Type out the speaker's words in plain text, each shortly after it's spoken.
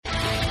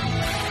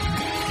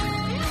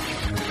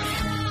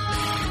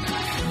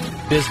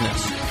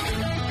business,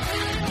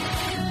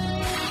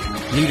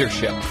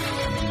 leadership,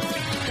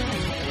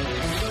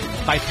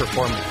 high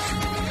performance,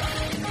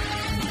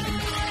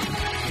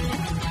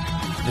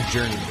 the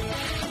journey.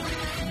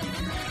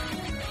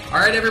 All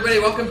right, everybody,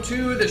 welcome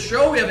to the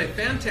show. We have a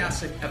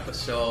fantastic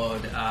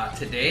episode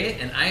today,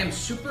 and I am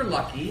super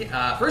lucky.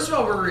 First of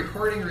all, we're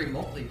recording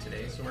remotely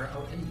today, so we're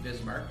out in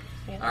Bismarck.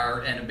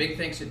 And a big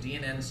thanks to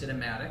D&N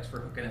Cinematics for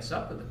hooking us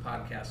up with the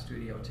podcast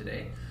studio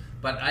today.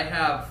 But I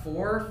have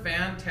four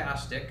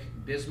fantastic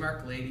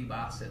Bismarck lady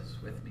bosses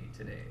with me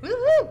today.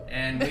 Woo-hoo!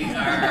 And we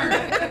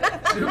are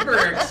super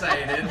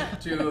excited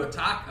to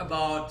talk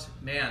about,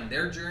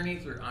 their journey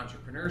through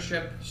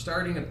entrepreneurship,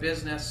 starting a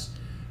business,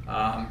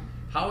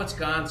 how it's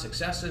gone,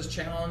 successes,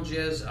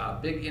 challenges,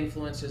 big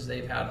influences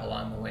they've had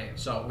along the way.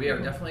 So we are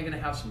definitely going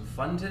to have some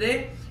fun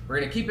today. We're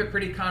going to keep it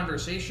pretty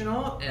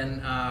conversational,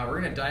 and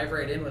we're going to dive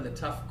right in with a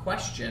tough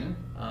question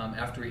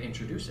after we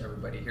introduce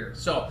everybody here.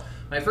 So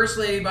my first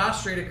lady boss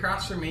straight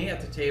across from me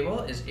at the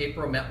table is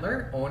April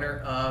Mettler, owner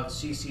of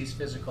CC's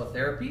Physical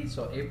Therapy.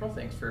 So April,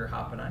 thanks for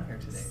hopping on here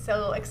today.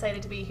 So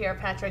excited to be here,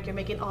 Patrick. You're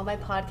making all my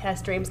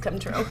podcast dreams come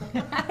true.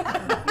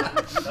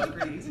 That's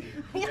pretty easy.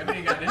 You haven't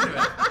even gotten into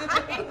it.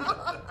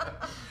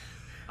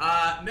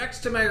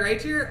 Next to my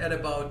right here at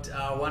about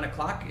 1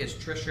 o'clock is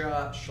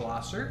Tricia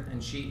Schlosser,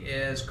 and she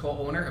is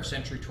co-owner of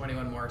Century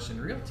 21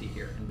 Morrison Realty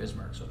here in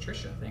Bismarck. So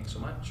Tricia, thanks so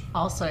much.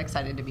 Also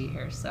excited to be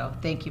here, so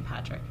thank you,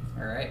 Patrick.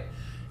 All right.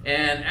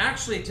 And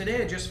actually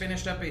today I just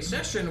finished up a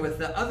session with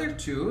the other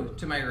two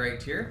to my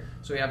right here.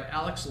 So we have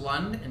Alex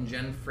Lund and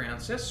Jen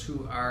Francis,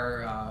 who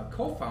are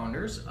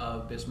co-founders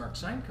of Bismarck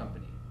Sign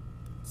Company.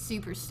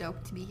 Super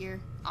stoked to be here.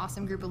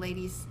 Awesome group of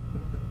ladies.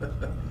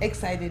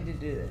 Excited to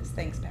do this.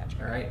 Thanks,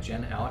 Patrick. All right,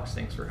 Jen, Alex,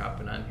 thanks for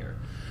hopping on here.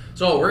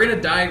 So we're going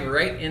to dive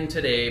right in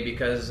today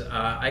because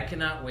I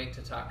cannot wait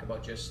to talk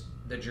about just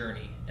the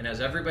journey. And as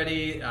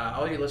everybody,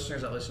 all you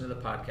listeners that listen to the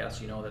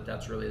podcast, you know that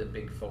that's really the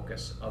big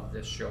focus of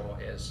this show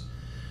is,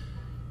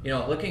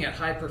 looking at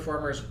high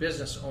performers,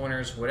 business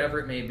owners, whatever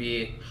it may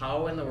be,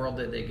 how in the world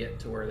did they get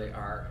to where they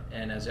are?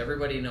 And as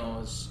everybody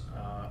knows,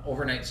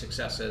 overnight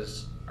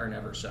successes are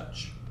never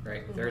such.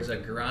 Right? Mm-hmm. There's a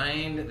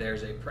grind,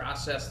 there's a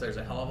process, there's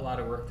a hell of a lot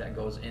of work that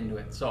goes into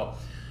it. So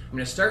I'm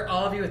going to start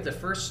all of you with the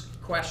first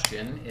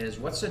question is,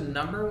 what's the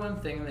number one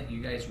thing that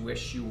you guys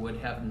wish you would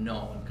have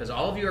known? Because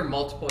all of you are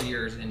multiple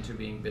years into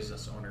being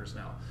business owners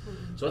now.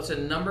 Mm-hmm. So what's the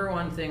number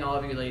one thing all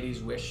of you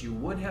ladies wish you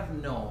would have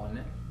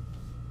known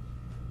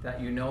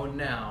that you know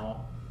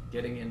now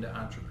getting into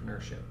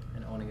entrepreneurship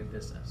and owning a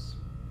business?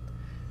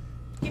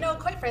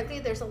 Quite frankly,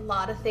 there's a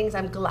lot of things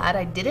I'm glad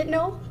I didn't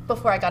know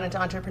before I got into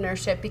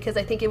entrepreneurship, because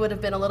I think it would have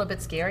been a little bit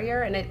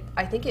scarier, and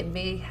I think it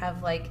may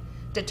have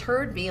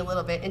deterred me a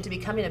little bit into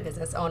becoming a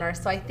business owner.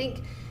 So I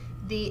think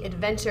the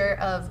adventure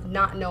of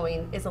not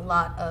knowing is a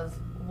lot of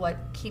what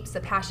keeps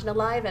the passion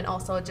alive, and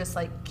also just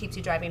keeps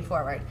you driving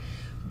forward.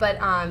 But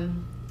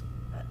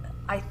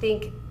I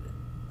think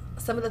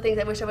some of the things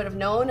I wish I would have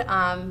known,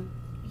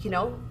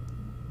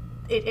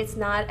 it's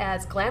not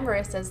as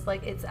glamorous as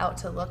it's out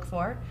to look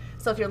for.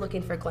 So if you're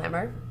looking for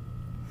glamour,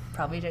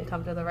 probably didn't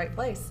come to the right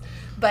place.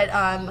 But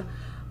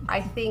I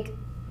think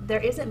there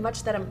isn't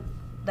much that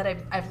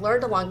I've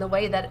learned along the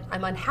way that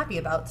I'm unhappy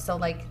about.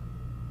 So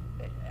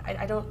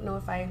I don't know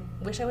if I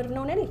wish I would have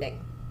known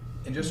anything.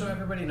 And just so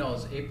everybody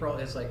knows, April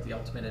is the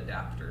ultimate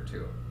adapter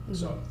too. Mm-hmm.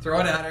 So throw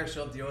it at her,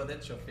 she'll deal with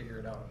it, she'll figure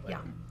it out. Yeah.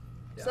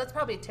 So that's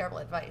probably terrible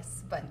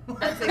advice, but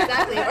that's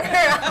exactly where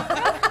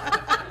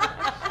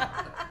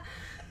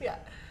yeah.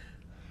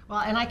 Well,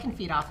 and I can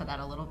feed off of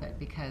that a little bit,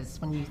 because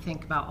when you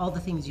think about all the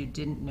things you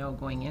didn't know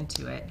going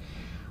into it,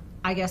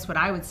 I guess what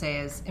I would say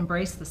is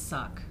embrace the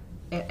suck.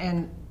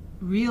 And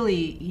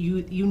really,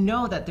 you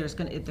know that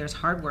there's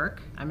hard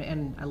work.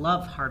 And I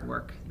love hard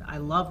work. I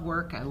love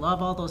work. I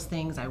love all those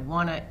things. I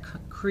want to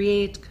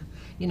create,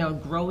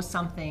 grow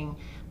something,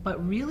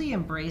 but really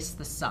embrace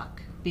the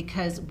suck,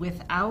 because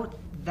without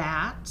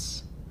that,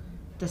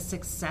 the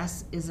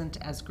success isn't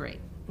as great.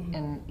 Mm-hmm.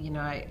 And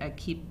I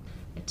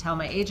tell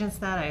my agents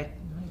that, I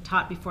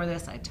taught before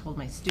this, I told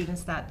my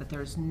students that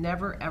there's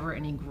never ever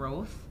any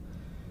growth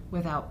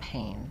without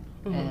pain.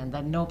 Mm-hmm. And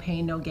that no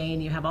pain, no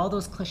gain. You have all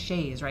those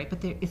cliches, right?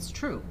 But it's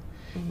true.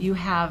 Mm-hmm. You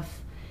have,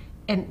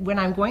 and when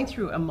I'm going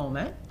through a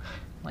moment,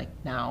 like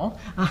now,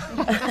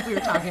 we were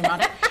talking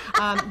about it,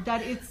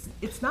 that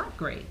it's not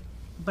great.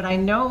 But I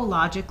know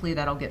logically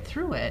that I'll get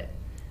through it.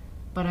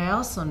 But I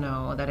also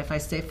know that if I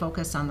stay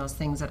focused on those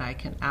things that I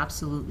can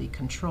absolutely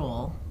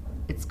control,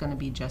 it's going to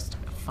be just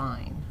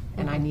fine.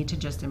 And I need to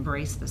just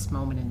embrace this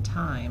moment in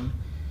time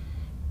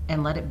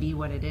and let it be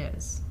what it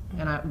is.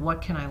 And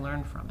what can I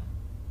learn from it?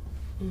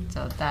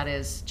 So that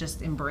is,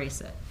 just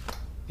embrace it.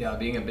 Yeah,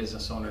 being a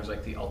business owner is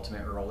the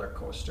ultimate roller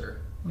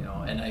coaster,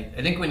 and I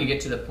think when you get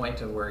to the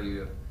point of where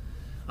you,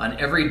 on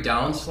every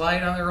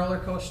downslide on the roller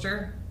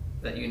coaster,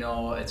 that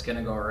it's going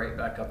to go right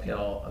back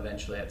uphill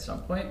eventually at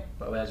some point,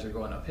 but as you're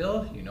going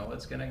uphill,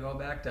 it's going to go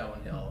back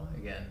downhill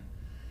again.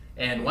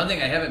 And one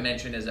thing I haven't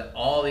mentioned is that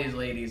all these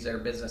ladies, their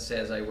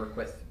businesses I work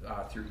with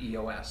through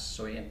EOS.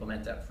 So we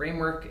implement that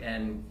framework.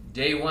 And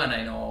day one,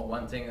 I know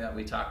one thing that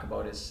we talk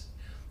about is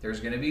there's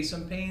going to be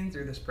some pain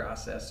through this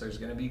process. There's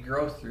going to be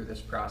growth through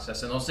this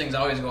process. And those things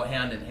always go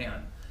hand in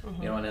hand.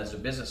 You know, and as a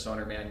business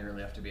owner, man, you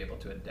really have to be able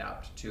to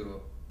adapt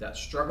to that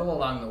struggle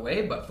along the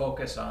way, but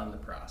focus on the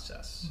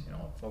process. You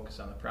know, focus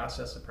on the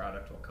process, the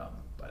product will come.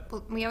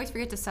 But we always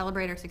forget to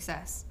celebrate our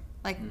success.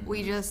 Like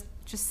we just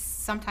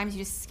sometimes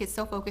you just get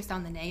so focused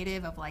on the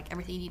negative of like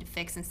everything you need to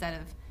fix instead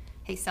of,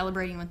 hey,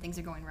 celebrating when things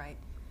are going right.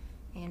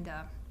 And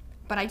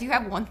but I do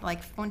have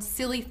one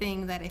silly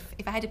thing that if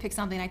I had to pick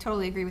something, I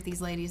totally agree with these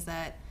ladies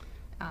that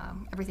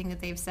everything that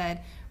they've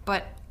said,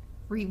 but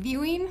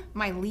reviewing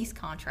my lease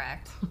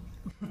contract.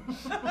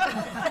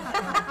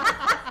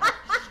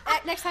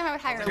 Next time I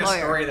would hire a good lawyer.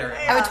 story there.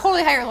 I would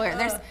totally hire a lawyer.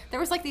 There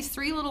was like these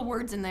 3 little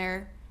words in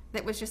there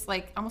that was just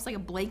like almost like a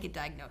blanket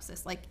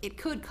diagnosis. Like it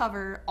could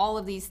cover all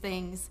of these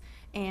things,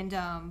 and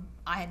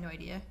I had no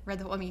idea.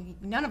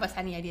 None of us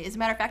had any idea. As a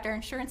matter of fact, our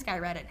insurance guy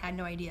read it, had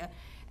no idea.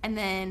 And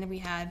then we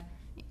had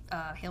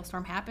a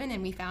hailstorm happen,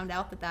 and we found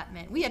out that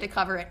meant we had to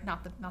cover it,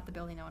 not the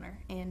building owner.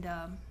 And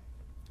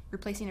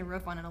replacing a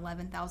roof on an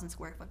 11,000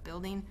 square foot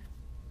building,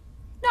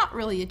 not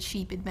really a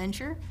cheap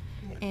adventure.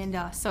 And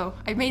so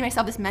I made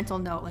myself this mental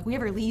note, like we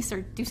ever lease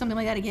or do something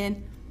like that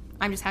again,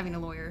 I'm just having a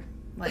lawyer.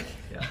 Like,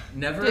 yeah,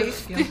 never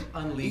feel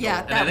unlegal.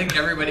 Yeah, and I think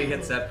everybody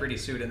hits that pretty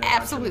soon in their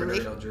absolutely.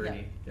 entrepreneurial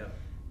journey. Yeah.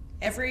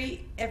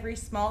 Every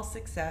small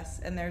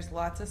success, and there's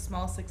lots of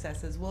small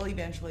successes, will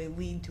eventually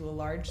lead to a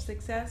large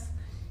success.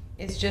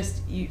 It's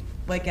just, you,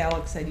 like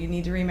Alex said, you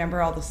need to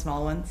remember all the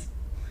small ones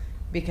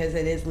because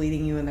it is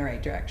leading you in the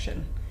right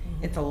direction.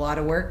 It's a lot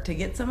of work to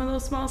get some of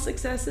those small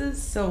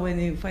successes, so when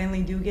you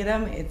finally do get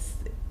them, it's,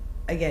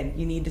 again,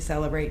 you need to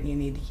celebrate and you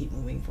need to keep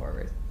moving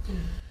forward.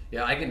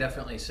 Yeah, I can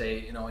definitely say,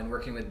 you know, in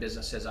working with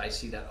businesses, I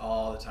see that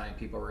all the time.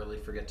 People really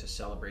forget to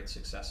celebrate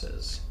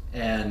successes.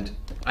 And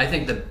I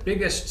think the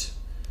biggest,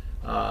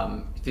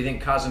 if you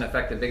think cause and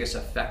effect, the biggest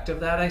effect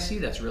of that I see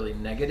that's really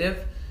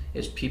negative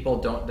is people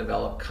don't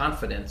develop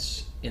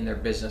confidence in their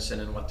business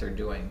and in what they're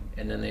doing.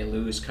 And then they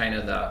lose kind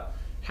of the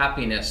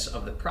happiness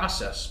of the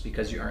process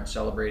because you aren't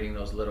celebrating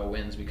those little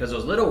wins. Because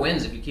those little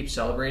wins, if you keep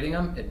celebrating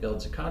them, it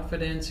builds the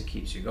confidence, it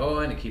keeps you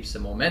going, it keeps the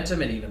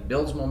momentum, it even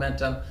builds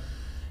momentum.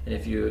 And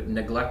if you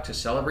neglect to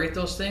celebrate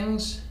those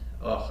things,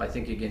 I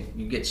think you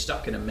get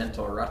stuck in a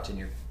mental rut,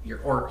 and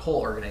your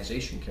whole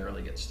organization can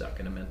really get stuck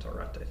in a mental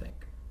rut, I think.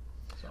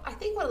 So. I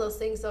think one of those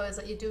things though is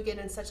that you do get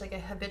in such like a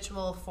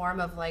habitual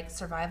form of like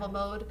survival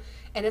mode,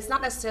 and it's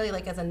not necessarily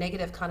like as a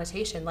negative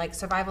connotation. Like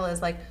survival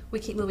is like we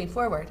keep moving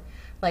forward,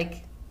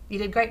 like you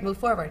did great, move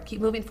forward,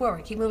 keep moving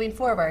forward, keep moving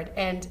forward,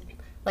 and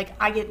like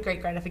I get great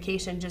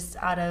gratification just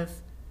out of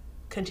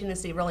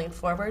continuously rolling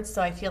forward.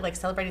 So I feel like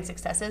celebrating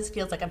successes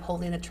feels like I'm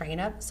holding the train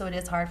up, so it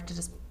is hard to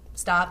just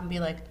stop and be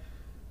like,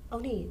 oh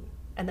neat,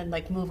 and then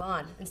like move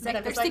on instead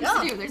of just like,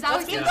 oh, there's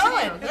always let's keep things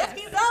going, to do. let's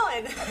keep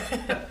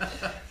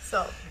going.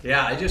 So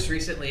yeah, I just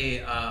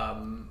recently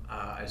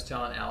I was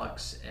telling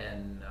Alex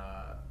and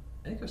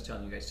I think I was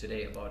telling you guys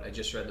today about, I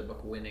just read the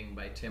book Winning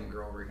by Tim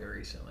Grover here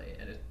recently,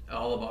 and it's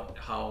all about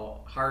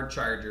how hard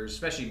chargers,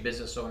 especially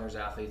business owners,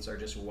 athletes, are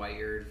just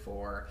wired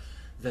for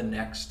the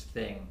next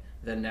thing,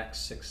 the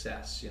next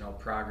success, you know,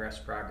 progress.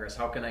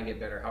 How can I get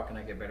better? How can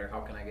I get better?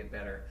 How can I get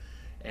better?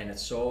 And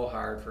it's so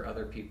hard for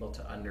other people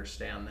to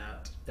understand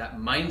that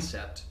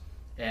mindset.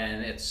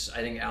 And it's,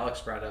 I think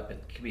Alex brought up,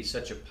 it can be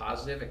such a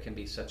positive, it can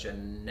be such a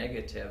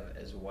negative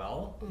as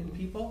well in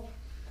people.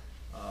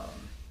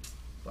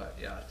 But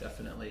yeah,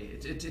 definitely,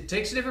 it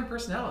takes a different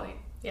personality.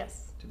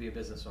 yes. To be a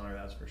business owner,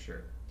 that's for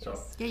sure. So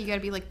Yeah, you got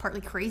to be like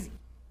partly crazy.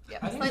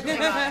 Yeah, slightly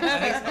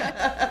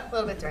a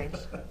little bit strange.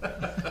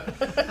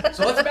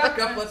 So let's back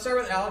up. Let's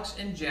start with Alex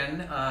and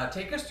Jen.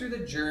 Take us through the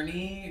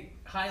journey,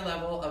 high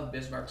level, of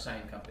Bismarck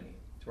Sign Company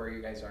to where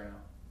you guys are now.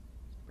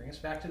 Bring us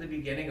back to the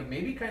beginning of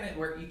maybe kind of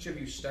where each of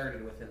you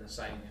started within the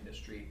sign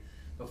industry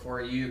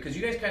before you, because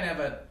you guys kind of have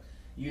a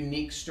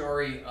unique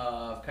story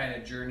of kind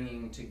of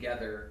journeying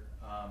together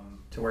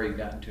to where you've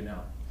gotten to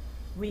now.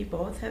 We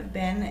both have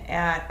been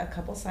at a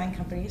couple sign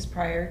companies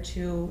prior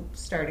to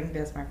starting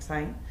Bismarck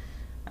Sign,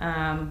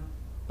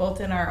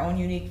 both in our own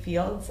unique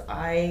fields.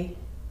 I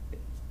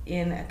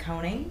in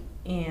accounting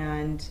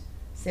and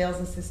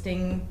sales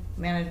assisting,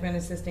 management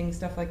assisting,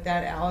 stuff like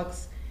that.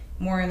 Alex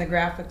more in the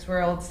graphics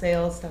world,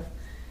 sales stuff.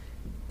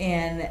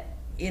 And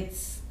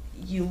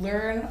you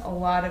learn a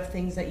lot of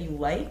things that you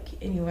like,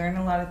 and you learn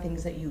a lot of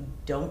things that you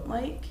don't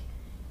like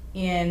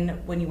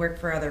when you work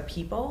for other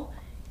people.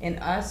 And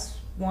us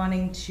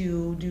wanting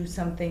to do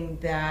something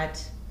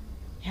that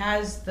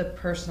has the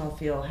personal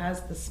feel,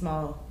 has the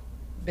small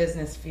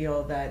business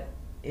feel that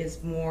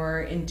is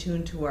more in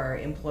tune to our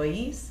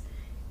employees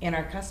and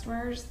our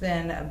customers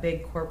than a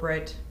big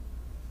corporate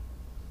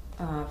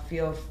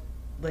feel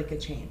like a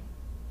chain.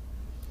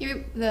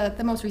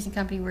 The most recent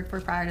company you worked for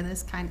prior to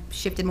this kind of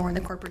shifted more in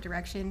the corporate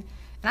direction.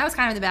 And I was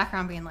kind of in the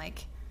background being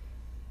like,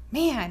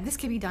 man, this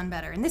could be done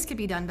better, and this could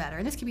be done better,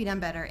 and this could be done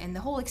better, and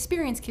the whole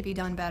experience could be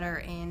done better.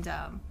 And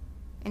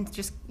and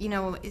just,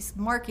 is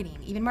marketing.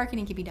 Even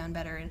marketing can be done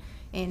better,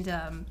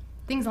 and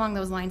things along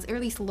those lines, or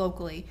at least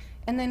locally.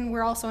 And then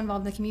we're also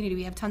involved in the community.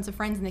 We have tons of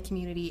friends in the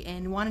community,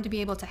 and wanted to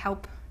be able to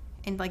help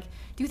and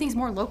do things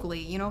more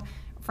locally.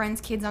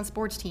 Friends, kids on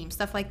sports teams,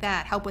 stuff like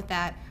that. Help with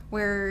that.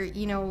 Where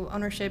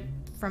ownership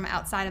from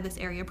outside of this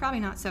area probably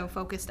not so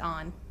focused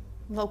on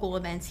local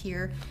events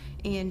here,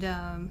 and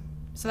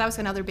so that was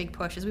another big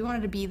push. Is we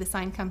wanted to be the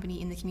sign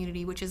company in the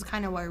community, which is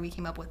kind of where we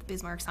came up with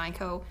Bismarck Sign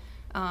Co.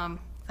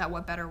 Thought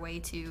what better way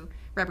to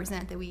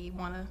represent that we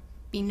want to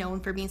be known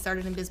for being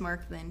started in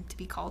Bismarck than to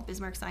be called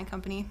Bismarck Sign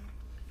Company.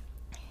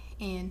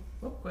 And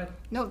go ahead.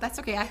 No, that's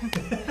okay.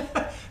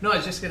 No, I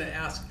was just going to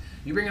ask.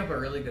 You bring up a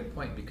really good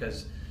point,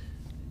 because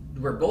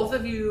were both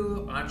of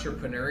you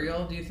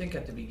entrepreneurial, do you think,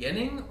 at the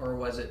beginning, or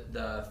was it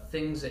the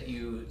things that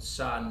you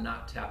saw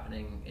not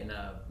happening in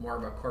a more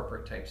of a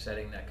corporate type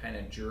setting that kind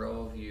of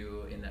drove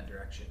you in that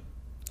direction?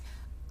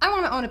 I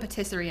want to own a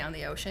patisserie on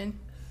the ocean.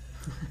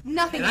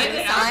 Nothing. And I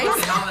didn't ask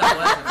her how that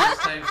was the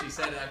first time she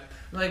said it.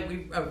 I'm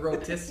like, a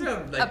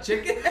rotisserie, like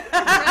chicken.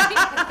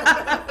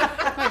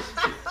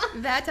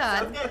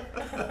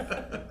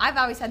 I've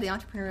always had the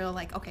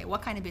entrepreneurial, okay,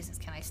 what kind of business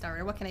can I start,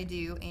 or what can I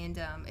do?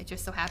 And it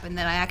just so happened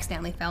that I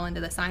accidentally fell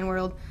into the sign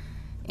world,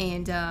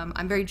 and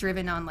I'm very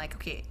driven on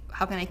okay,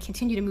 how can I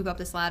continue to move up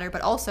this ladder?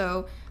 But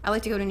also, I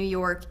like to go to New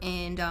York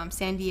and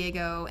San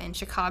Diego and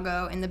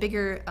Chicago and the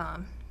bigger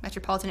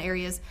metropolitan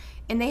areas,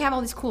 and they have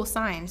all these cool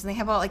signs, and they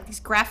have all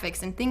these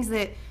graphics and things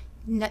that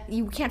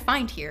you can't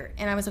find here.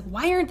 And I was like,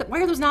 why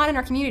are those not in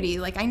our community?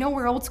 I know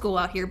we're old school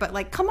out here,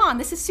 but come on,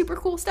 this is super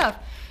cool stuff.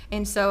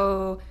 And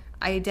so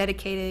I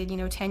dedicated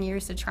 10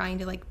 years to trying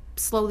to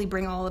slowly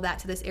bring all of that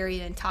to this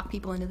area and talk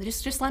people into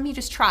just let me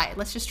just try it.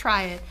 Let's just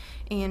try it.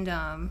 And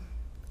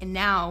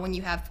now when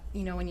you have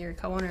when you're a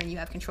co-owner and you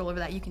have control over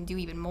that, you can do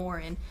even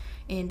more.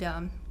 And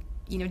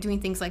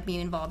doing things like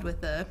being involved with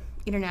the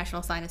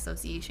International Sign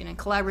Association and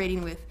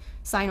collaborating with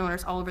sign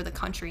owners all over the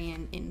country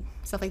and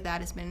stuff like that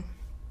has been.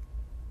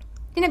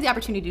 Didn't have the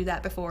opportunity to do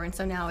that before, and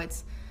so now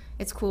it's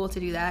cool to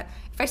do that.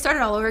 If I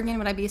started all over again,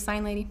 would I be a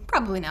sign lady?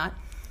 Probably not.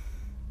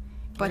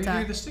 But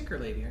you're the sticker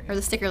lady, aren't you? Or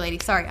the sticker lady.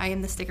 Sorry, I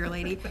am the sticker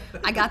lady.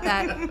 I got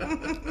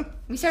that.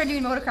 We started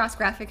doing motocross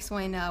graphics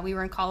when we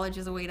were in college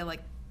as a way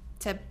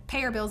to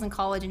pay our bills in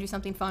college and do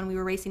something fun. We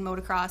were racing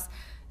motocross,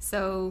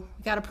 so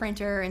we got a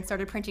printer and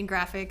started printing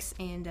graphics.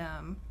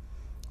 And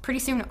pretty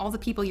soon, all the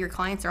people, your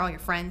clients, are all your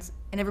friends,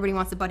 and everybody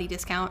wants a buddy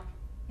discount.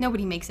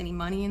 Nobody makes any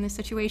money in this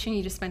situation.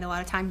 You just spend a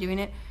lot of time doing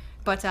it.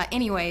 But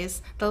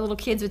anyways, the little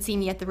kids would see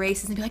me at the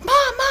races and be like, Mom,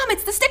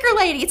 it's the sticker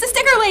lady. It's the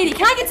sticker lady.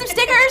 Can I get some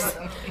stickers?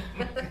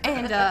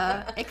 And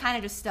it kind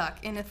of just stuck.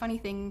 And the funny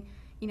thing,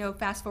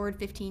 fast forward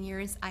 15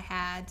 years, I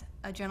had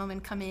a gentleman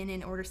come in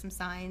and order some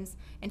signs.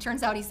 And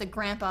turns out he's the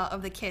grandpa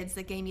of the kids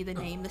that gave me the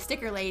name, the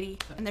sticker lady.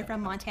 And they're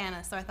from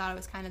Montana. So I thought it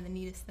was kind of the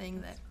neatest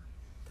thing that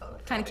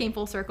kind of came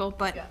full circle.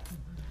 But Yeah.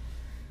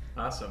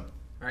 Awesome.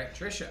 All right,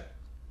 Tricia,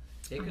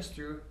 take us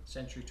through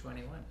Century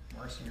 21,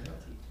 Morrison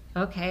Realty.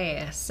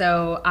 Okay,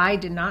 so I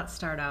did not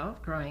start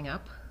out growing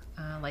up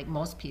like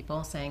most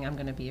people saying I'm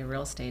going to be a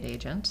real estate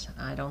agent.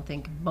 I don't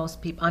think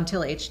most people, until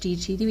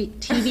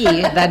HGTV,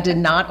 that did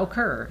not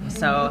occur.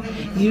 So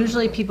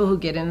usually people who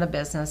get in the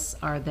business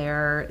are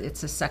there,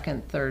 it's a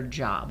second, third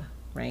job,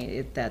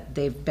 right? That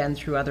they've been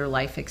through other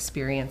life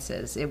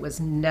experiences. It was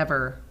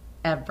never,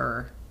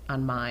 ever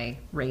on my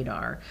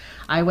radar.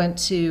 I went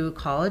to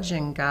college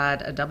and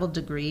got a double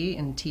degree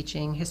in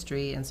teaching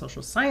history and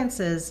social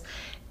sciences,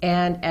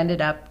 and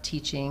ended up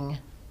teaching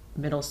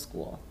middle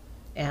school,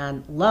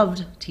 and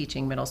loved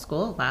teaching middle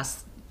school.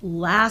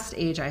 Last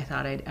age I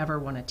thought I'd ever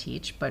want to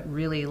teach, but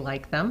really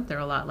like them. They're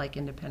a lot like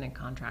independent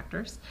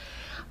contractors.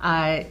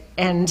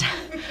 And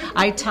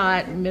I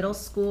taught middle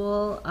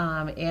school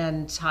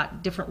and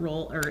taught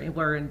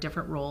were in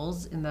different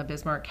roles in the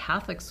Bismarck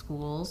Catholic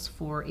schools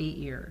for 8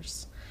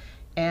 years.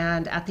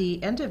 And at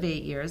the end of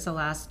 8 years, the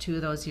last 2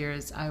 of those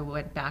years, I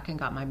went back and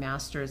got my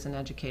master's in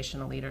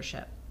educational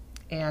leadership.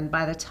 And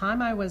by the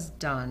time I was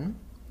done,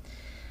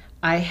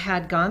 I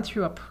had gone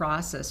through a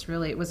process,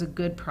 really, it was a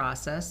good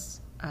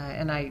process.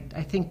 And I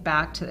think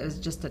back to it as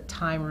just a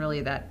time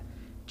really that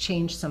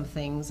changed some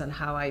things and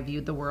how I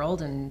viewed the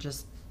world and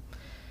just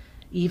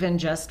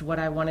what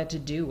I wanted to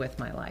do with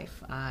my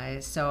life.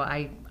 So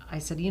I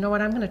said, you know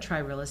what, I'm going to try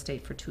real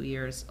estate for 2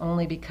 years,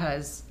 only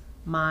because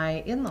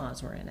my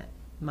in-laws were in it.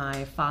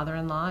 My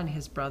father-in-law and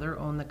his brother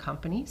owned the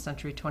company,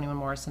 Century 21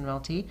 Morrison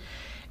Realty.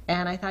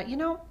 And I thought,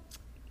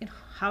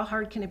 how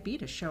hard can it be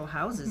to show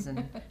houses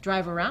and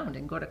drive around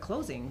and go to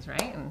closings,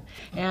 right?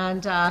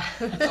 that's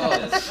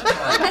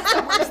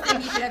the worst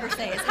thing you could ever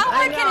say is, how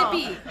hard can it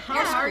be?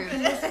 How hard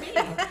can this be?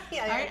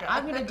 Yeah, All right,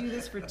 I'm going to do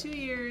this for 2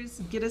 years,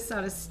 get us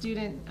out of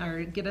student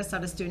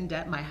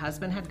debt. My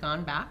husband had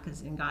gone back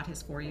and got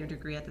his 4-year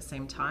degree at the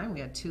same time. We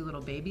had 2 little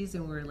babies,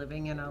 and we were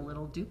living in a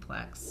little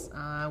duplex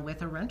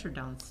with a renter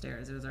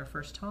downstairs. It was our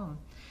first home.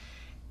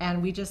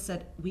 And we just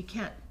said, we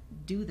can't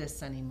do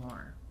this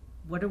anymore.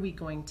 What are we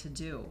going to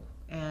do?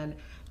 And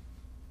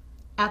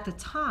at the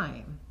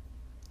time,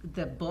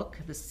 the book,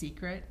 The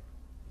Secret,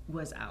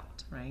 was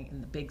out, right?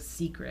 And the big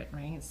secret,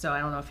 right? So I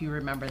don't know if you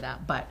remember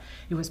that, but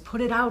it was put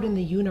it out in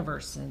the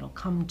universe and it'll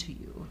come to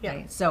you,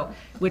 right? So,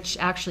 which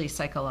actually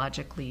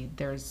psychologically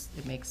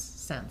it makes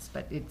sense,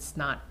 but it's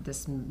not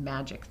this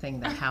magic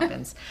thing that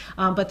happens.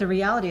 But the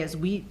reality is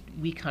we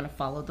kind of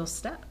followed those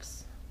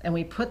steps, and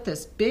we put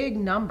this big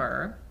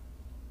number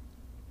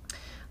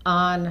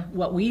on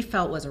what we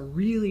felt was a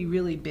really,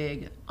 really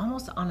big,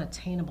 almost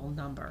unattainable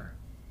number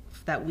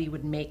that we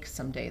would make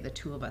someday, the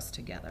two of us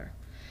together.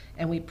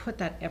 And we put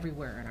that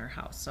everywhere in our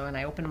house. So, and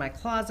I opened my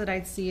closet,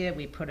 I'd see it.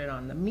 We put it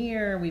on the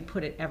mirror. We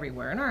put it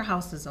everywhere. And our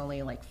house is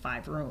only like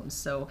 5 rooms,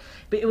 so,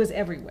 but it was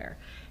everywhere.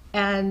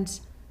 And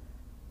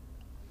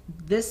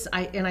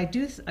I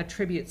do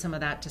attribute some of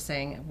that to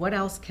saying, what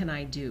else can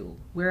I do?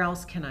 Where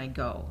else can I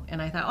go?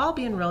 And I thought, I'll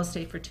be in real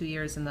estate for 2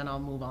 years and then I'll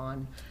move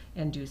on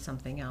and do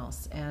something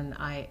else. And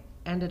I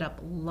ended up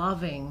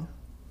loving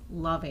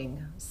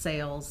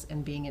sales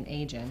and being an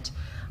agent,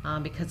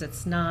 because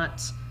it's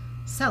not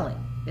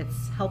selling,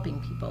 it's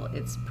helping people,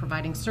 it's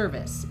providing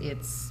service,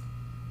 it's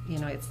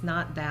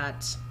not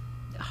that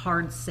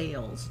hard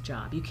sales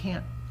job. You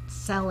can't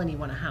sell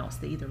anyone a house.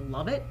 They either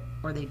love it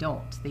or they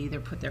don't. They either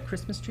put their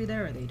Christmas tree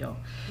there or they don't.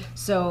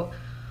 So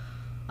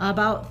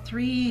about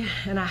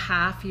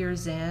 3.5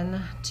 years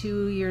in,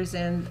 2 years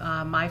in,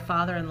 my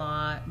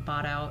father-in-law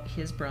bought out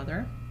his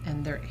brother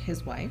and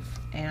his wife,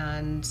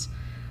 and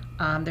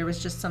there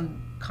was just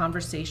some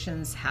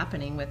conversations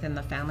happening within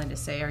the family to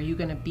say, are you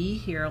going to be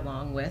here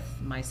along with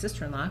my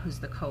sister-in-law, who's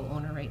the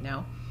co-owner right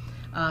now,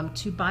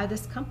 to buy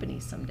this company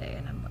someday?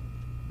 And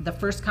the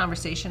first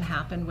conversation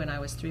happened when I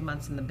was 3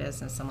 months in the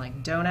business. I'm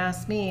like, don't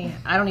ask me.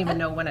 I don't even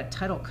know when a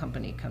title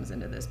company comes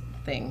into this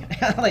thing.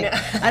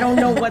 I don't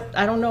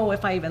know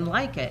if I even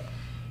like it.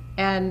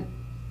 And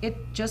it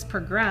just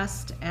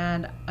progressed.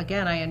 And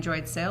again, I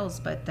enjoyed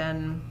sales, but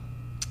then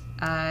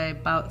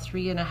about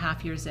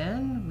 3.5 years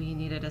in, we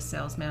needed a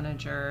sales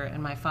manager,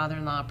 and my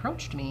father-in-law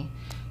approached me,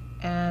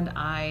 and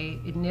I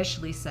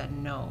initially said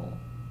no.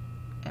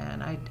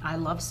 And I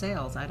love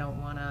sales. I don't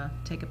want to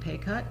take a pay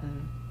cut,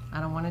 and I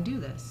don't want to do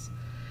this.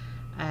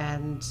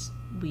 And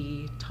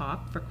we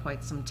talked for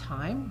quite some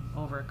time,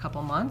 over a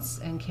couple months,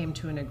 and came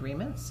to an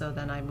agreement. So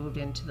then I moved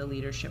into the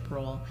leadership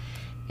role.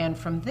 And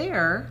from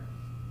there,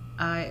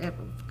 a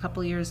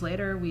couple years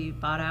later, we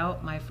bought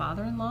out my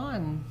father-in-law,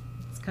 and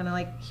it's kind of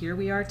like, here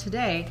we are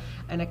today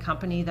in a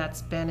company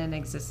that's been in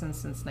existence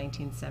since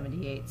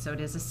 1978. So it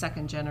is a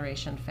second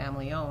generation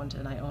family owned,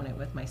 and I own it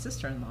with my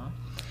sister-in-law.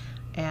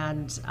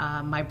 And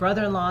my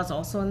brother-in-law is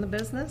also in the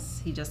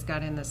business. He just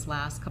got in this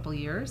last couple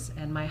years.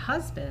 And my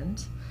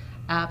husband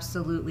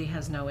absolutely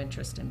has no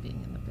interest in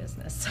being in the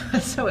business.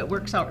 So it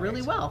works out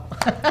really well.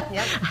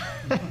 Yeah,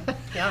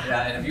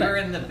 and if you're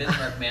in the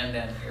Bismarck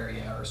Mandan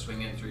area or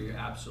swinging through, you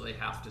absolutely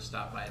have to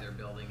stop by their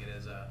building. It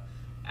is a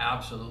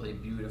absolutely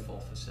beautiful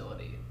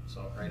facility.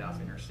 So right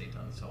off Interstate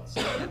on the south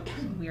side.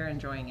 We are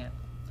enjoying it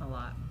a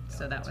lot. Yeah,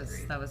 so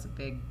that was a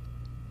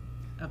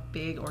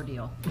big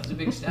ordeal. It was a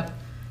big step.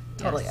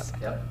 Totally Yes.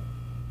 up. Yep.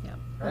 Yeah.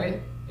 All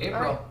right,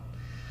 April.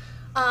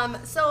 All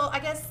right. So I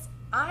guess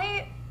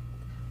I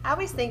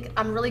always think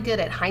I'm really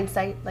good at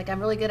hindsight. Like, I'm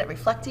really good at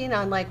reflecting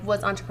on, like,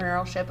 was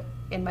entrepreneurship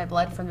in my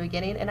blood from the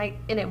beginning? And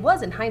it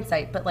was in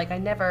hindsight, but like I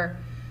never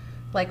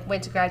like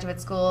went to graduate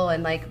school,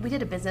 and like we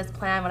did a business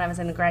plan when I was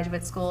in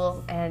graduate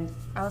school, and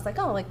I was like,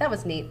 oh, like that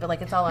was neat, but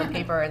like it's all on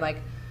paper, and like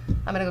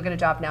I'm gonna go get a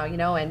job now, you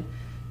know. And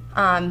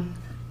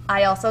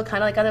I also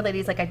kind of like other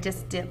ladies, like I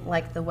just didn't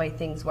like the way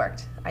things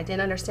worked. I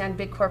didn't understand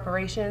big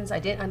corporations. I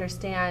didn't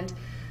understand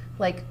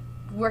like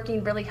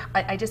working really.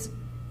 I just,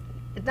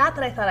 not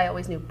that I thought I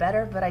always knew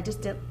better, but I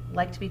just didn't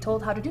like to be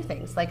told how to do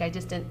things. Like I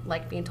just didn't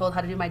like being told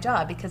how to do my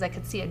job because I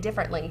could see it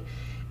differently.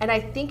 And I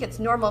think it's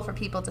normal for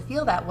people to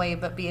feel that way,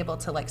 but be able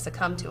to like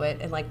succumb to it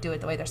and like do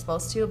it the way they're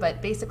supposed to.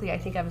 But basically, I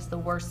think I was the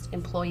worst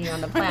employee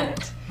on the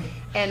planet.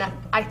 And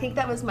I think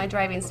that was my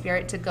driving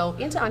spirit to go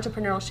into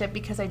entrepreneurship,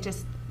 because I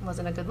just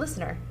wasn't a good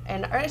listener.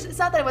 And it's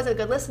not that I wasn't a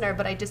good listener,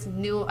 but I just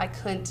knew I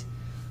couldn't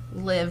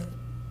live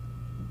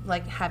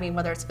like having,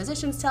 whether it's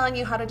physicians telling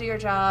you how to do your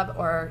job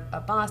or a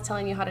boss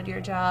telling you how to do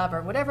your job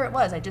or whatever it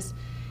was. I just,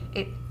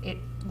 it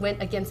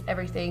went against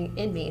everything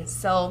in me.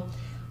 So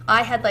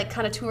I had like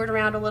kind of toured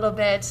around a little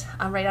bit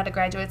right out of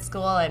graduate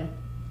school, and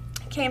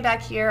came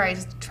back here. I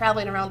was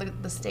traveling around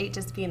the state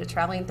just being a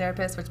traveling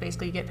therapist, which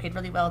basically you get paid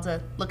really well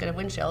to look at a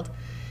windshield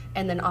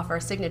and then offer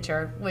a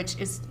signature, which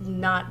is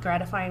not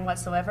gratifying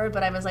whatsoever.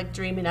 But I was like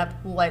dreaming up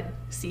what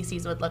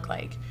CCs would look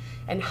like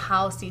and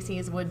how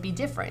CCs would be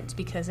different,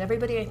 because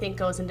everybody I think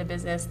goes into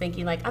business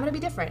thinking like, I'm gonna be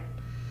different,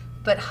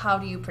 but how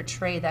do you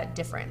portray that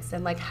difference,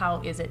 and like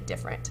how is it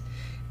different?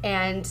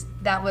 And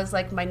that was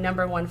like my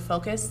number one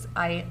focus.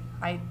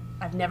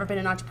 I've never been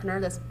an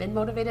entrepreneur that's been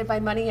motivated by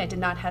money. I did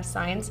not have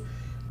signs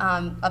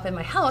up in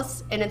my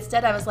house, and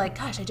instead I was like,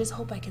 gosh, I just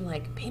hope I can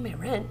like pay my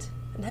rent,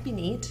 and that'd be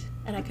neat,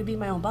 and I could be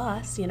my own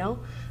boss, you know,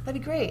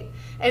 that'd be great.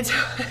 And so,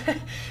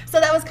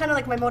 so that was kind of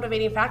like my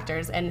motivating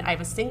factors. And I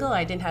was single,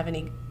 I didn't have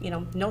any, you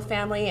know, no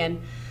family,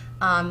 and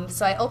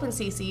So I opened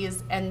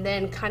CC's, and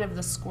then kind of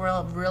the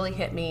squirrel really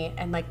hit me,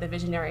 and like the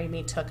visionary in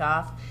me took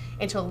off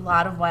into a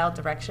lot of wild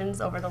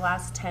directions over the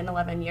last 10,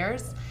 11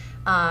 years.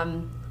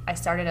 I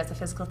started as a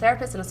physical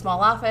therapist in a small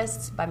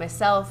office by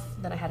myself.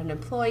 Then I had an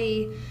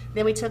employee.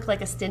 Then we took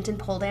like a stint in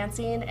pole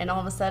dancing, and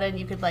all of a sudden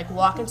you could like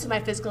walk into my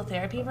physical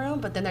therapy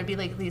room, but then there'd be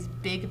like these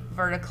big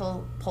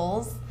vertical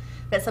poles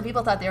that some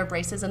people thought they were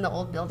braces in the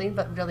old building,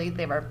 but really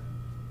they were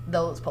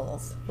those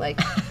poles. Like,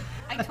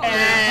 I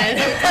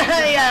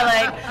totally yeah,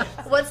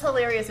 like what's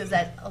hilarious is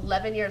that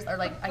 11 years, or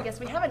like I guess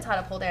we haven't taught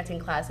a pole dancing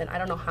class in I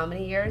don't know how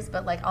many years,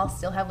 but like I'll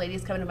still have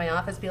ladies come into my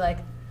office be like,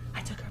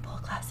 I took her pole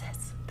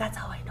classes. That's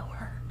how I know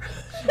her.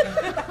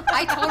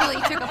 I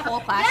totally took a pole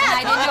class and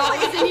I didn't know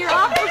it was in your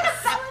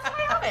office. That was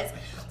my office.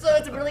 So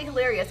it's really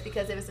hilarious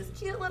because it was this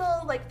cute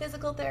little like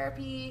physical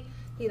therapy,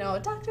 you know,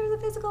 doctors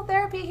of physical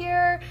therapy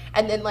here,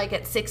 and then like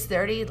at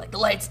 6:30, like the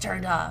lights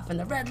turned off and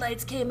the red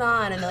lights came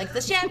on and like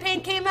the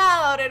champagne came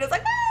out and it was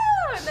like,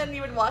 ah! And then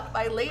you would walk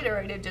by later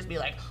and it'd just be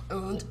like,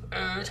 you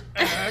know?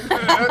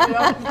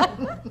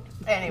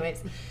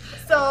 Anyways,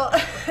 so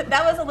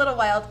that was a little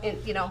wild,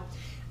 you know.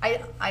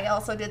 I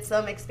also did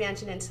some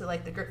expansion into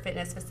like the group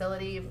fitness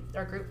facility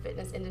or group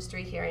fitness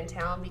industry here in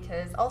town,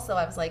 because also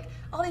I was like,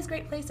 all these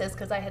great places,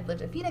 because I had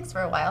lived in Phoenix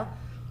for a while,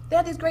 they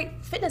had these great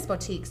fitness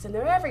boutiques and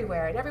they're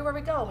everywhere, and everywhere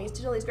we go we used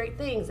to do all these great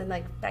things, and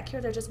like back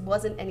here there just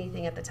wasn't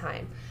anything at the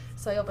time.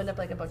 So I opened up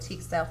like a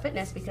boutique style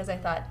fitness because I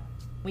thought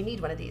we need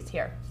one of these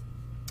here.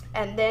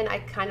 And then I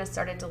kind of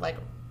started to like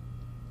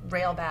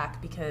rail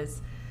back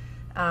because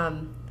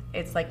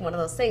it's like one of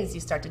those things,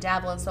 you start to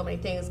dabble in so many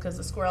things because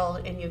the squirrel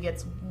in you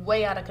gets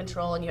way out of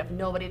control and you have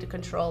nobody to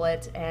control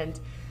it. And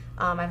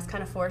I was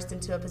kind of forced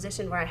into a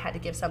position where I had to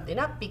give something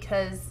up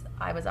because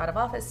I was out of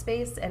office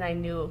space, and I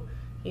knew,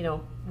 you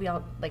know, we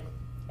all like,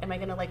 am I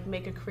gonna like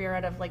make a career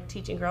out of like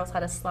teaching girls how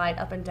to slide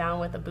up and down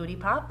with a booty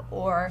pop,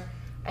 or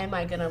am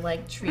I gonna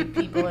like treat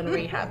people and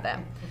rehab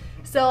them?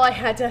 So I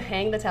had to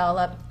hang the towel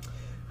up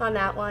on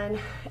that one.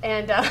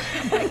 And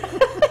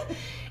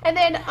and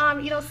then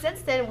you know,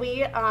 since then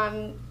we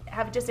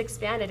have just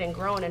expanded and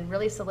grown and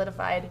really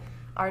solidified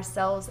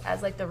ourselves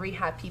as like the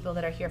rehab people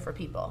that are here for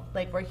people.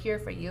 Like, we're here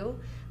for you.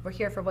 We're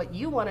here for what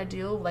you want to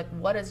do. Like,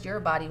 what does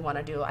your body want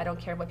to do? I don't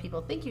care what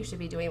people think you should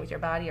be doing with your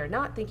body or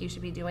not think you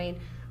should be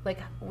doing. Like,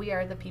 we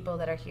are the people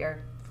that are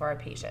here for our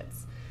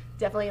patients.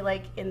 Definitely,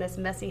 like, in this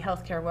messy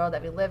healthcare world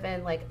that we live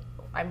in, like,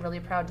 I'm really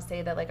proud to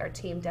say that like our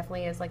team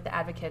definitely is like the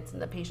advocates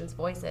and the patients'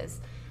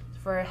 voices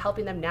for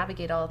helping them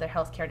navigate all of their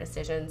healthcare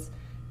decisions,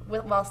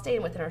 while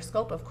staying within our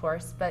scope, of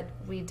course. But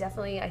we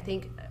definitely, I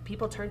think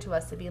people turn to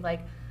us to be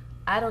like,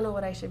 I don't know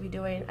what I should be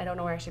doing, I don't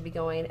know where I should be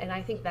going. And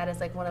I think that is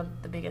like one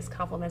of the biggest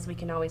compliments we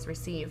can always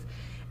receive.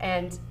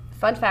 And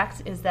fun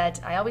fact is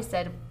that I always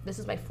said, this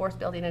is my 4th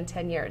building in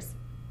 10 years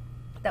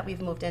that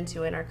we've moved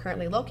into and are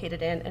currently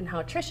located in. And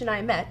how Tricia and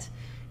I met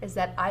is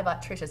that I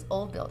bought Tricia's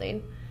old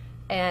building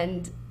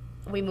and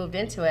we moved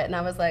into it, and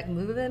I was like,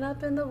 moving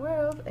up in the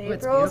world.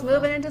 April's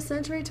moving into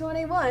Century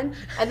 21.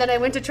 And then I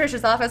went to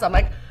Tricia's office. I'm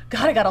like,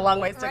 God, I got a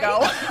long ways to go.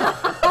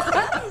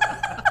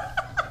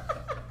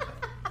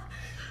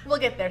 We'll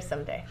get there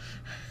someday.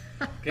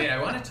 Okay,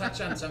 I want to touch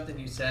on something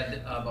you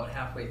said about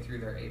halfway through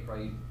there,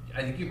 April.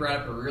 I think you brought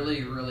up a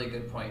really, really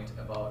good point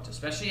about,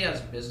 especially as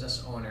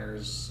business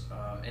owners,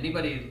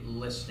 anybody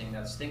listening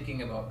that's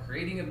thinking about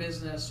creating a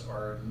business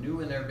or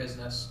new in their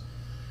business.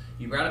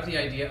 You brought up the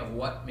idea of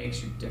what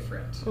makes you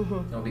different, Mm-hmm.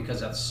 you know,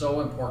 because that's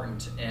so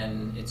important,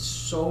 and it's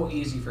so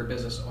easy for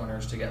business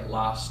owners to get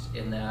lost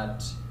in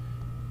that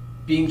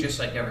being just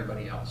like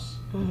everybody else.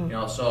 Mm-hmm. You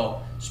know,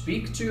 so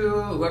speak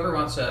to whoever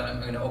wants to.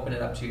 I'm going to open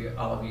it up to you,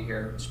 all of you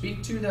here.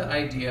 Speak to the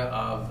idea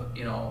of,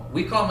 you know,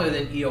 we call them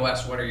within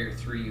EOS, what are your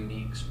 3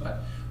 uniques, but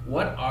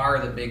what are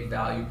the big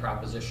value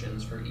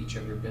propositions for each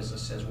of your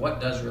businesses? What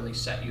does really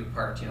set you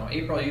apart? You know,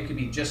 April, you could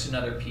be just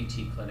another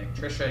PT clinic.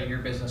 Tricia, your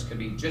business could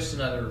be just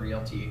another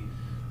realty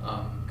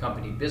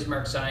company.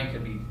 Bismarck Sign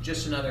could be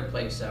just another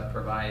place that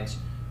provides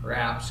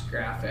wraps,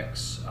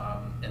 graphics,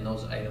 and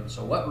those items.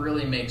 So what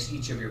really makes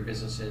each of your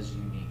businesses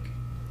unique?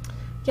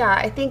 Yeah,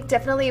 I think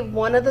definitely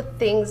one of the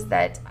things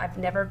that I've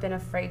never been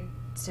afraid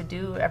to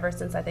do ever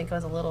since I think I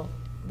was a little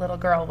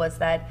girl was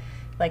that,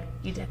 like,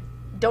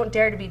 don't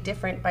dare to be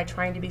different by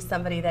trying to be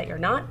somebody that you're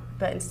not,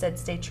 but instead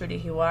stay true to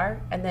who you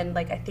are. And then,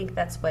 like, I think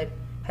that's what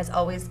has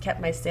always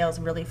kept my sales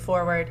really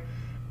forward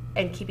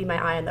and keeping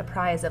my eye on the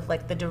prize of,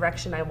 like, the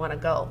direction I want to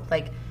go.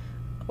 Like,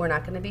 we're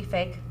not going to be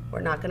fake.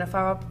 We're not going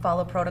to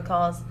follow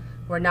protocols.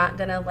 We're not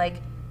going to,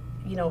 like,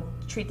 you know,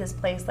 treat this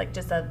place like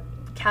just a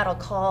cattle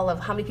call of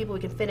how many people we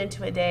can fit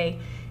into a day.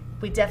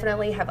 We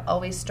definitely have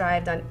always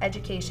strived on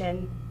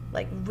education,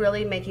 like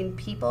really making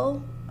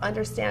people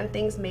understand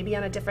things maybe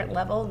on a different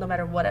level, no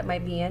matter what it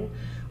might be in,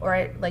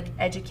 or like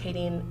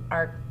educating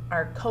our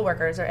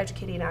coworkers or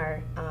educating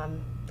our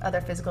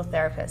other physical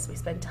therapists. We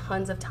spend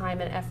tons of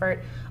time and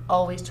effort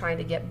always trying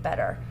to get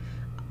better.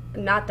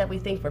 not that we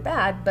think we're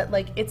bad, but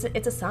like it's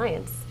a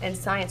science, and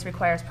science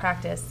requires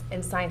practice,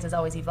 and science is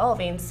always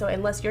evolving. So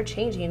unless you're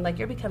changing, like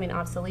you're becoming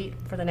obsolete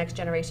for the next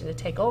generation to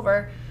take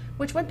over,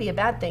 which wouldn't be a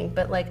bad thing,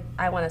 but like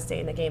I want to stay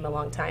in the game a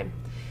long time.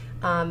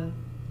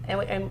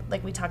 And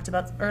like we talked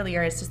about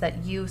earlier, it's just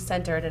that you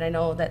centered, and I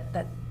know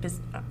that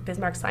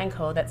Bismarck Sign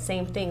Code, that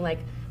same thing, like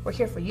we're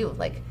here for you.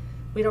 Like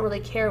we don't really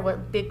care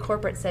what big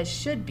corporate says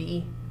should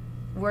be.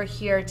 We're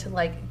here to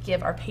like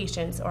give our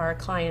patients or our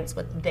clients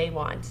what they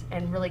want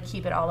and really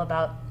keep it all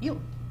about you.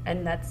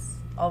 And that's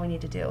all we need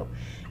to do.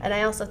 And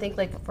I also think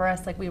like for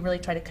us, like we really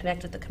try to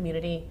connect with the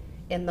community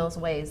in those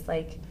ways.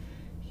 Like,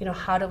 you know,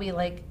 how do we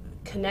like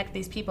connect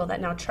these people that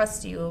now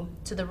trust you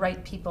to the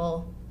right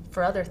people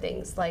for other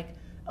things? Like,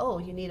 oh,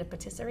 you need a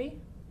patisserie?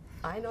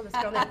 I know this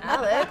girl named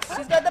Alex.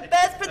 She's got the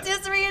best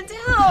patisserie in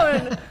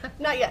town.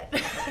 Not yet.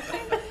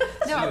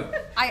 No,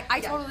 I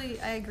totally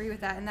agree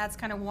with that, and that's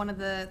kind of one of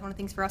the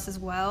things for us as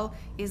well.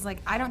 Is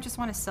like I don't just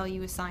want to sell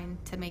you a sign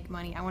to make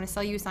money. I want to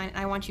sell you a sign, and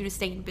I want you to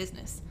stay in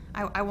business.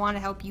 I want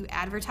to help you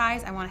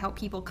advertise. I want to help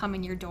people come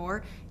in your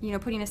door. You know,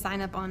 putting a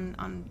sign up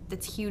on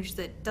that's huge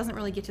that doesn't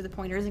really get to the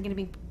point or isn't going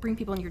to bring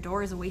people in your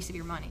door is a waste of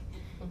your money,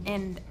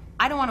 and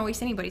I don't want to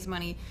waste anybody's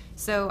money.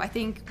 So I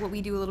think what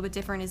we do a little bit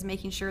different is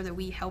making sure that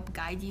we help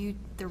guide you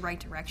the right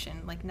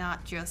direction, like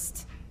not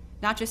just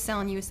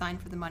selling you a sign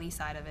for the money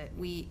side of it.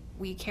 We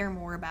care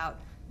more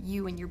about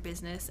you and your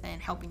business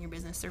and helping your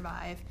business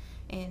survive,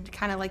 and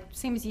kind of like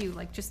same as you,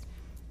 like just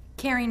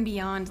caring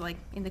beyond like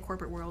in the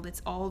corporate world.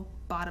 It's all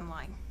bottom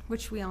line,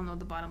 which we all know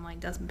the bottom line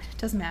does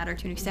matter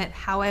to an extent.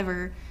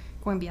 However,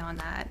 going beyond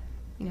that,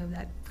 you know,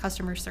 that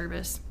customer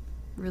service,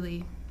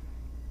 really,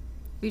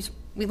 we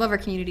love our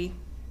community.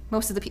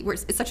 Most of the people,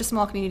 it's such a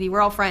small community.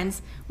 We're all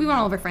friends. We want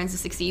all of our friends to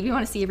succeed. We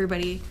want to see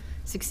everybody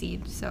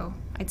succeed. So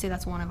I'd say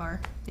that's one of our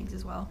things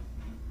as well.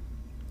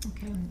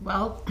 Okay,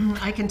 well,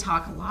 I can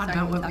talk a lot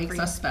about what makes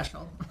us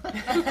special.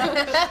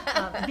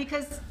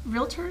 Because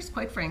realtors,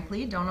 quite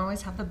frankly, don't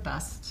always have the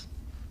best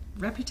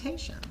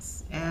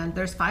reputations. And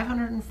there's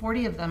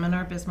 540 of them in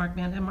our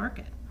Bismarck-Mandan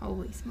market.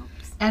 Holy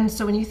smokes. And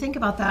so when you think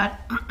about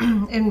that,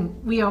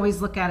 and we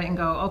always look at it and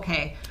go,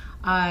 okay,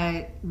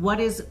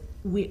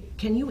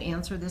 can you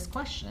answer this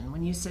question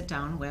when you sit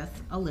down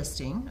with a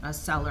listing, a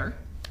seller,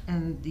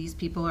 and these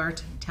people are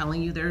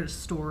telling you their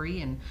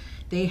story, and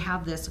they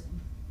have this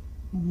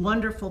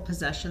wonderful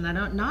possession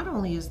that not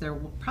only is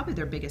probably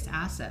their biggest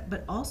asset,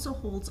 but also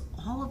holds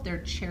all of their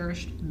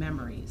cherished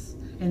memories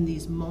in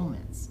these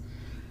moments.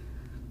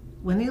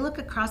 When they look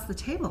across the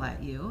table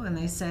at you and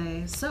they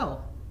say,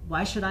 so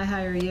why should I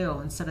hire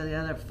you instead of the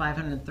other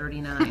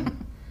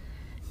 539?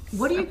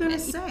 What are you going to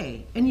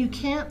say? And you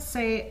can't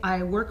say,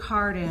 I work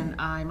hard and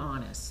I'm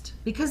honest,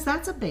 because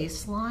that's a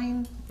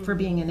baseline for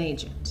being an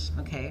agent,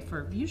 okay?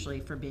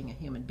 Usually for being a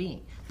human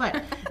being.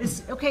 But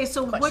it's okay.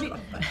 So what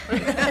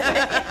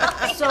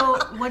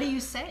do you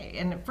say?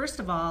 And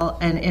first of all,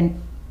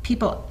 and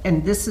people,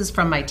 and this is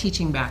from my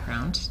teaching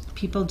background,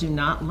 people do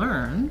not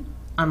learn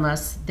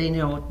unless they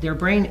know their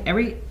brain.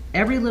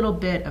 Every little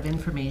bit of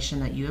information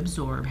that you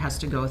absorb has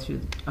to go through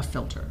a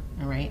filter,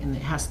 all right? And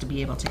it has to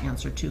be able to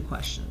answer two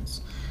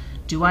questions.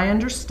 Do I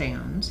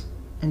understand,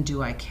 and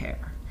do I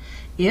care?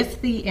 If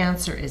the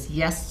answer is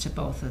yes to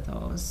both of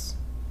those,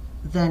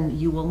 then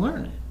you will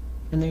learn it,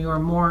 and then you are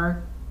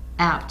more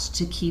apt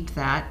to keep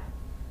that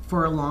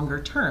for a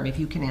longer term if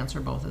you can answer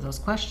both of those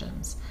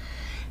questions.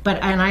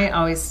 And I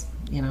always,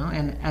 you know,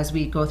 and as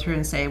we go through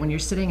and say, when you're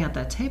sitting at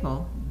that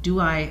table,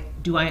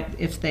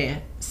 if the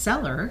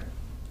seller,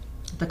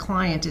 the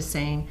client is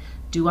saying,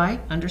 do I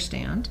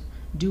understand?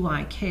 Do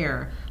I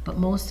care? But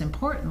most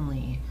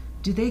importantly,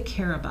 do they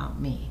care about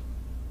me?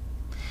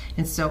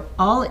 And so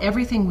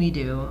everything we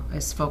do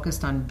is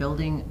focused on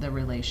building the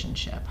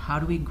relationship. How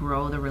do we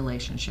grow the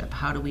relationship?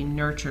 How do we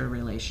nurture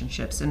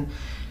relationships? And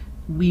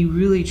we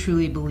really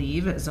truly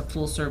believe as a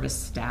full service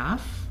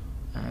staff,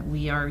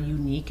 we are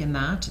unique in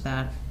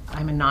that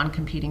I'm a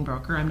non-competing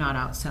broker. I'm not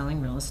out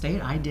selling real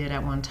estate. I did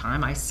at one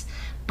time.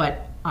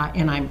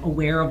 And I'm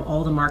aware of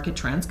all the market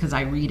trends because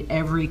I read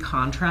every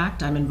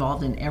contract. I'm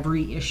involved in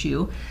every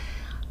issue.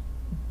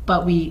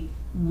 But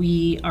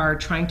we are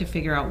trying to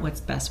figure out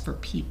what's best for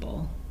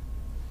people.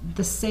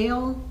 The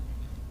sale,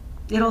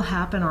 it'll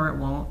happen or it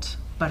won't,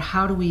 but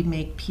how do we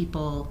make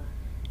people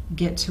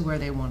get to where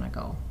they want to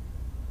go?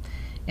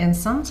 And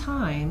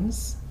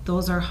sometimes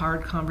those are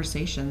hard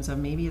conversations of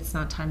maybe it's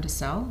not time to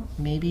sell,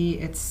 maybe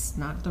it's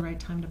not the right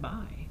time to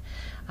buy.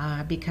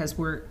 Because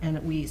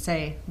we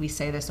say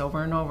this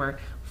over and over,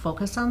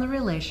 focus on the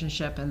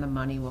relationship and the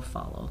money will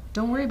follow.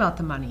 Don't worry about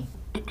the money.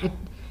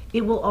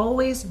 It will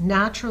always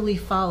naturally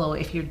follow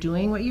if you're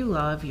doing what you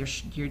love,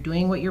 you're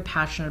doing what you're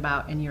passionate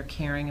about, and you're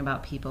caring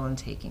about people and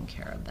taking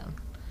care of them.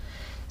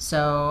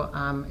 So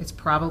it's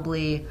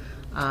probably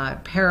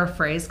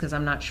paraphrased because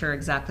I'm not sure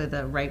exactly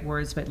the right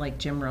words, but like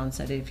Jim Rohn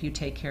said, if you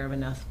take care of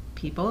enough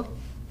people,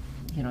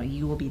 you know,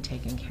 you will be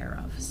taken care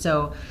of.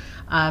 So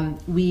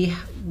we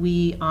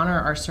honor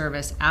our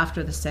service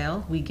after the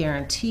sale. We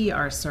guarantee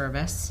our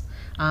service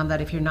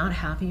that if you're not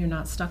happy, you're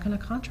not stuck in a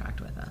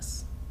contract with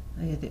us.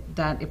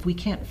 that if we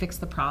can't fix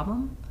the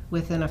problem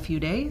within a few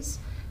days,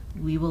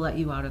 we will let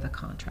you out of the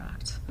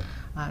contract.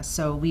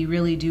 So we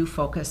really do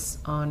focus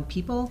on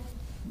people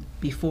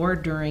before,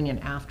 during, and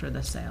after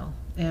the sale.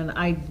 And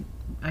I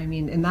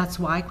mean, and that's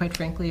why, quite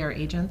frankly, our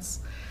agents,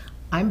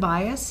 I'm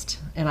biased,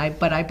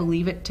 but I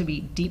believe it to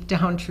be deep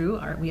down true.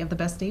 We have the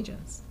best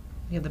agents.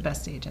 We have the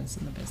best agents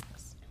in the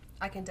business.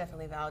 I can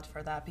definitely vouch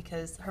for that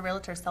because her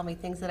realtors tell me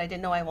things that I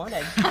didn't know I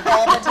wanted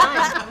all the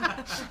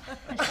time.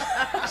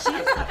 She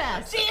is the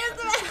best. She is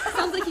the best.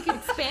 Sounds like you could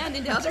expand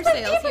into other She's like,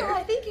 sales "Deborah, here.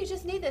 I think you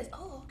just need this.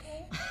 Oh,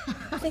 okay.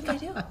 I think I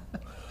do.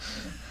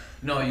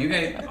 No, you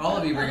guys, all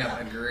of you bring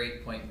up a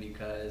great point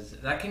because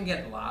that can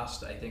get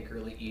lost, I think,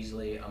 really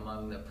easily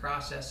among the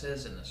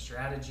processes and the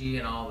strategy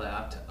and all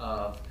that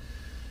of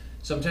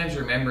sometimes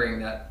remembering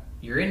that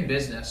you're in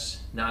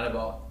business,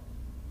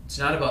 it's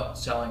not about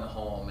selling a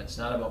home, it's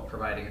not about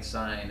providing a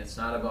sign, it's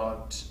not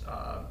about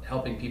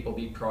helping people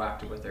be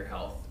proactive with their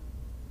health.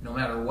 No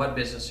matter what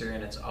business you're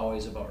in, it's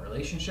always about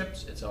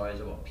relationships, it's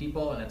always about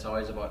people, and it's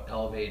always about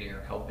elevating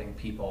or helping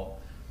people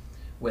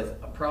with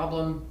a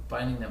problem,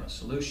 finding them a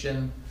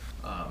solution,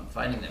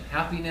 finding them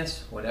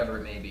happiness, whatever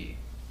it may be.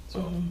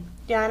 So,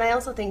 Yeah, and I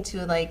also think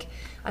too, like,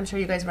 I'm sure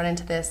you guys run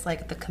into this,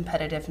 like the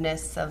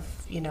competitiveness of,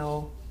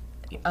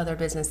 other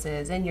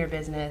businesses in your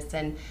business.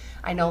 And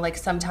I know, like,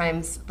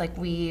 sometimes, like,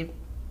 we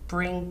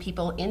bring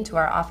people into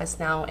our office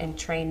now and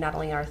train not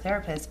only our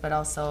therapists, but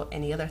also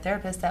any other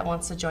therapist that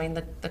wants to join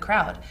the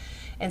crowd.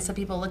 And so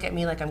people look at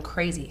me like I'm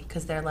crazy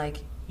because they're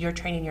like, you're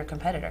training your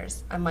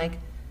competitors. I'm like,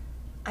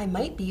 I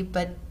might be,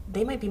 but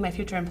they might be my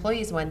future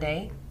employees one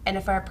day. And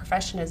if our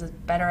profession is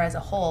better as a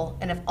whole,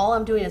 and if all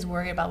I'm doing is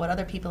worry about what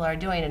other people are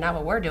doing and not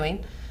what we're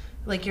doing,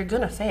 like, you're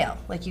gonna fail.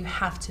 Like, you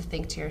have to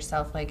think to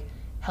yourself, like,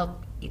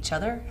 help each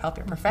other, help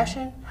your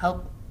profession,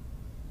 help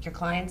your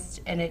clients,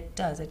 and it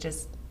does. It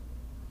just,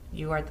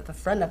 you are at the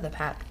front of the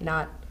pack,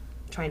 not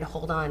trying to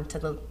hold on to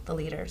the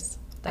leaders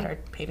that are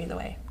paving the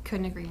way.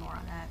 Couldn't agree more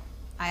on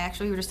that.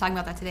 We were just talking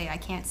about that today. I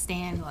can't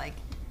stand, like,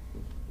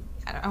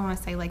 I don't want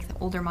to say like the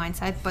older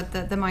mindset, but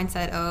the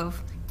mindset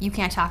of you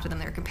can't talk to them,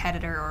 they're a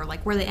competitor, or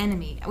like we're the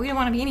enemy. We don't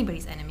want to be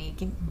anybody's enemy.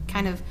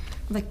 Kind of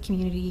like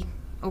community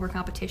over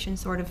competition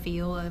sort of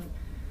feel of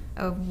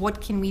what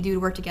can we do to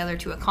work together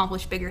to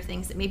accomplish bigger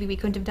things that maybe we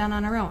couldn't have done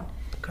on our own.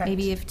 Correct.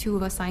 Maybe if two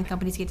of us sign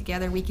companies get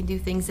together, we can do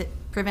things that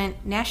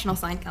prevent national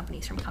sign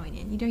companies from coming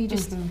in. You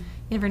just you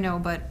never know,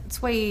 but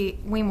it's way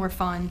more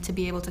fun to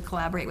be able to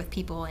collaborate with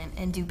people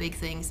and do big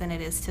things than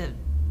it is to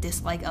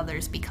dislike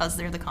others because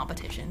they're the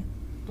competition.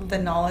 The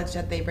knowledge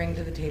that they bring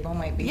to the table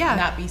might be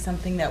not be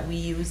something that we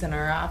use in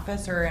our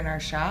office or in our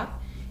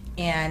shop,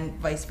 and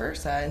vice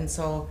versa. And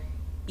so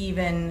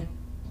even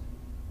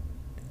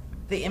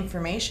the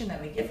information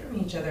that we get from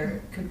each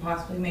other could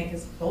possibly make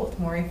us both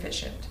more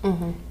efficient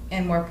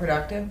and more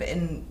productive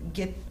and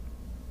get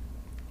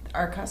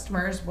our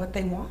customers what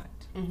they want.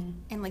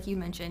 And like you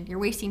mentioned, you're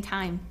wasting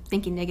time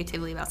thinking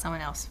negatively about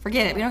someone else.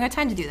 Forget it. We don't got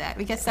time to do that.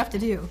 We got stuff to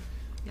do.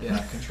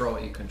 yeah, control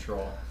what you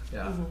control.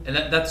 Yeah, and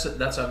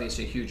that's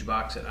obviously a huge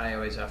box that I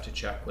always have to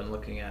check when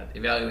looking at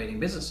evaluating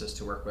businesses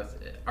to work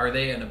with. Are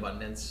they an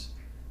abundance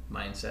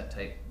mindset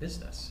type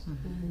business?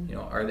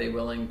 Are they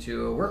willing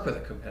to work with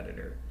a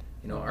competitor?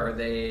 Are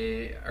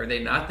they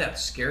not that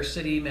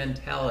scarcity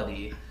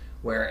mentality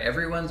where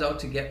everyone's out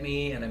to get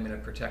me and I'm going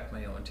to protect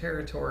my own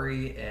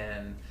territory?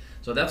 And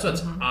so that's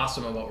what's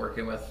awesome about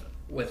working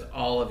with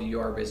all of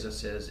your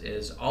businesses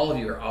is all of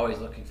you are always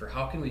looking for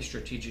how can we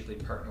strategically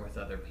partner with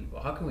other people?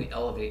 How can we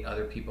elevate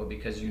other people?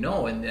 Because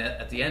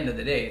at the end of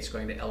the day, it's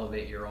going to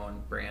elevate your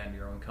own brand,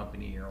 your own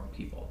company, your own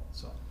people.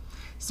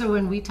 So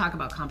when we talk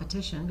about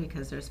competition,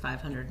 because there's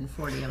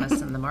 540 of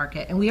us in the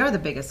market, and we are the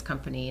biggest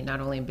company, not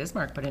only in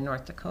Bismarck, but in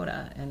North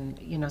Dakota. And,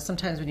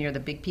 sometimes when you're the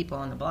big people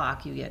on the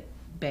block, you get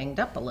banged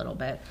up a little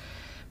bit.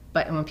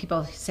 But when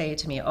people say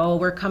to me, oh,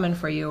 we're coming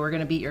for you, we're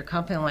going to beat your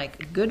company, I'm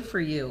like, good for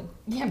you.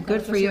 Yeah,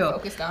 good for you.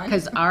 Because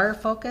Because our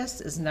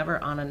focus is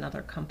never on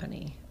another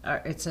company.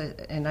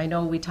 And I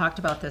know we talked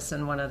about this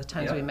in one of the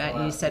times we met,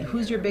 and you said,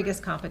 who's your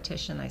biggest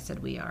competition? I said,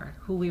 we are.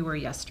 Who we were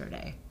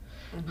yesterday.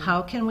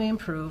 How can we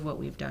improve what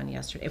we've done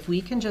yesterday? If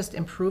we can just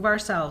improve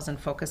ourselves and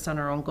focus on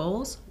our own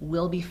goals,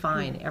 we'll be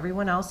fine.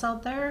 Everyone else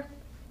out there,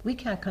 we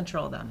can't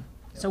control them.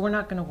 So we're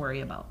not going to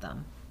worry about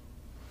them.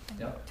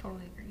 Yep.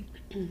 Totally agree.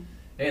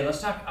 Hey,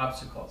 let's talk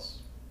obstacles.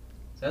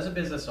 So as a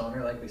business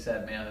owner, like we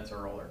said, man, it's a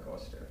roller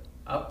coaster.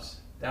 Ups,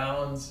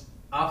 downs,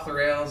 off the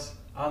rails,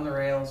 on the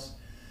rails.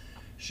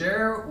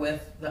 Share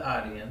with the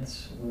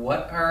audience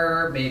what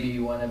are maybe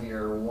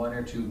one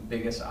or two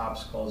biggest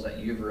obstacles that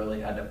you've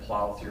really had to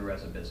plow through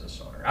as a business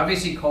owner.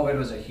 Obviously, COVID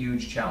was a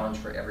huge challenge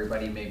for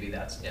everybody. Maybe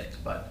that's it.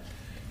 But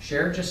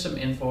share just some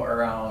info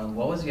around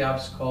what was the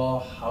obstacle,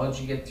 how did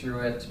you get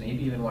through it,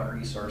 maybe even what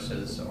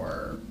resources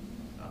or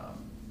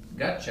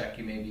gut check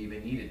you maybe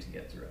even needed to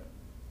get through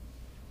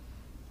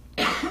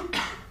it.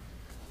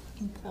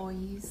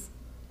 Employees.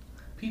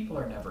 People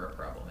are never a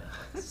problem.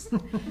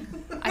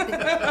 I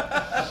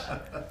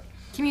think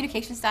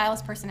communication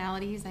styles,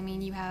 personalities. I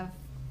mean, you have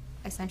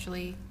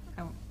essentially,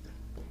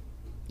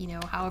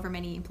 however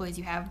many employees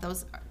you have,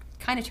 those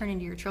kind of turn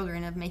into your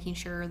children, of making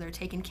sure they're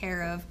taken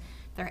care of.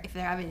 If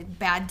they're having a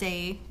bad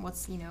day,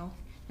 what's,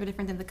 they're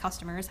different than the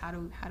customers. How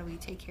do we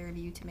take care of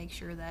you to make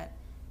sure that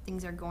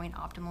things are going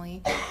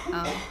optimally?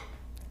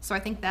 So I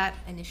think that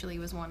initially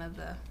was one of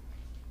the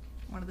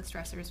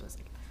stressors, was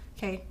like,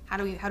 okay, how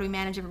do we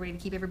manage everybody to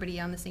keep everybody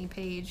on the same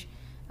page?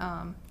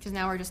 Because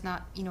now we're just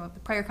not, the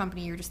prior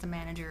company, you're just the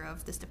manager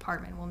of this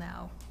department. Well,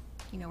 now,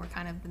 we're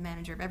kind of the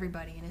manager of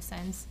everybody in a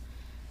sense.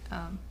 So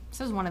it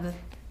was one of the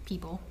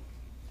people.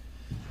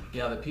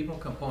 Yeah, the people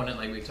component,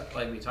 like we talked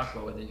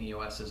about within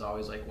EOS, is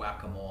always like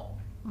whack-a-mole,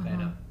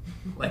 kind of.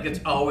 Like, it's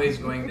always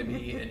going to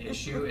be an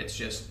issue. It's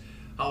just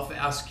how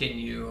fast can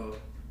you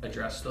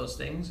address those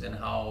things, and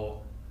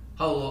how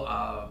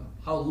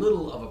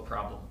little of a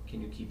problem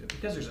can you keep it?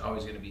 Because there's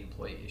always going to be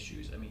employee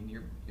issues. I mean,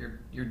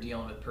 you're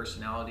dealing with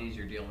personalities,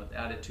 you're dealing with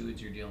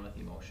attitudes, you're dealing with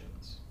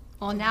emotions.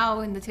 Well, now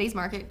in today's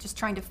market, just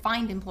trying to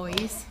find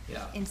employees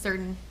Yeah. in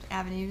certain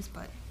avenues,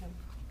 but.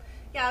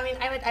 Yeah, I mean,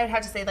 I would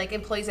have to say, like,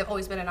 employees have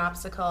always been an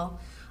obstacle.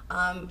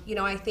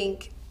 I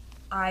think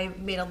I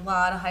made a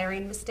lot of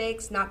hiring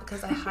mistakes, not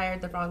because I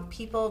hired the wrong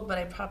people, but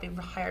I probably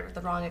hired with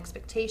the wrong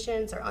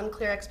expectations or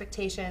unclear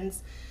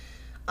expectations.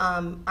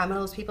 I'm one of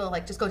those people,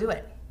 like, just go do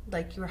it.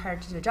 Like, you were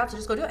hired to do a job, so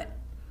just go do it.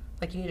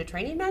 Like, you need a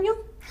training manual?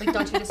 Like,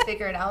 don't you just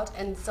figure it out?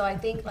 And so I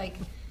think, like,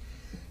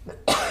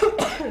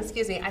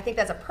 excuse me, I think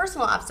that's a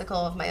personal obstacle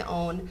of my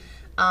own.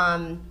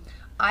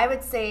 I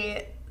would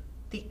say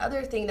the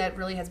other thing that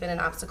really has been an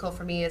obstacle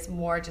for me is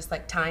more just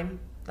like time.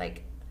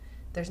 Like,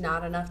 there's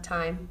not enough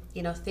time.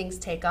 Things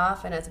take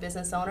off, and as a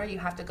business owner, you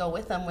have to go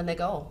with them when they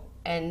go.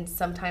 And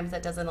sometimes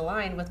that doesn't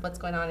align with what's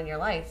going on in your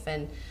life.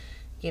 And,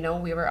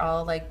 we were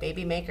all like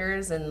baby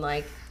makers, and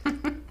like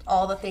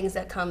all the things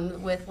that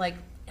come with like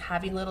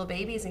having little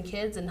babies and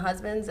kids and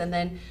husbands, and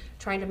then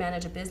trying to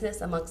manage a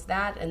business amongst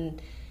that.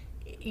 And,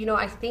 I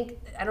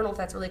don't know if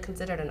that's really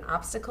considered an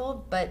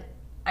obstacle, but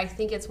I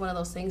think it's one of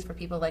those things for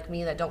people like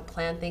me that don't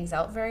plan things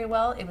out very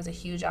well. It was a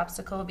huge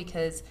obstacle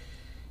because,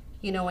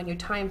 when your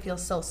time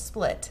feels so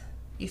split,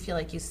 you feel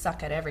like you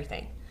suck at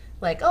everything.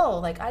 Like,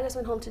 I just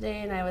went home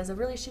today and I was a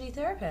really shitty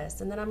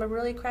therapist, and then I'm a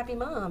really crappy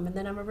mom, and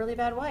then I'm a really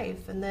bad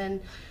wife, and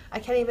then I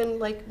can't even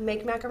like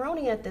make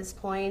macaroni at this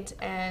point,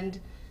 and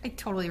I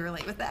totally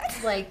relate with that.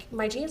 like,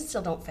 my jeans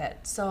still don't fit.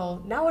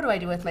 So now what do I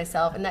do with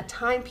myself? And that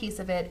time piece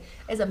of it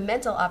is a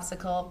mental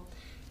obstacle.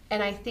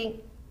 And I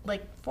think,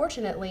 like,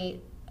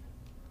 fortunately,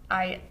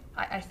 I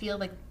feel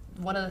like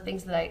one of the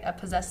things that I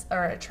possess,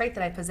 or a trait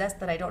that I possess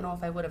that I don't know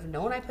if I would have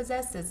known I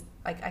possessed, is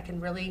like I can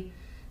really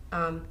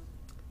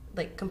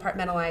like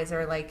compartmentalize,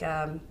 or like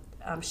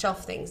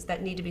shelf things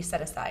that need to be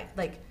set aside.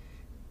 Like,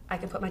 I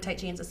can put my tight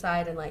jeans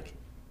aside and like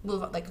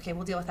move, like, okay,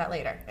 we'll deal with that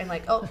later. And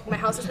like, oh, my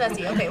house is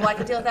messy. Okay, well, I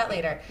can deal with that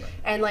later.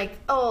 And like,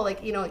 oh,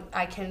 like,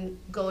 I can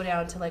go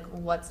down to like,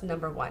 what's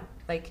number one?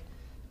 Like,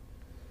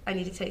 I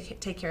need to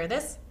take care of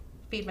this,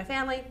 feed my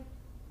family,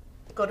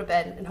 go to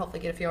bed, and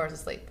hopefully get a few hours of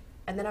sleep.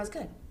 And then I was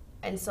good.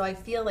 And so I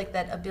feel like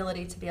that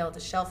ability to be able to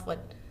shelf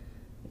what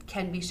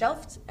can be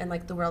shelved, and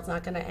like the world's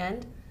not going to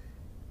end,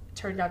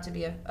 turned out to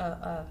be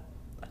a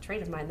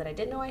trait of mine that I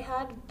didn't know I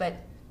had. But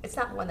it's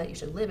not one that you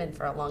should live in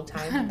for a long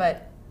time.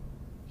 But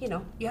you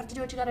have to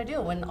do what you got to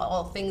do when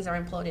all things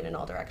are imploding in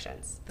all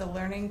directions. The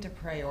learning to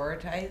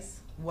prioritize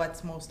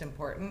what's most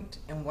important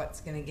and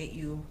what's going to get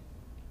you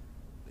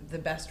the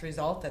best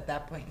result at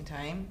that point in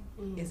time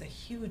is a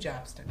huge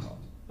obstacle.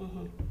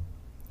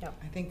 Yep.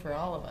 I think for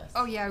all of us.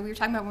 Oh yeah, we were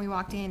talking about when we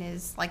walked in,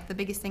 is like the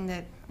biggest thing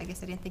that I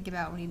guess I didn't think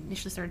about when we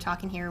initially started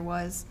talking here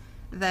was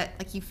that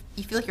like you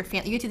feel like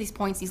you get to these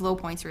points, these low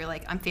points where you're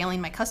like, I'm failing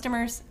my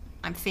customers,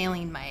 I'm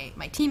failing my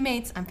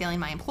teammates, I'm failing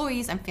my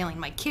employees, I'm failing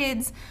my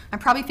kids, I'm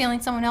probably failing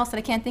someone else that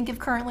I can't think of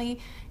currently.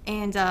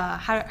 And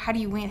how do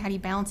you win? How do you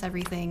balance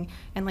everything?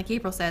 And like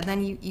April said,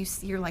 then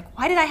you're like,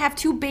 why did I have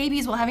 2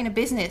 babies while having a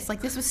business?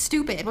 Like, this was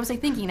stupid. What was I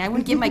thinking? I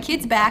wouldn't give my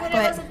kids back. But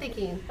I wasn't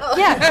thinking. Oh.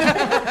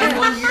 Yeah. In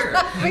 1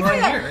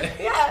 year.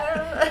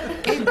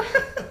 Yeah.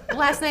 And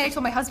last night I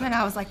told my husband,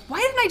 I was like, why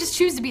didn't I just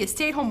choose to be a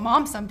stay-at-home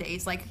mom some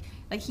days? Like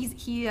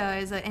he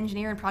is an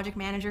engineer and project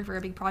manager for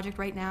a big project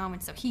right now,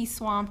 and so he's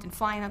swamped and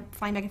flying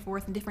back and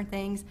forth and different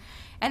things.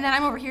 And then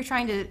I'm over here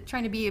trying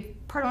to be a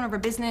part owner of a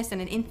business and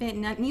an infant,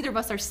 and neither of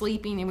us are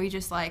sleeping, and we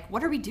just like,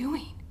 what are we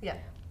doing? Yeah.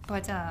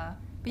 But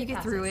you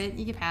get through it.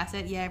 You get past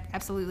it. Yeah,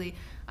 absolutely.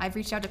 I've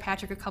reached out to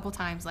Patrick a couple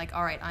times, like,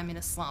 all right, I'm in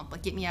a slump.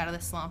 Like, get me out of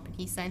this slump. And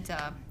he sent,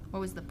 what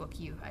was the book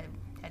I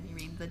had me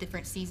read? The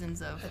different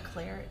seasons of... The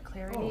Clarity?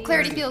 Oh,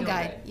 Clarity Field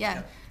Guide.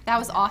 Yeah. That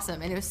was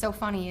awesome. And it was so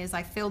funny is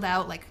I filled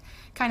out, like,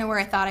 kind of where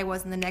I thought I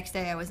was, and the next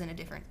day I was in a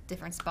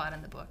different spot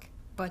in the book.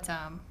 But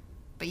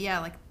yeah,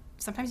 like,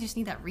 sometimes you just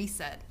need that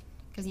reset,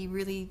 because you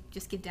really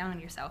just get down on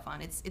yourself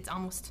on it's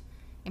almost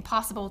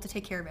impossible to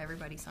take care of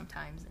everybody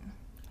sometimes.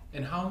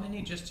 And how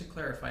many, just to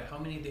clarify, how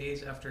many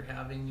days after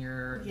having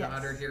your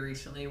daughter here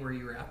recently were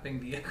you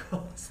wrapping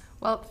vehicles?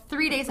 Well,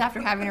 3 days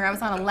after having her, I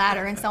was on a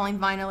ladder and selling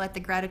vinyl at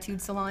the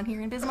Gratitude Salon here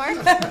in Bismarck.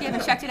 If you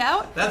haven't checked it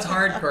out. That's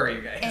hardcore,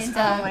 you guys. And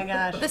oh my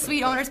gosh. The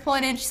sweet owner's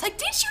pulling in. She's like,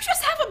 didn't you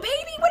just have a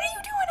baby? What are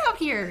you doing out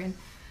here? And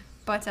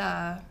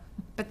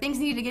But things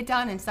needed to get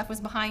done and stuff was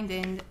behind,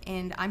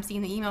 and I'm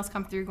seeing the emails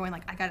come through going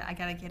like, I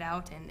gotta get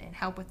out and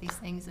help with these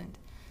things. And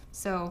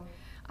so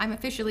I'm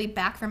officially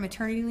back from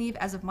maternity leave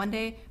as of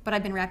Monday, but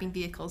I've been wrapping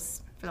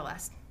vehicles for the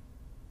last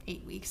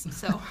 8 weeks.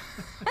 So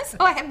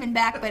I haven't been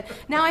back, but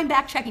now I'm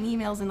back checking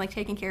emails and like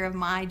taking care of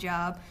my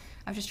job.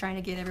 I was just trying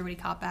to get everybody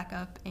caught back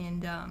up,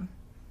 and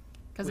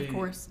because of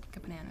course,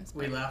 bananas.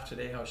 We laughed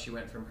today how she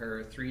went from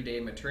her 3-day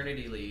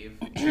maternity leave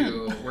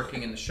to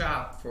working in the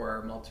shop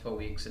for multiple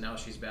weeks, and now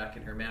she's back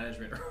in her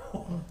management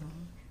role.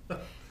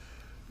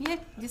 Yeah,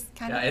 just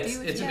kind of.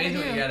 It's amazing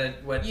what you gotta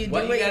what You do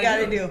what what you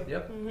gotta do.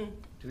 Yep.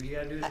 Do what you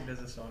gotta do as a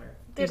business owner.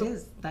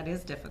 That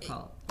is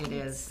difficult. It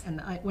is.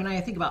 And when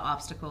I think about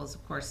obstacles,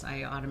 of course,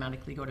 I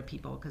automatically go to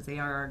people because they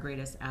are our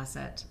greatest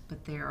asset,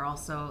 but they are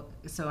also,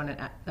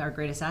 our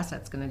greatest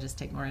asset's going to just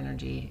take more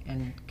energy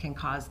and can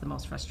cause the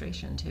most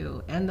frustration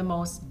too, and the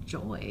most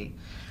joy.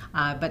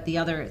 But the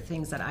other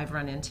things that I've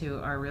run into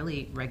are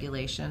really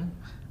regulation,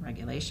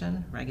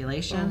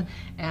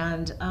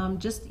 and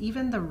just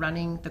even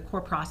the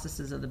core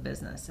processes of the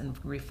business and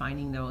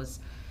refining those.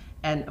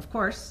 And of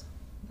course,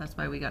 that's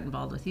why we got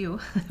involved with you,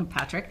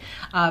 Patrick.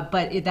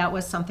 But that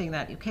was something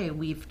that, okay,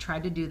 we've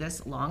tried to do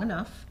this long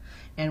enough,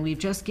 and we've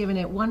just given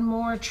it one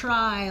more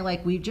try.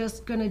 Like, we're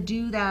just going to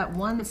do that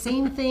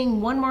same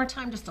thing one more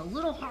time, just a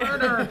little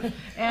harder.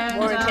 And,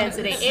 More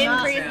intensity.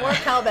 Increase, more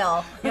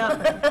cowbell.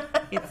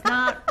 Yep, it's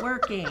not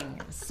working.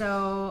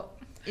 So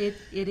it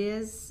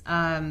is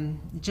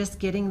just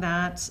getting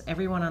that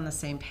everyone on the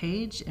same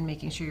page and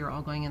making sure you're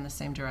all going in the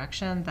same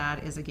direction.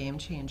 That is a game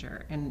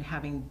changer, and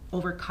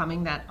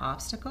overcoming that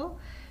obstacle.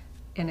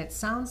 And it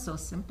sounds so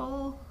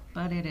simple,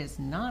 but it is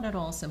not at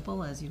all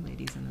simple, as you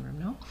ladies in the room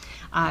know.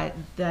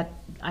 That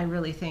I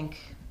really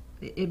think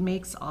it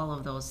makes all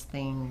of those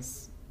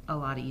things a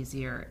lot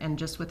easier. And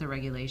just with the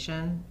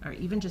regulation, or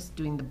even just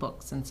doing the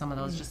books and some of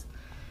those, just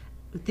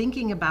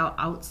thinking about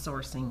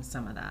outsourcing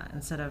some of that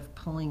instead of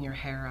pulling your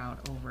hair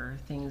out over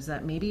things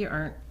that maybe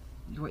aren't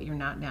what you're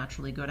not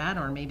naturally good at,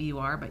 or maybe you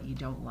are, but you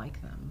don't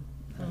like them.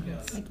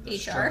 Like The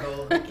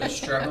HR.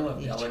 struggle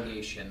of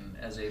delegation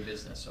as a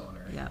business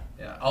owner. Yeah.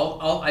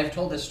 I've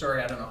told this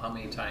story I don't know how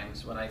many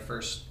times when I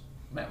first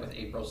met with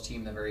April's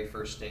team the very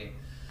first day.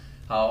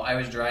 How I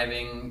was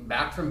driving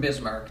back from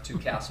Bismarck to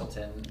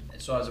Castleton,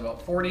 so I was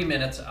about 40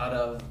 minutes out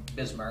of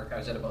Bismarck. I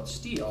was at about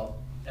Steele,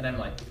 and I'm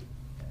like,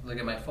 look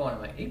at my phone.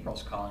 I'm like,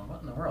 April's calling.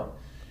 What in the world?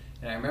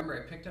 And I remember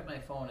I picked up my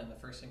phone, and the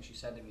first thing she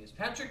said to me is,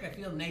 "Patrick, I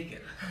feel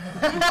naked."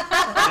 And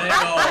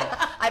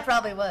I I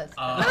probably was.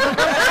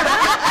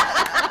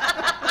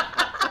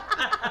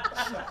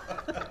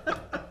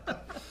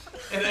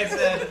 and I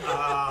said,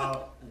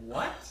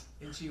 what?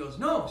 And she goes,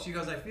 no. She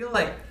goes, I feel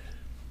like,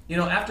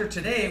 after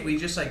today, we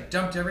just like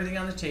dumped everything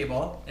on the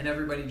table, and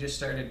everybody just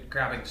started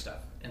grabbing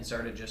stuff and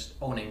started just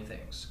owning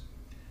things.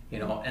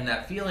 And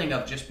that feeling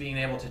of just being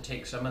able to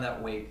take some of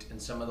that weight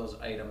and some of those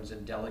items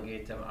and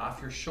delegate them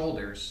off your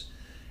shoulders,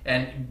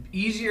 and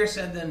easier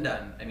said than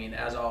done. I mean,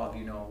 as all of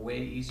you know,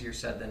 way easier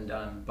said than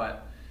done.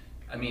 But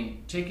I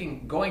mean,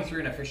 going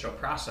through an official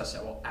process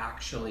that will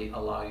actually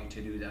allow you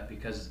to do that,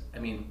 because I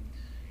mean,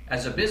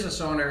 as a business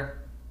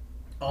owner,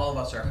 all of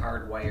us are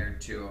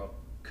hardwired to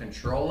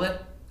control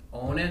it,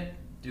 own it,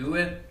 do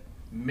it,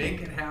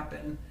 make it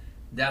happen.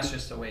 That's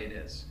just the way it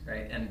is,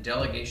 right? And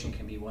delegation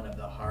can be one of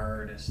the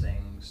hardest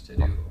things to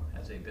do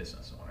as a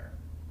business owner.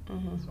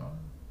 So.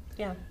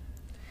 Yeah.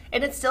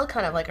 And it's still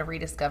kind of like a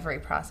rediscovery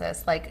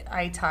process. Like,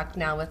 I talk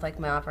now with like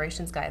my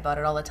operations guy about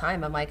it all the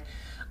time. I'm like,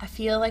 I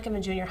feel like I'm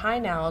in junior high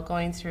now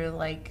going through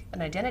like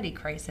an identity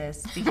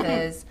crisis,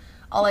 because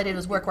all I did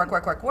was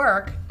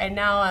work. And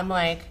now I'm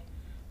like,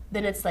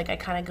 then it's like I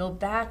kind of go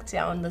back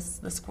down the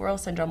squirrel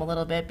syndrome a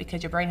little bit,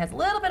 because your brain has a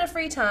little bit of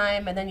free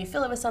time, and then you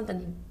fill it with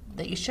something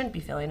that you shouldn't be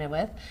filling it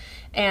with.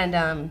 And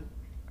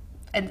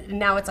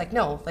now it's like,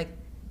 no, like,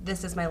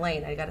 this is my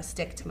lane. I got to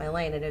stick to my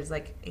lane. And it's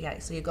like, yeah,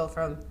 so you go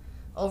from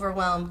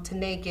overwhelmed to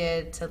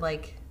naked to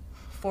like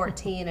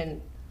 14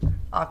 and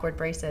awkward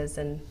braces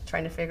and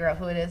trying to figure out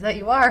who it is that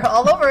you are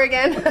all over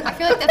again. I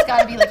feel like that's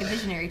got to be like a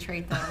visionary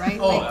trait, though, right?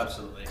 Oh, like,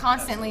 absolutely.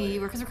 Constantly,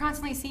 because we're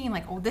constantly seeing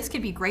like, oh, this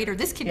could be greater,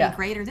 this could be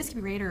greater, this could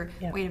be greater.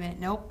 Yeah. Wait a minute,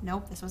 nope,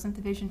 this wasn't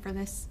the vision for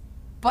this,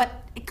 but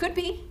it could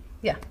be.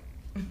 Yeah.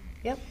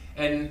 Yep.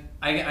 And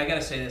I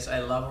gotta say this, I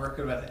love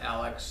working with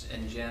Alex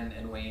and Jen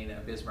and Wayne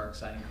at Bismarck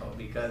Sign Co.,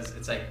 because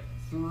it's like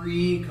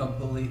 3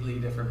 completely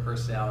different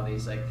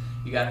personalities. Like,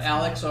 you got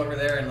Alex over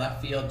there in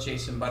left field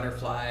chasing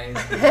butterflies,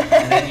 and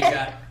then you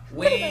got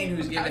Wayne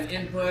who's giving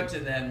input,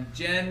 and then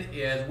Jen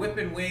is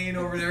whipping Wayne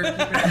over there, keeping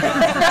it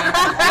on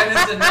track. Jen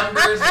is the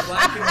numbers, a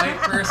black and white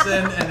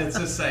person, and it's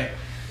just like,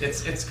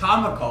 it's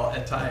comical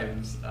at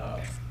times.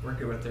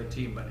 Working with their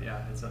team, but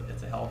yeah, it's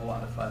a hell of a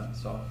lot of fun.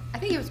 So I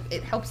think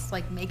it helps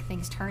like make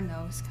things turn,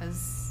 though,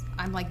 because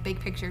I'm like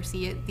big picture.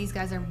 These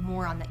guys are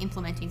more on the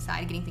implementing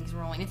side, getting things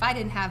rolling. If I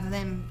didn't have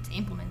them to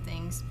implement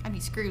things, I'd be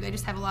screwed. I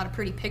just have a lot of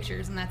pretty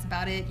pictures, and that's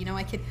about it.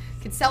 I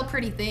could sell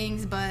pretty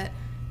things, but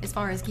as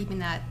far as keeping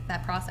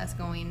that process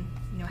going,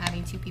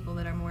 having 2 people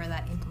that are more of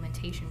that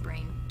implementation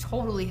brain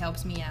totally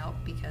helps me out,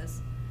 because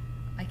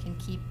I can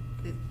keep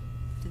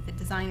the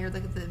design or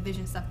the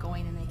vision stuff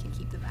going, and they can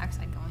keep the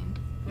backside going.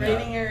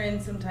 Reining her in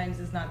sometimes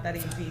is not that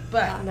easy,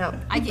 but No.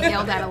 I get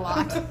yelled at a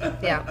lot.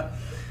 Yeah.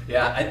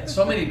 Yeah,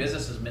 so many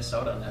businesses miss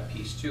out on that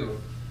piece too.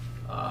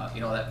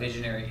 That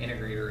visionary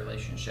integrator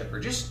relationship, or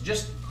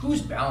just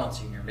who's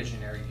balancing your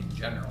visionary in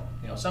general.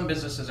 Some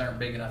businesses aren't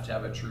big enough to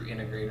have a true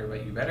integrator,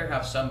 but you better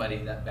have somebody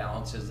that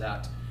balances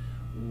that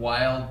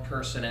wild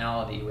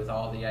personality with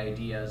all the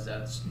ideas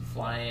that's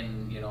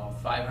flying,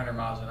 500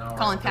 miles an hour,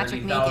 Calling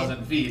Patrick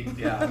 30,000 feet.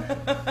 Yeah.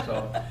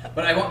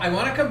 But I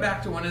want to come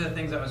back to one of the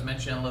things that was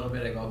mentioned a little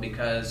bit ago,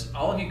 because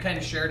all of you kind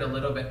of shared a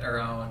little bit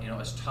around,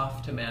 it's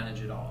tough to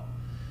manage it all.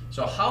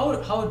 So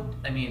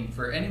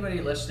for anybody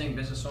listening,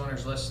 business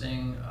owners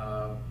listening,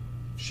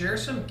 share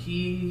some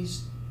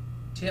keys,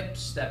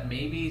 tips that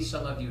maybe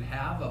some of you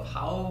have of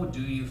how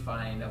do you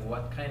find of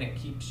what kind of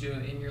keeps you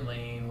in your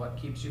lane, what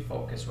keeps you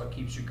focused, what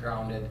keeps you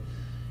grounded.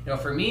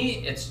 For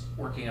me, it's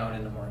working out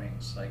in the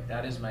mornings. Like,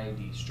 that is my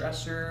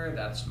de-stressor,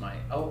 that's my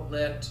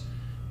outlet.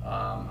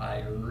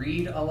 I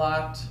read a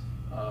lot.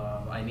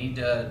 I need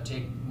to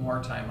take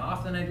more time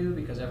off than I do,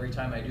 because every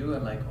time I do,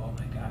 I'm like, oh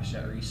my gosh,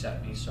 that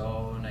reset me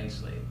so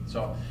nicely.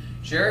 So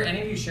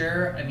any of you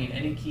share,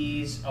 any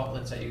keys,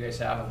 outlets that you guys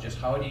have of just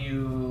how do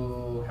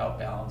you help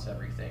balance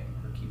everything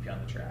or keep you on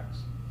the tracks?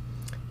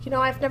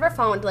 I've never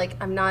found,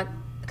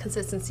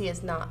 consistency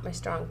is not my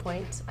strong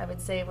point, I would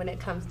say, when it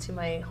comes to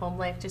my home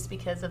life, just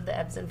because of the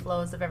ebbs and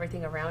flows of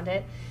everything around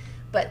it.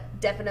 But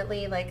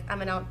definitely,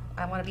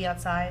 I want to be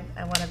outside.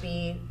 I want to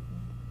be,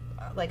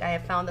 I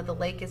have found that the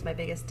lake is my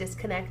biggest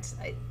disconnect.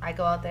 I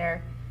go out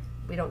there,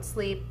 we don't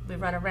sleep, we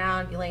run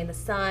around, we lay in the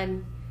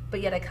sun, but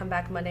yet I come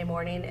back Monday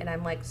morning and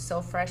I'm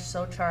so fresh,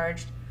 so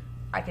charged.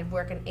 I could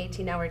work an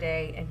 18-hour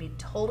day and be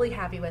totally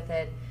happy with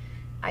it.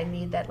 I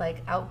need that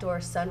outdoor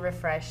sun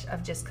refresh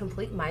of just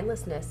complete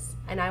mindlessness.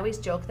 And I always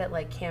joke that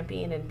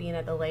camping and being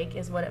at the lake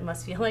is what it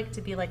must feel like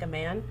to be a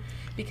man,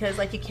 because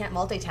you can't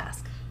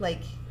multitask.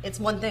 It's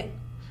one thing.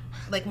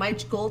 My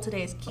goal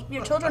today is keep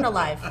your children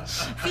alive,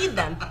 feed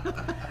them.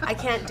 I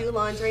can't do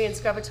laundry and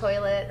scrub a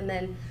toilet and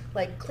then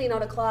clean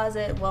out a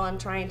closet while I'm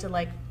trying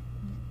to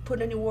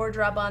put a new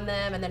wardrobe on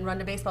them and then run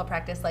to baseball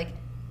practice.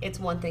 It's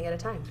one thing at a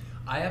time.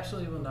 I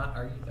absolutely will not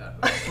argue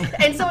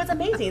that. And so it's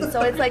amazing.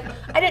 So it's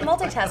I didn't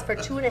multitask for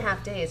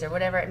 2.5 days or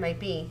whatever it might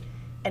be.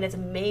 And it's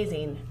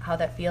amazing how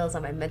that feels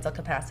on my mental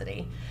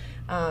capacity.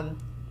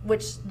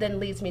 Which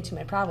then leads me to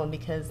my problem,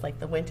 because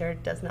the winter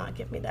does not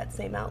give me that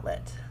same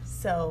outlet.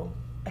 So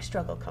I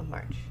struggle come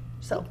March.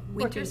 So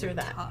working through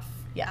that. Tough.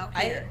 Yeah. Out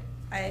here.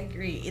 I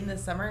agree. In the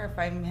summer, if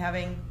I'm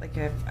having,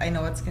 if I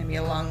know it's going to be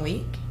a long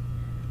week,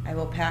 I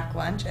will pack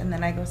lunch and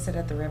then I go sit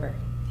at the river.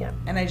 Yeah.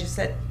 And I just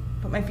sit,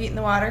 put my feet in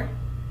the water,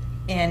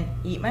 and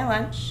eat my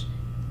lunch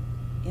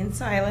in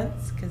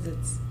silence, because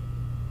it's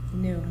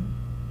noon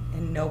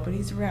and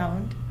nobody's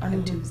around on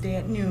a Tuesday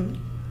at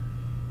noon.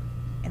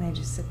 And I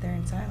just sit there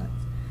in silence.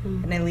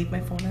 And I leave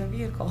my phone in the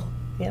vehicle.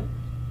 Yep.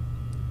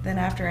 Then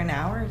after an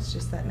hour, it's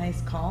just that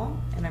nice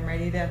calm, and I'm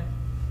ready to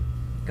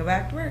go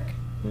back to work.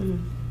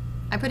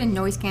 I put in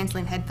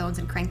noise-canceling headphones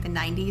and crank the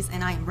 90s,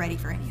 and I am ready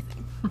for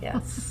anything.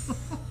 Yes.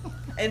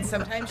 And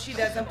sometimes she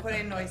doesn't put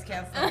in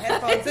noise-canceling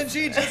headphones, and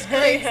she just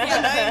cranks the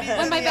 90s.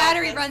 When my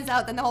battery runs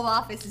out, then the whole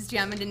office is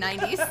jamming to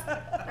 90s.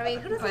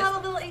 Who doesn't have a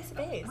little ace of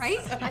base? Right?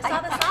 I saw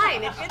the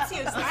sign. It fits you,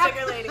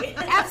 sugar lady.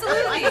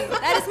 Absolutely.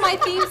 That is my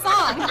theme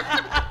song.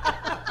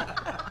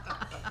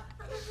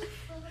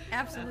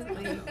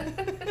 Absolutely.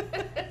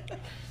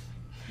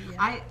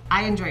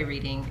 I enjoy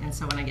reading, and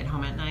so when I get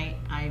home at night,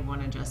 I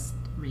want to just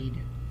read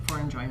for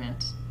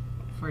enjoyment,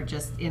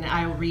 and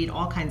I'll read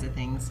all kinds of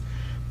things.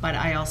 But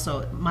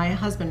my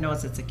husband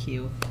knows it's a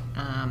cue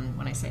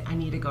when I say I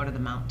need to go to the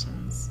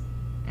mountains.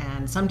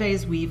 And some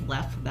days we've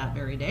left that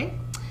very day,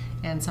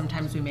 and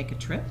sometimes we make a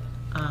trip.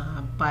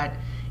 But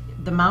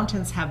the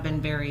mountains have been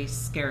very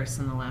scarce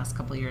in the last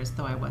couple of years,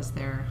 though I was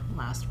there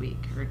last week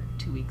or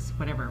 2 weeks,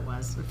 whatever it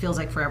was. It feels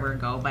like forever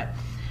ago, but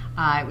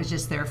I was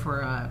just there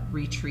for a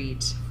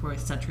retreat for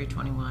Century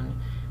 21.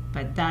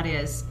 But that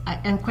is,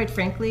 and quite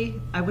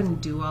frankly, I wouldn't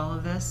do all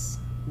of this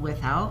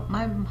without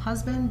my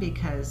husband,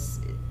 because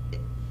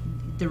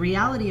the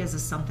reality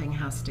is something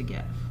has to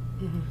give.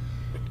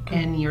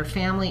 And your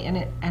family,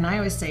 and I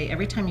always say,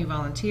 every time you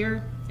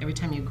volunteer, every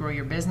time you grow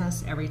your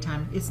business, every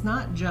time, it's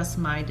not just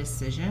my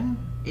decision,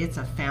 it's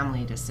a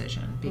family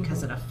decision,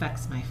 because it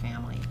affects my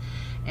family.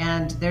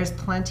 And there's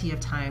plenty of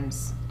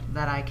times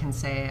that I can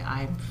say,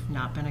 I've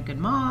not been a good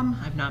mom,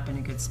 I've not been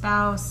a good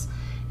spouse,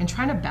 and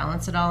trying to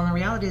balance it all. And the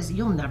reality is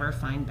you'll never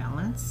find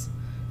balance,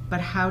 but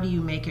how do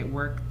you make it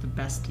work the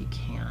best you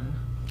can?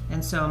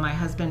 And so my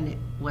husband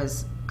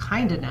was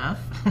kind enough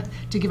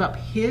to give up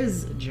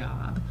his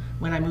job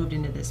when I moved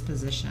into this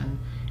position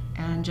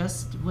and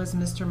just was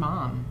Mr.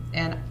 Mom.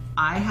 And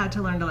I had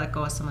to learn to let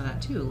go of some of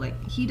that too.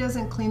 Like, he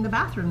doesn't clean the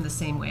bathroom the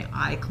same way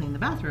I clean the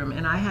bathroom,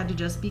 and I had to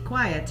just be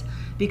quiet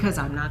because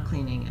I'm not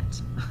cleaning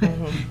it.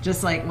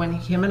 Just like when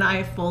him and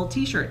I fold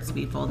t-shirts,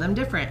 we fold them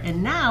different.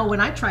 And now when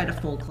I try to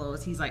fold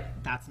clothes, he's like,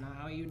 that's not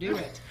how you do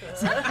it.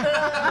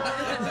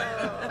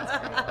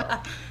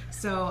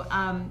 So,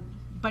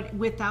 but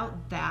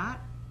without that,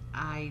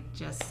 I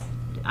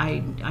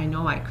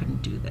know I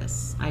couldn't do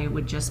this. I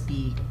would just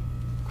be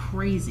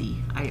crazy.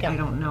 I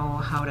don't know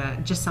how to,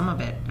 just some of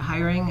it.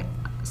 Hiring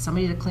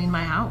somebody to clean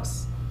my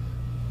house.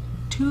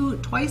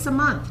 Twice a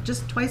month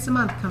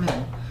come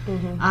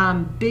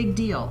in. Big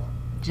deal.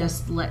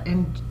 Just let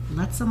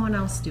someone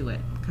else do it,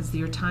 because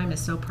your time is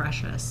so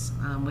precious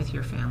with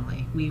your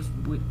family.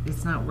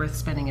 It's not worth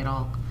spending it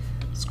all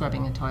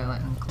scrubbing a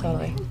toilet and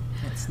cleaning. Totally.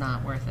 It's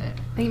not worth it.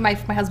 I think my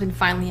husband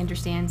finally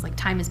understands, like,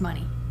 time is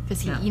money,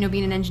 because he,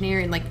 being an engineer,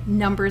 and like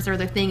numbers are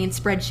their thing, and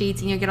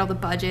spreadsheets, and get all the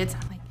budgets.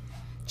 I'm like,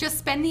 just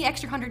spend the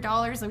extra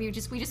 $100. We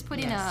just put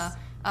in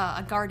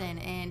a garden,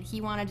 and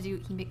he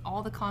make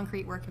all the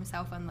concrete work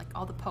himself on, like,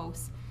 all the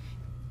posts.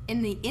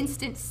 In the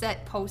instant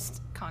set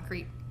post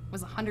concrete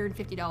was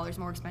 $150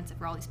 more expensive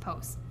for all these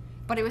posts,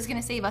 but it was going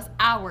to save us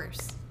hours.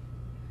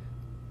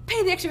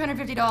 Pay the extra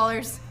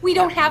 $150. We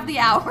don't have the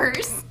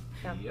hours.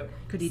 Yep.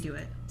 Could he do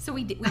it? So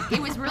we did.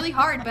 It was really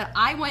hard, but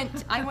I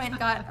went,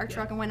 got our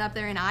truck and went up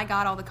there, and I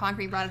got all the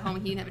concrete, brought it home,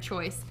 and he didn't have a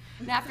choice.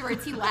 And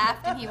afterwards, he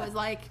laughed, and he was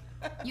like,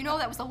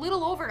 that was a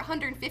little over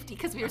 150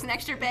 because there was an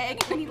extra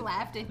bag, and he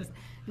laughed. And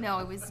no,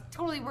 it was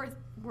totally worth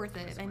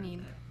it. I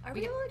mean, are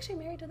we all actually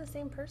married to the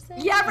same person?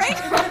 Yeah,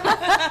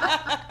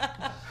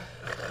 right.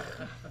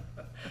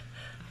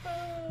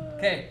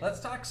 Okay,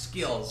 let's talk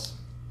skills.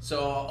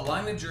 So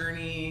along the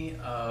journey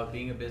of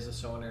being a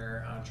business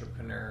owner,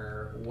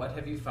 entrepreneur, what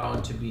have you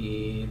found to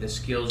be the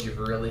skills you've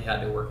really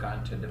had to work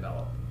on to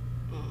develop?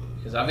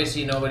 Because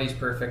obviously nobody's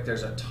perfect.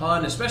 There's a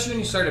ton, especially when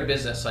you start a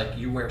business, like,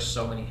 you wear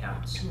so many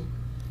hats.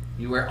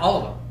 You wear all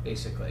of them,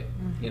 basically.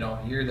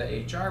 You're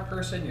the HR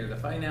person, you're the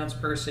finance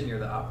person, you're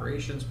the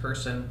operations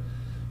person.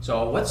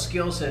 So what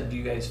skills do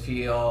you guys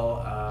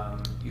feel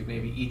you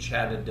maybe each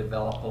had to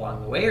develop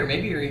along the way, or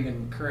maybe you're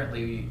even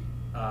currently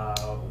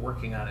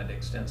working on it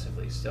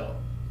extensively still?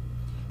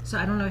 So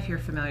I don't know if you're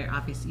familiar,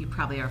 obviously you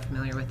probably are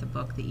familiar with the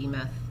book, The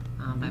E-Myth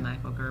by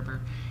Michael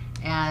Gerber.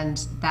 And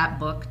that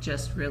book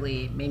just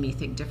really made me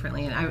think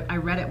differently. And I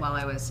read it while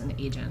I was an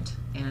agent.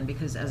 And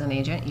because as an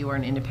agent, you are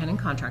an independent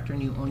contractor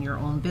and you own your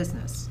own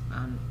business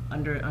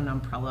under an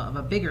umbrella of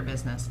a bigger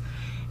business.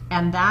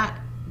 And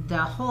the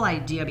whole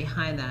idea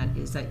behind that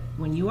is that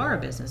when you are a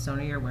business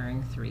owner, you're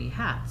wearing three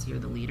hats. You're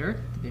the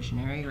leader, the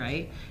visionary,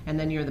 right? And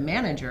then you're the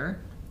manager,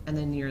 and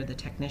then you're the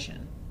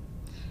technician.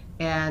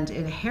 And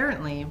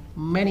inherently,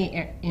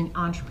 many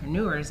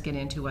entrepreneurs get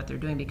into what they're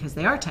doing because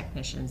they are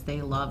technicians.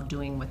 They love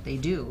doing what they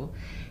do,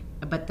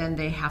 but then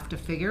they have to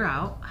figure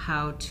out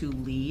how to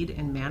lead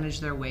and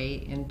manage their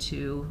way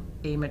into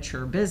a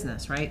mature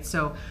business, right?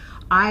 So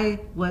I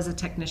was a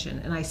technician,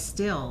 and I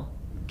still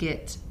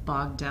get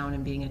bogged down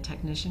in being a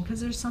technician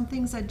because there's some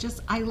things that just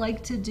I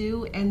like to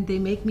do, and they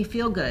make me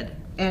feel good,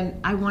 and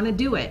I want to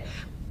do it,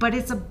 but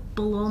it's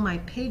below my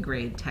pay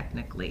grade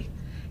technically.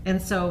 And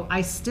so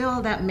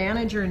that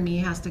manager in me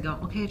has to go,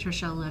 okay,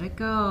 Tricia, let it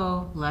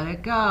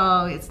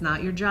go. It's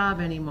not your job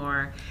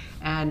anymore.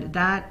 And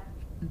that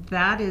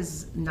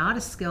is not a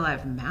skill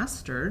I've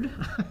mastered.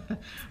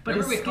 But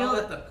remember, we call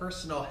it the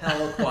personal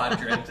hell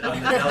quadrant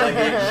on the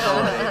delegation.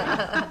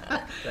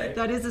 Right?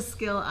 That is a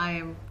skill I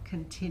am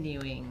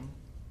continuing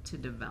to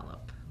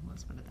develop.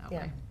 Let's put it that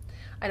way.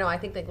 I know. I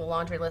think the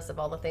laundry list of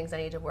all the things I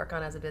need to work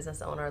on as a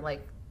business owner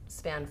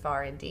span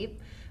far and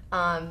deep.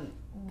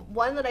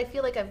 One that I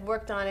feel like I've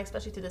worked on,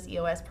 especially through this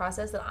EOS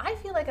process, that I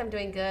feel like I'm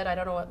doing good. I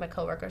don't know what my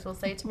coworkers will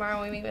say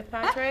tomorrow when we meet with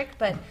Patrick,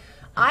 but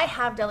I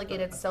have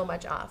delegated so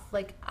much off.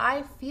 Like,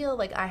 I feel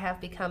like I have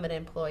become an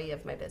employee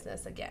of my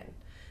business again.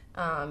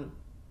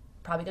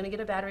 Probably going to get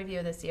a bad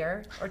review this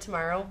year or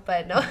tomorrow,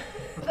 but no.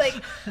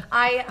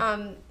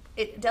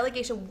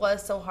 Delegation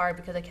was so hard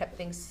because I kept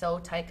things so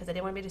tight because I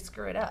didn't want me to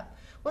screw it up.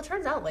 Well, it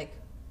turns out,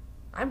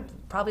 I'm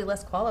probably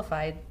less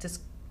qualified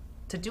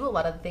to do a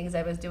lot of the things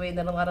I was doing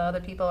than a lot of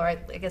other people, or I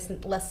guess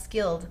less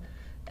skilled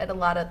at a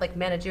lot of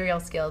managerial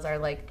skills are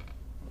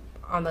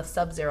on the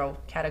sub-zero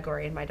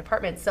category in my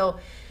department. So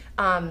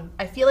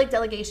I feel like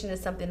delegation is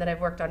something that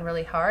I've worked on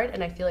really hard,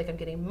 and I feel like I'm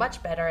getting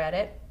much better at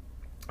it.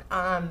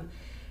 And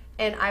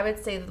I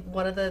would say that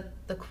one of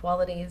the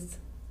qualities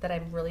that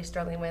I'm really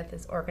struggling with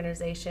is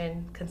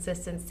organization,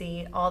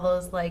 consistency, all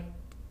those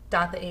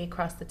dot the A,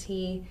 cross the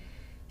T.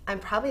 I'm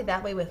probably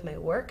that way with my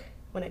work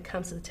when it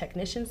comes to the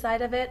technician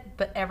side of it,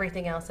 but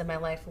everything else in my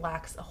life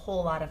lacks a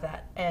whole lot of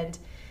that. And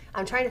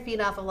I'm trying to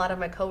feed off a lot of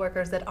my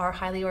coworkers that are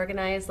highly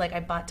organized. I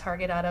bought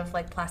Target out of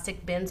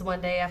plastic bins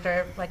one day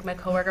after my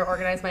coworker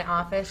organized my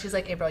office. She's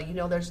like, "Hey, bro,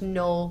 there's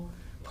no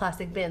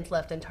plastic bins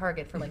left in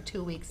Target for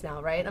 2 weeks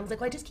now, right?" And I was like,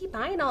 "Well, I just keep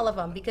buying all of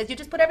them because you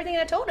just put everything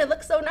in a tote and it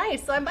looks so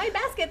nice. So I'm buying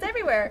baskets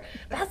everywhere,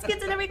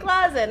 baskets in every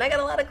closet. And I got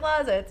a lot of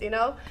closets,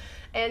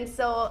 And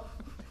so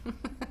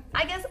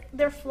I guess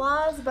they're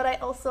flaws, but I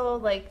also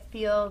like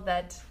feel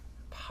that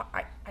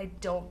I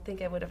don't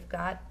think I would have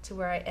got to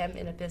where I am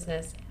in a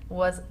business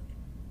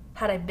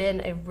had I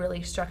been a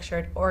really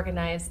structured,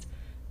 organized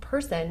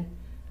person,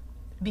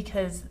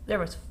 because there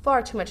was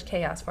far too much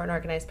chaos for an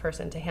organized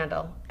person to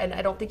handle. And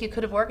I don't think you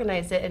could have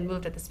organized it and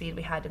moved at the speed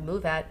we had to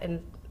move at.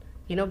 And,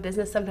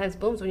 business sometimes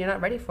booms when you're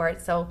not ready for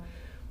it. So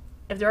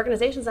if the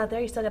organization's not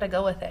there, you still got to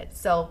go with it.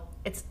 So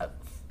it's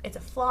a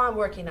flaw I'm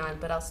working on,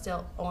 but I'll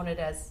still own it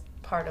as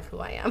part of who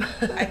I am.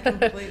 I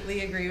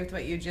completely agree with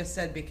what you just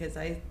said, because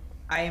I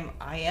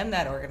am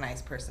that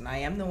organized person. I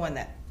am the one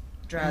that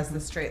draws the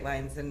straight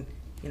lines, and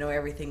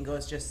everything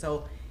goes just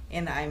so.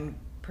 And I'm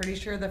pretty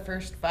sure the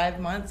first 5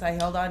 months I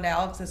held on to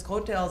Alex's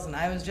coattails, and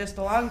I was just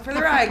along for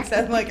the ride. So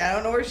I'm like, I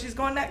don't know where she's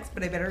going next,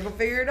 but I better go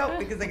figure it out,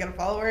 because I got to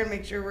follow her and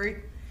make sure we,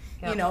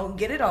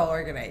 get it all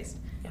organized.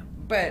 Yeah.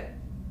 But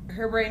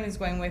her brain is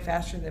going way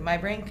faster than my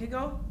brain could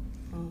go,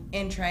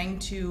 in trying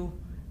to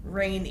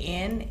rein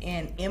in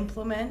and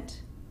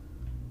implement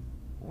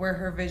where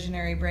her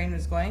visionary brain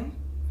was going.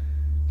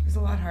 It was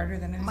a lot harder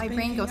than I was My brain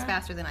thinking goes of.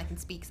 faster than I can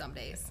speak some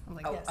days. I'm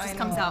like, Yes. this I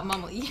comes know. out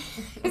mumbly.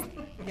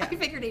 Yeah. I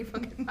figured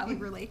April could probably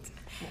relate.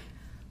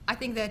 I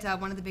think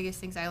that one of the biggest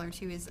things I learned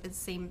too is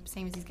same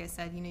as these guys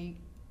said.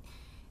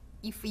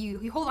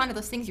 You hold on to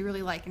those things you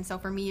really like, and so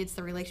for me, it's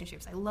the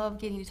relationships. I love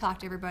getting to talk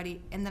to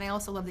everybody, and then I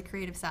also love the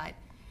creative side.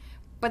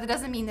 But that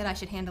doesn't mean that I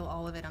should handle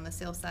all of it on the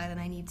sales side, and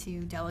I need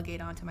to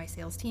delegate onto my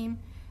sales team.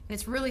 And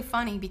it's really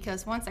funny,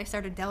 because once I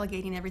started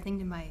delegating everything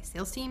to my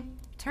sales team,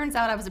 turns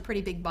out I was a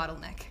pretty big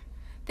bottleneck.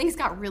 Things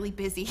got really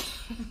busy.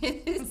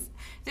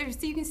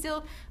 So you can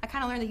still, I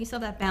kind of learned that you still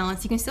have that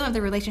balance. You can still have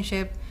the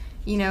relationship,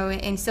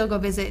 and still go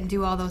visit and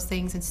do all those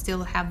things, and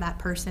still have that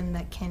person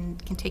that can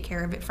take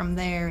care of it from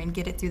there and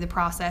get it through the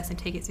process and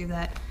take it through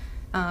that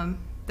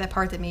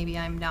part that maybe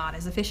I'm not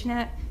as efficient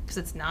at, because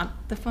it's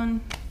not the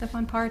fun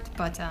part.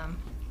 But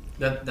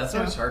That's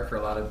always hard for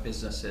a lot of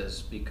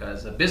businesses,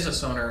 because a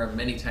business owner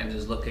many times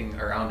is looking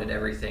around at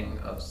everything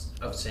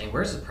of saying,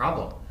 where's the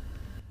problem?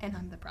 and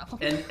I'm the problem.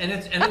 And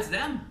it's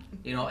them,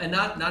 and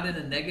not in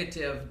a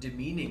negative,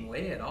 demeaning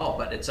way at all,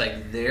 but it's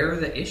like they're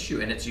the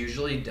issue, and it's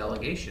usually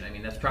delegation. I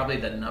mean, that's probably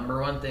the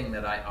number one thing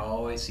that I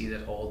always see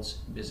that holds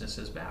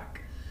businesses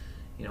back.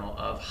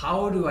 Of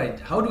how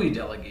do we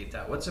delegate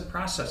that? What's the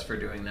process for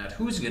doing that?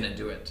 Who's going to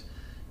do it?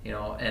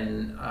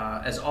 And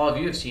as all of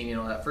you have seen,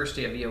 that first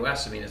day of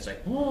EOS, I mean, it's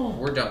like,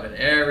 we're dumping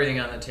everything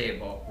on the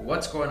table.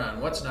 What's going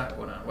on? What's not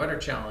going on? What are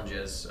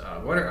challenges?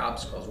 What are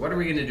obstacles? What are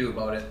we going to do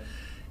about it?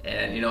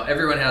 And,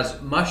 everyone has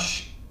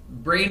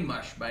brain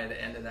mush by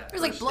the end of that.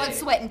 There's like blood,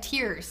 sweat, and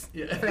tears.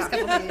 Yeah. First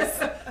couple days.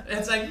 And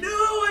it's like,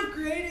 no, I've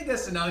created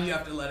this, and now you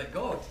have to let it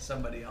go to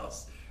somebody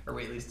else, or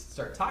we at least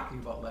start talking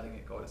about letting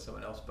it go to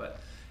someone else. But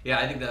yeah,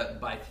 I think that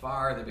by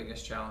far the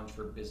biggest challenge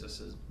for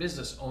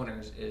business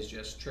owners is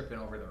just tripping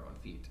over their own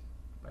feet,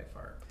 by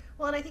far.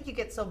 Well, and I think you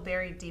get so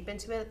buried deep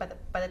into it,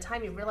 by the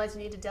time you realize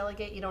you need to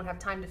delegate, you don't have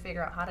time to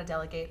figure out how to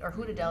delegate, or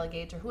who to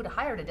delegate, or who to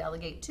hire to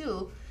delegate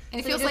to. And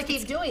it so feels you just like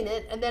keep doing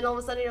it, and then all of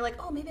a sudden you're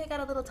like, oh, maybe I got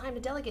a little time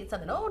to delegate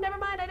something. Oh, never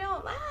mind, I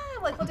don't.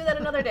 We'll do that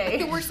another day.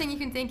 The worst thing you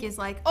can think is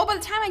like, oh, by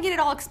the time I get it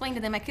all explained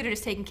to them, I could have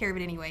just taken care of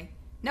it anyway.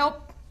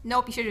 Nope, you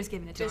should have just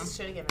given it to them. Just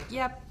should have given it.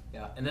 Yep.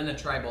 Yeah, and then the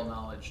tribal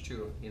knowledge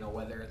too,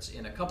 whether it's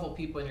in a couple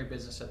people in your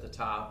business at the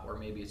top, or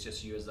maybe it's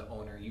just you as the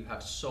owner, you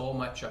have so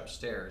much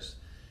upstairs.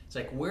 It's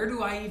like, where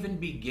do I even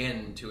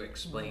begin to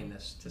explain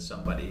this to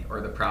somebody,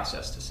 or the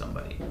process to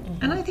somebody?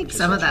 And I think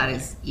some of that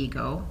is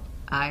ego.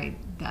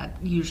 That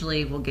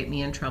usually will get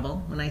me in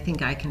trouble when I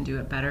think I can do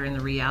it better. And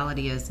the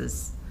reality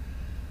is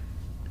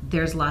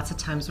there's lots of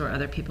times where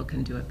other people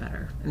can do it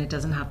better, and it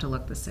doesn't have to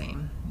look the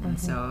same. And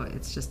so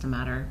it's just a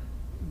matter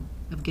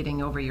of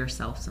getting over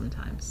yourself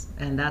sometimes.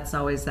 And that's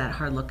always that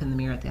hard look in the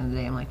mirror at the end of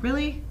the day. I'm like,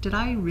 really? Did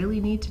I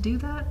really need to do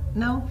that?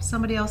 No,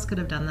 somebody else could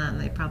have done that,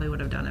 and they probably would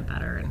have done it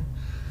better. And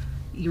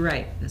you're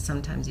right,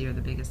 sometimes you're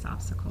the biggest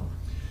obstacle.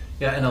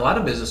 Yeah, and a lot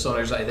of business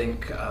owners, I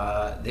think,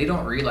 they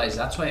don't realize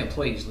that's why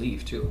employees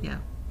leave too. Yeah.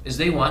 Is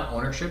they want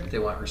ownership, they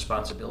want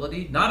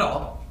responsibility. Not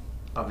all,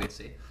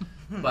 obviously,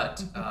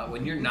 but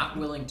when you're not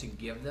willing to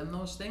give them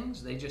those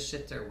things, they just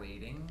sit there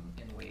waiting,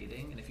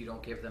 and if you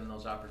don't give them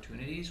those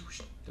opportunities,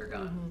 whoosh, they're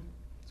gone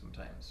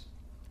sometimes.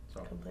 So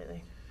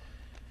Completely.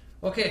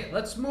 okay,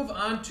 let's move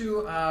on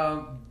to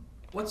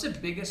what's the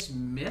biggest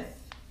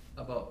myth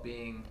about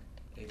being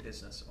a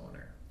business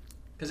owner?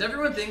 Because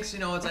everyone thinks,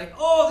 it's like,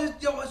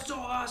 it's so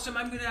awesome.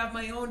 I'm going to have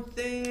my own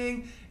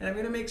thing, and I'm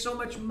going to make so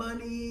much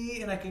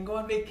money, and I can go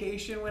on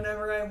vacation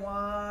whenever I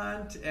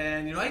want,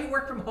 and, I can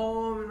work from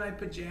home in my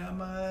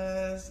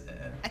pajamas.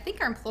 And I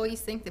think our employees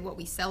think that what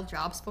we sell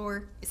jobs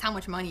for is how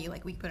much money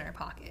we put in our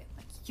pocket.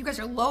 Like, you guys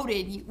are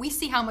loaded. We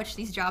see how much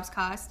these jobs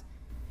cost.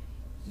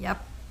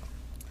 Yep.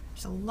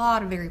 There's a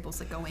lot of variables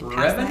that go in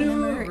past that revenue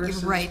number.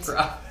 versus You're right.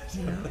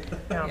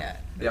 profit. No. Yeah.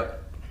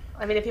 Yep.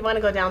 I mean, if you want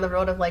to go down the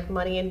road of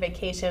money and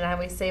vacation, I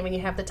always say when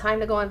you have the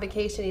time to go on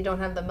vacation, you don't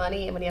have the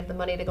money, and when you have the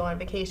money to go on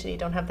vacation, you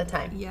don't have the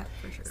time. Yeah,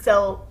 for sure.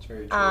 So, That's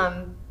very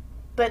true.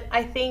 But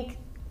I think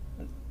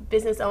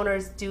business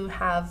owners do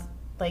have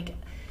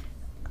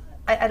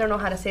I don't know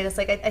how to say this.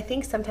 Like, I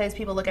think sometimes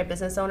people look at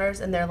business owners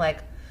and they're like,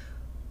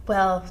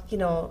 well, you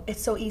know,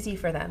 it's so easy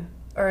for them.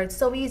 Or it's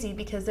so easy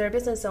because they're a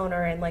business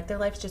owner and like their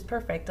life's just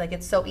perfect. Like,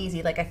 it's so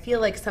easy. Like, I feel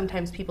like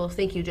sometimes people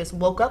think you just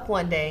woke up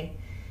one day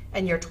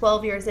and you're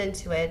 12 years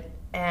into it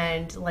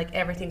and like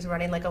everything's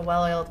running like a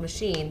well-oiled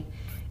machine,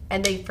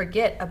 and they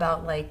forget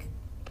about like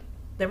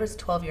there was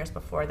 12 years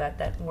before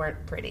that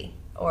weren't pretty,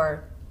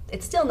 or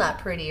it's still not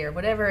pretty, or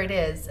whatever it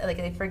is. Like,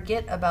 they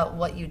forget about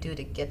what you do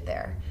to get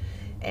there.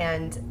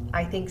 And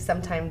I think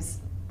sometimes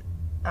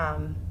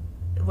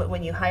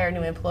when you hire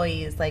new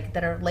employees like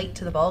that are late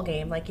to the ball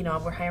game, like, you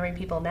know, we're hiring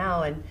people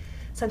now, and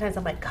sometimes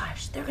I'm like,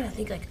 gosh, they're gonna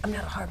think like I'm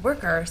not a hard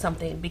worker or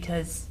something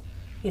because,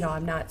 you know,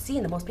 I'm not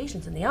seeing the most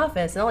patients in the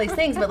office and all these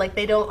things, but like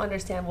they don't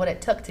understand what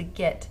it took to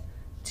get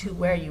to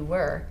where you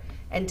were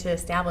and to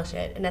establish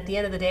it. And at the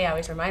end of the day, I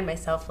always remind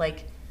myself,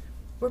 like,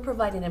 we're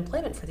providing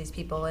employment for these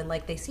people and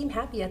like they seem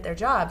happy at their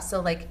jobs, so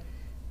like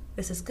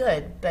this is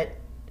good. But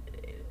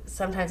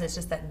sometimes it's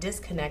just that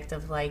disconnect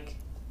of like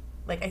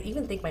I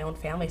even think my own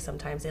family,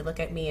 sometimes they look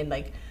at me and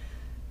like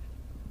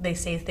they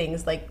say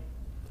things like,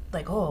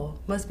 oh,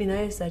 must be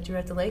nice that you're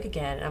at the lake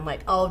again. And I'm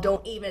like, oh,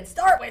 don't even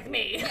start with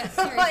me. Yeah,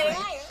 seriously. Like,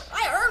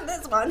 I earned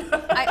this one.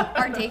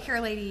 Our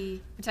daycare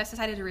lady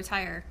decided to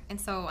retire, and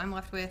so I'm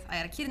left with, I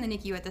had a kid in the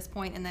NICU at this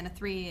point and then a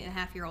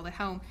 3.5-year-old at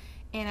home.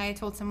 And I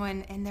told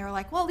someone, and they were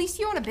like, well, at least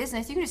you own a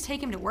business. You can just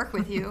take him to work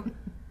with you.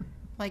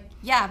 Like,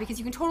 yeah, because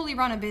you can totally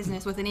run a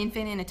business with an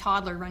infant and a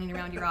toddler running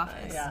around your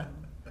office. Yeah.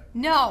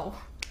 No.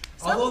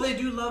 Although they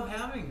do love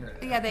having her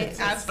there. Yeah, they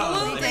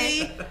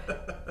Absolutely.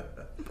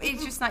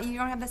 It's just not, you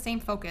don't have the same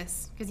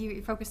focus because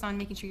you focus on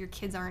making sure your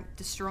kids aren't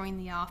destroying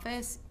the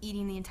office,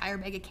 eating the entire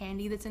bag of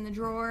candy that's in the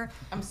drawer.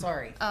 I'm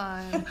sorry.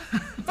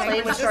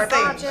 Playing with sharp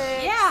objects.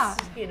 Yeah,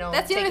 You know,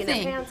 that's the other taking their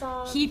thing. pants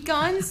off. Heat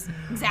guns,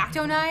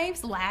 X-Acto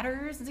knives,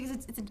 ladders.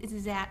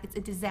 It's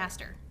a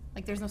disaster.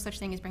 Like, there's no such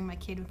thing as bringing my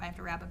kid if I have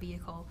to wrap a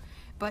vehicle.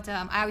 But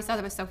I always thought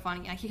that was so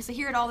funny. I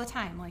hear it all the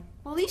time. Like,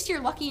 well, at least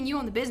you're lucky and you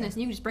own the business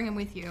and you can just bring them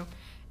with you.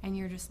 And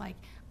you're just like,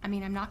 I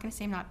mean, I'm not going to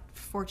say I'm not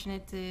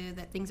fortunate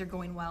that things are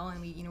going well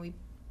and we've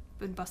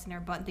been busting our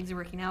butt and things are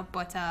working out.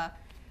 But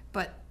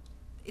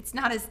it's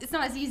not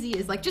as easy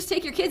as like just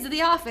take your kids to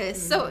the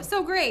office. Mm-hmm.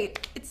 So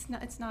great.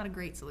 It's not a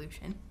great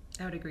solution.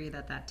 I would agree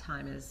that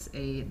time is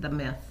the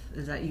myth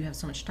is that you have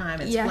so much time.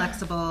 It's Yeah.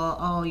 flexible.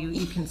 Oh,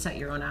 you can set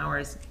your own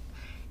hours.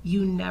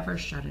 You never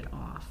shut it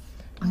off.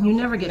 You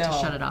never get to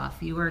No. shut it off.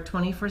 You are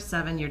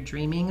 24/7. You're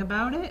dreaming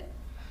about it.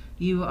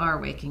 You are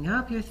waking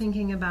up, you're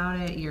thinking about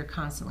it, you're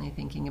constantly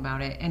thinking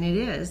about it, and it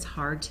is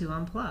hard to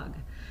unplug.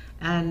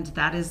 And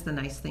that is the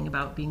nice thing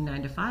about being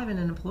 9 to 5 and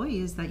an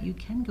employee is that you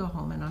can go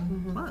home and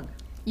unplug.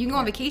 You can go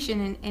on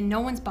vacation and no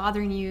one's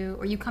bothering you,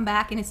 or you come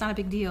back and it's not a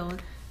big deal.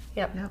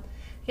 Yep. Yep.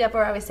 Yep,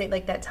 or I always say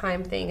like that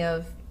time thing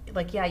of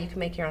like, yeah, you can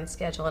make your own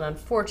schedule, and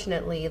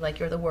unfortunately, like,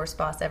 you're the worst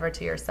boss ever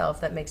to yourself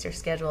that makes your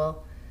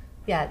schedule,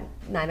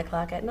 9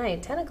 o'clock at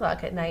night, 10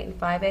 o'clock at night, and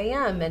 5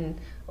 a.m. and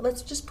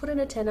let's just put in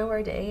a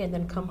 10-hour day and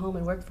then come home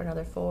and work for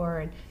another 4.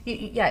 And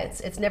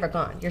it's never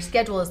gone. Your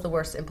schedule is the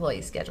worst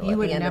employee schedule You at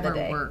would the end of the never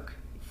day. work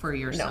for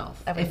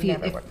yourself. I would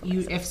never work for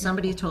myself. If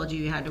somebody told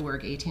you you had to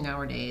work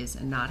 18-hour days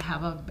and not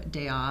have a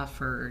day off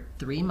for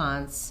 3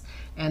 months,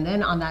 and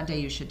then on that day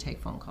you should take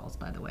phone calls,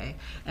 by the way,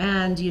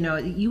 and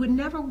you would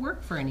never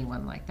work for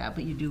anyone like that,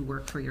 but you do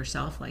work for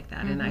yourself like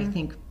that. And I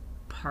think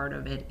part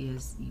of it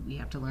is we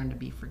have to learn to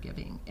be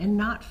forgiving and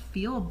not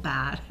feel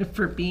bad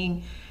for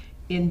being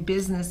in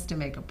business to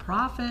make a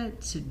profit,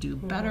 to do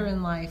better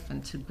in life,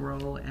 and to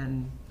grow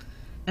and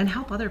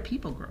help other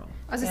people grow.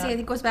 I was gonna say, I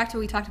think it goes back to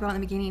what we talked about in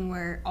the beginning,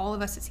 where all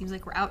of us, it seems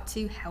like we're out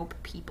to help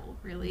people,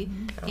 really.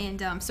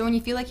 And so when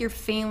you feel like you're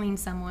failing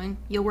someone,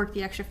 you'll work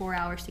the extra 4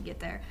 hours to get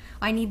there.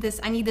 I need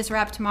this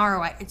wrap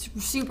tomorrow. It's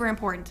super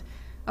important.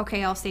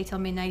 Okay, I'll stay till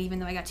midnight, even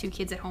though I got 2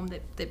 kids at home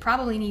that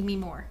probably need me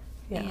more.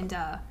 Yeah.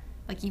 And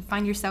like, you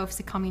find yourself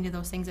succumbing to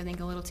those things, I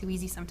think, a little too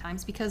easy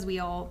sometimes, because we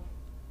all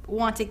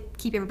want to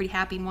keep everybody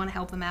happy and want to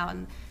help them out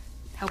and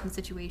help in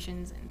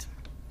situations. And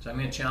So I'm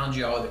going to challenge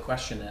you all with a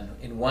question then.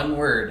 In one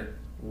word,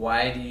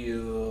 why do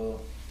you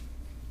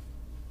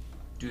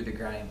do the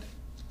grind?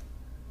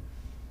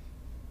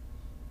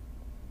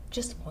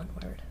 Just one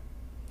word.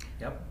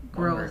 Yep.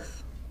 one word.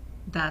 Growth.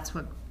 That's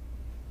what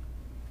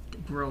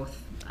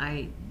growth.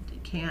 I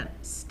can't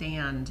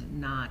stand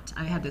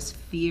I have this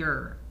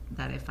fear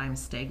that if I'm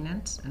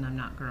stagnant and I'm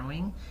not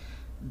growing,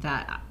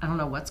 that I don't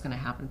know what's going to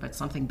happen, but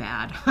something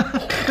bad.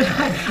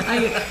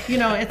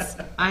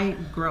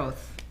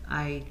 Growth.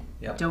 I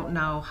Yep. don't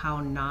know how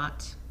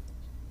not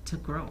to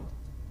grow.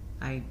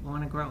 I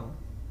want to grow,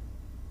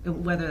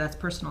 whether that's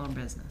personal or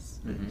business.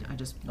 I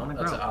just No, want to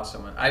that's grow. an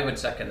awesome one. I would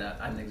second that.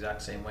 I'm the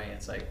exact same way.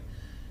 It's like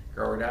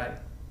grow or die.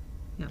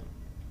 Yeah.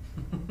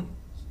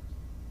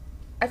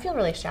 I feel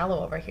really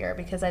shallow over here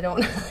because I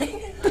don't.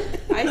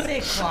 I say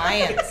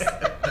clients.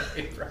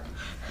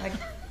 Like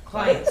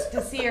clients,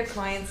 to see your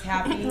clients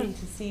happy,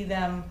 to see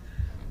them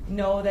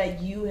know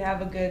that you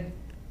have a good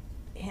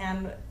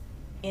hand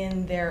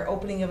in their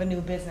opening of a new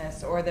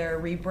business or their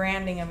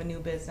rebranding of a new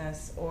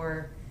business,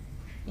 or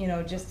you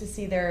know, just to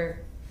see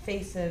their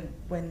face of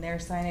when their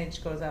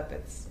signage goes up,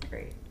 it's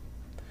great.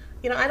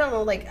 You know, I don't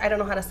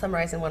know how to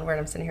summarize in one word.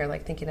 I'm sitting here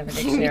like thinking of a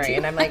dictionary,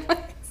 and I'm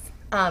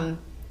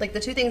like the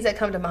two things that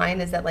come to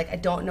mind is that like I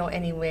don't know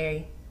any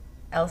way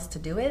else to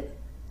do it,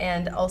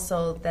 and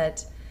also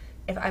that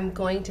if I'm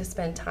going to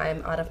spend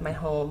time out of my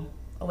home,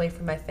 away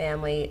from my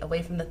family,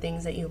 away from the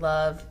things that you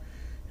love,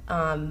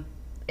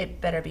 it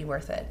better be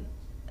worth it.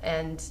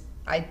 And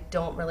I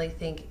don't really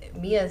think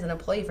me as an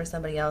employee for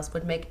somebody else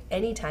would make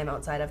any time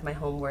outside of my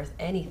home worth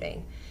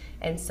anything.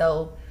 And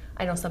so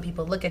I know some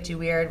people look at you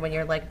weird when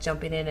you're like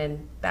jumping in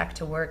and back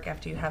to work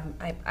after you have,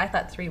 I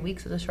thought 3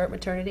 weeks was a short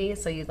maternity,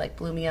 so you like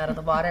blew me out of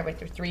the water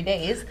with your 3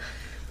 days.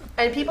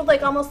 And people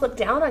like almost look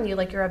down on you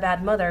like you're a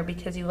bad mother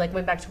because you like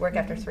went back to work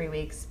after 3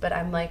 weeks. But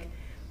I'm like,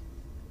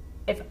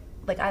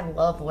 I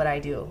love what I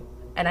do.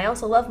 And I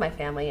also love my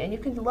family, and you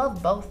can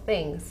love both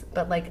things,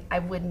 but like I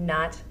would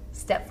not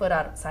step foot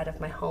outside of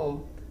my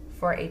home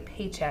for a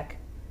paycheck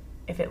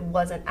if it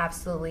wasn't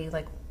absolutely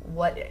like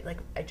what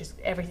I just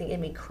everything in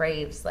me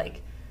craves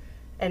like,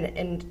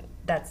 and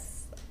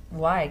that's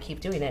why I keep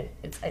doing it.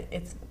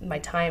 It's my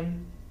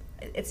time.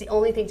 It's the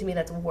only thing to me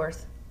that's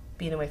worth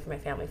being away from my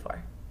family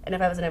for. And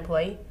if I was an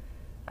employee,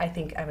 I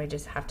think I would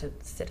just have to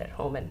sit at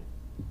home and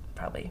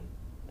probably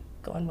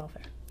go on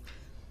welfare.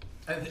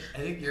 I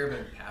think you're a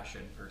big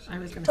passion person. I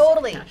was going to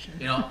Totally. say passion.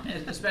 You know,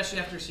 especially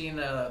after seeing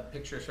the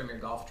pictures from your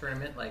golf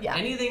tournament, like Yeah.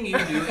 anything you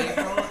do,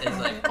 April, is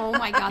like Oh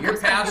my God, you're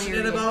those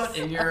passionate hilarious. about,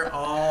 and you're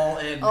all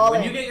in. All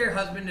when in. you get your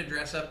husband to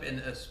dress up in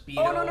a Speedo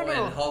Oh, no.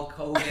 and Hulk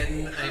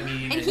Hogan, I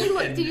mean, And he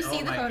looked. Did you see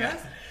oh the my photos?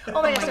 God.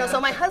 Oh my gosh, no.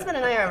 So my husband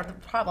and I are the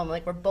problem.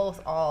 Like we're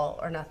both all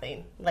or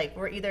nothing. Like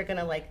we're either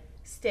gonna like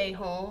stay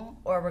home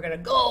or we're gonna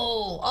go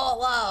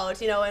all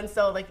out, you know. And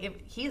so like if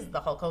he's the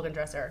Hulk Hogan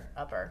dresser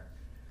upper,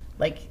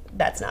 like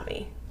that's not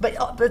me.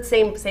 But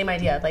same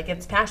idea. Like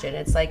it's passion.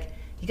 It's like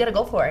you gotta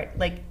go for it.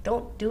 Like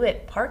don't do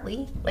it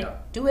partly. Like Yeah.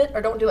 do it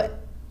or don't do it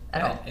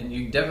at all. And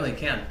you definitely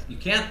can't. You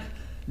can't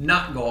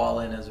not go all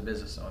in as a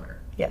business owner,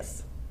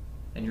 Yes.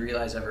 and you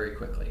realize that very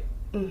quickly.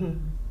 Mm-hmm.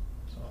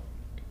 So,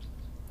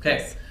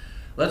 okay,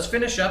 let's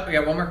finish up. We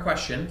got one more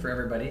question for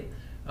everybody.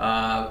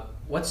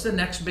 What's the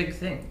next big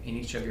thing in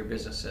each of your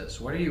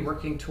businesses? What are you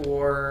working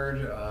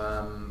toward?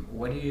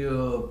 What are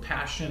you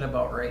passionate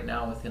about right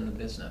now within the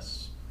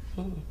business?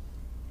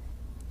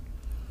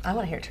 I want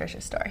to hear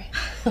Tricia's story.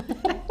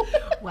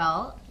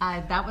 Well,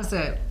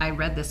 I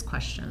read this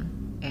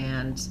question,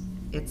 and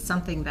it's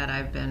something that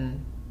I've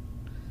been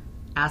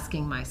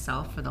asking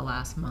myself for the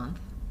last month,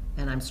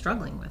 and I'm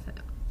struggling with it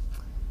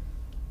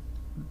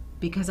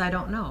because I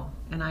don't know,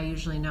 and I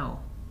usually know,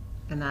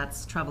 and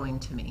that's troubling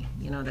to me.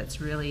 You know, that's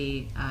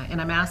really,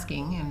 and I'm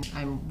asking,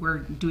 and we're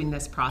doing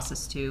this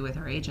process too with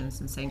our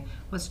agents and saying,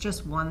 what's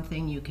just one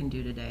thing you can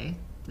do today,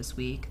 this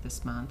week,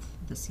 this month,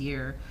 this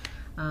year,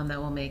 that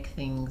will make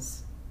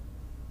things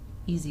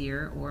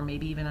easier or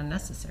maybe even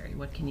unnecessary?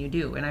 What can you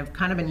do? And I've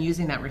kind of been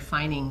using that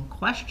refining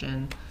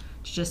question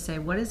to just say,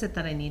 what is it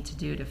that I need to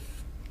do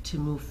to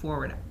move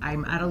forward?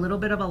 I'm at a little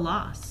bit of a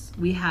loss.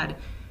 We had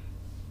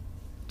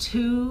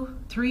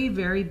 3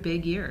 very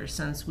big years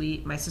since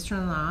my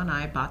sister-in-law and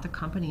I bought the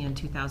company in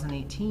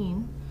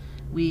 2018.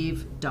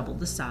 We've doubled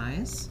the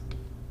size,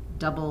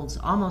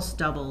 almost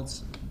doubled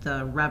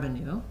the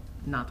revenue,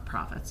 not the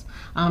profits.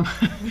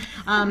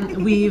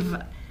 We've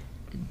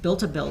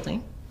built a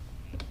building,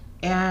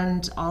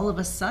 and all of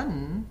a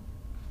sudden,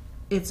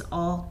 it's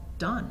all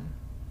done.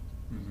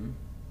 Mm-hmm.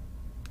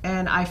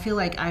 And I feel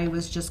like I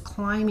was just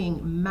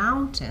climbing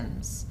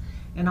mountains,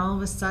 and all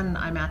of a sudden,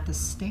 I'm at this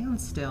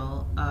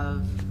standstill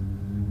of,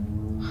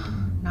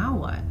 now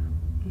what?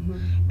 Mm-hmm.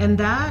 And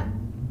that,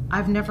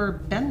 I've never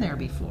been there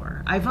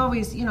before. I've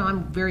always,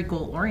 I'm very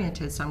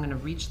goal-oriented, so I'm going to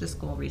reach this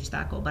goal, reach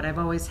that goal, but I've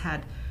always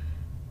had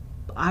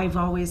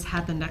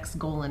the next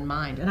goal in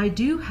mind. And I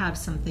do have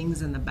some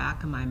things in the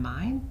back of my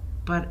mind,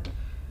 but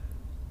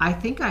I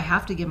think I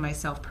have to give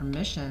myself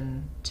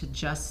permission to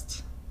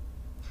just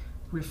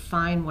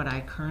refine what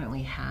I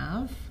currently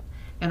have.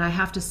 And I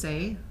have to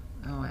say,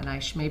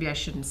 maybe I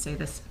shouldn't say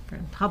this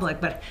in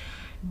public, but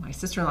my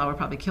sister-in-law would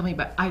probably kill me,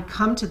 but I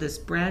come to this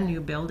brand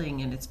new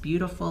building and it's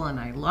beautiful and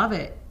I love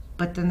it.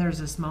 But then there's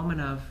this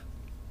moment of,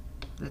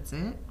 that's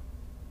it?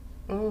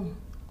 Mm.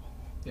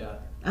 Yeah.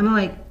 I'm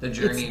like, The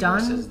journey it's done.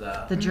 versus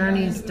the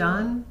Journey's yeah,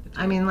 done. the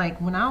I mean, like,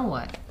 well, now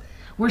what?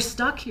 We're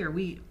stuck here.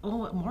 We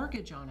owe a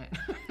mortgage on it.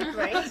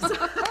 Right?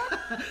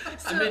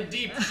 I'm in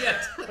deep shit.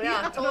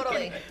 Yeah,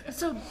 totally.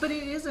 So, but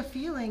it is a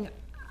feeling.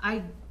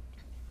 I've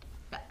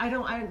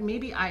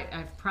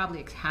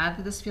probably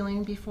had this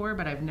feeling before,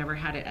 but I've never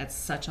had it at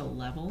such a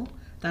level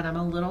that I'm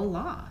a little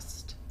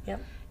lost.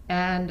 Yep.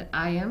 And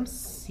I am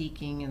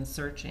seeking and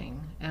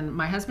searching. And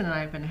my husband and I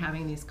have been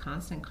having these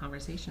constant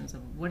conversations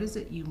of what is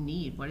it you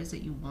need? What is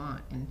it you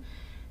want? And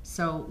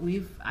so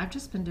I've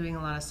just been doing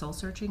a lot of soul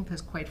searching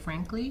because, quite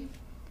frankly,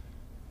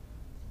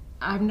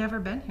 I've never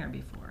been here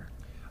before.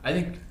 I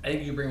think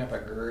you bring up a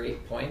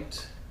great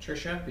point,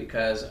 Tricia,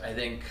 because I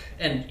think,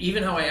 and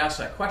even how I asked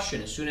that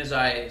question, as soon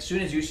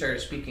as you started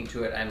speaking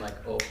to it, I'm like,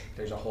 oh,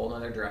 there's a whole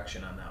other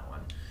direction on that one.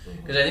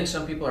 Because I think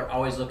some people are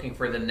always looking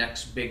for the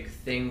next big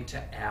thing to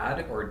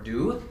add or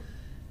do.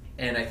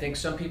 And I think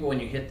some people, when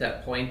you hit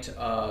that point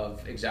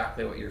of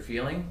exactly what you're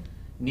feeling,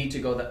 need to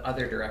go the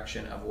other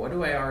direction of what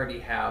do I already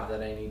have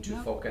that I need to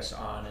focus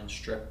on and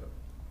strip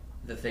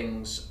the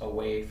things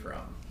away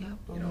from,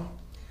 you know.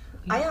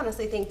 I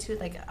honestly think too,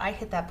 like I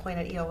hit that point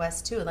at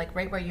EOS too, like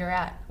right where you're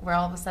at, where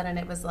all of a sudden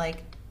it was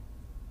like,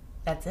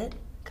 that's it.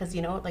 Because,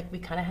 you know, like we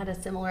kind of had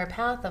a similar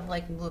path of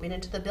like moving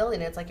into the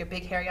building. It's like your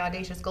big, hairy,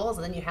 audacious goals,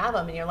 and then you have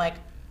them and you're like,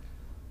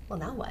 well,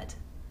 now what?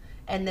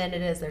 And then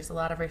there's a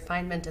lot of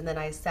refinement. And then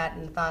I sat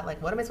and thought,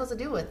 like, what am I supposed to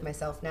do with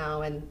myself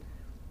now? And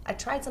I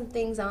tried some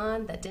things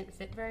on that didn't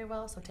fit very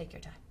well, so take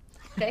your time.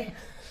 Okay?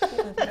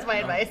 That's my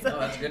advice. No,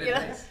 that's good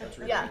advice. That's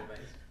really good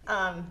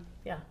advice.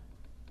 Yeah.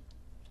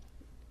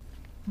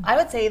 I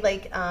would say,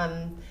 like,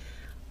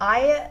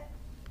 I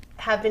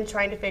have been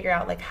trying to figure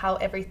out, like, how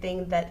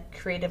everything that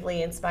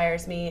creatively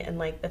inspires me and,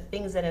 like, the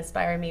things that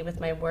inspire me with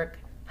my work,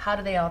 how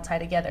do they all tie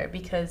together?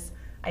 Because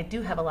I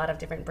do have a lot of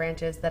different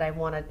branches that I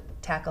want to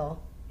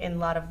tackle in a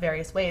lot of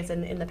various ways.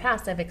 And in the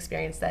past, I've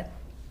experienced that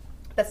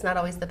that's not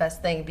always the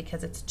best thing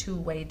because it's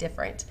two-way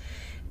different.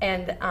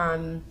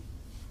 And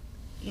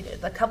you know,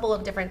 a couple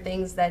of different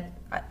things that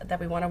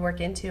we want to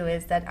work into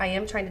is that I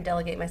am trying to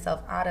delegate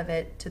myself out of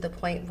it to the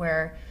point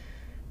where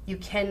you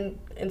can,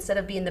 instead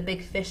of being the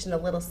big fish in the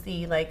little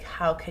sea, like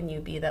how can you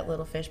be that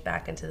little fish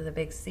back into the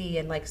big sea,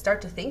 and like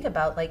start to think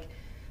about, like,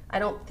 I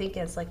don't think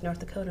as like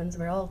North Dakotans,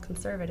 we're all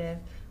conservative.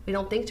 We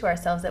don't think to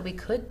ourselves that we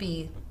could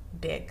be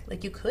big.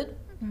 Like you could,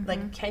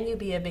 like, can you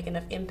be a big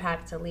enough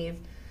impact to leave,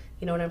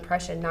 you know, an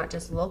impression, not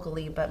just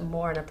locally, but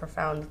more on a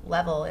profound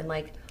level? And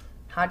like,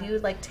 how do you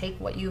like take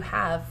what you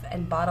have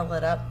and bottle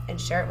it up and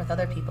share it with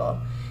other people?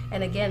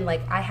 And again,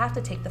 like I have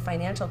to take the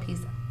financial piece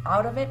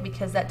out of it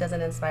because that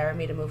doesn't inspire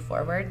me to move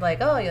forward. Like,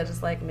 oh, you'll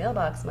just like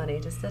mailbox money,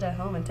 just sit at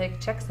home and take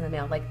checks in the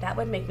mail. Like that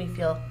would make me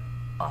feel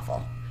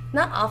awful.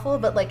 Not awful,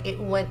 but like it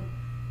wouldn't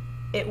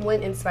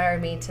inspire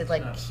me to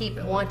like keep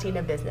wanting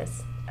a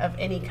business of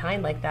any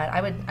kind like that.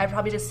 I'd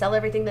probably just sell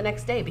everything the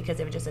next day because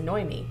it would just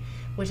annoy me,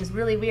 which is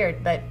really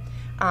weird. But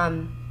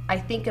I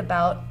think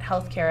about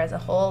healthcare as a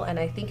whole, and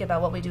I think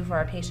about what we do for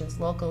our patients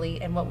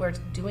locally and what we're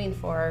doing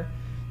for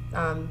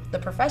the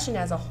profession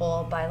as a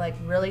whole by like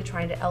really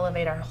trying to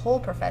elevate our whole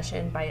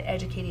profession by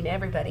educating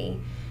everybody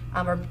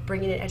or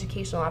bringing in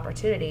educational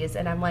opportunities.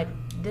 And I'm like,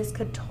 this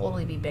could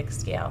totally be big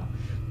scale.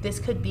 This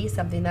could be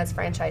something that's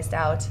franchised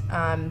out.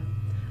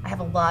 I have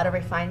a lot of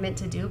refinement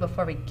to do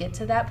before we get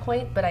to that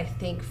point, but I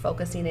think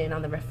focusing in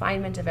on the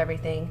refinement of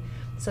everything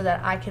so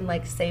that I can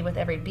like say with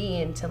every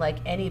being to like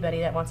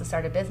anybody that wants to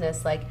start a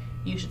business, like,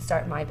 you should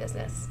start my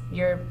business.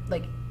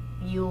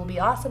 You will be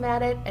awesome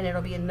at it, and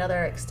it'll be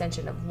another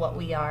extension of what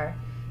we are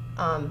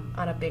on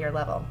a bigger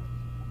level.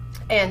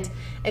 And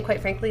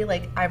quite frankly,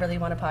 like, I really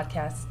want a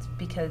podcast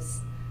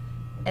because,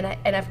 and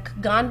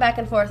I've gone back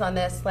and forth on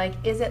this, like,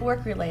 is it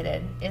work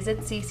related? Is it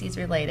CC's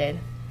related?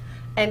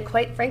 And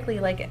quite frankly,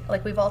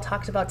 like we've all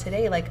talked about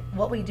today, like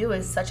what we do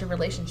is such a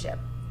relationship.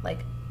 Like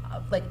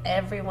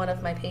every one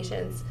of my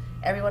patients,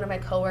 every one of my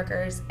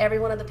coworkers, every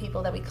one of the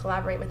people that we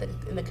collaborate with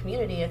in the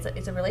community,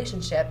 it's a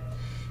relationship.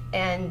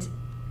 And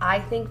I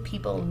think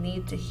people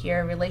need to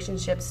hear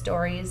relationship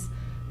stories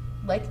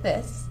like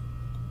this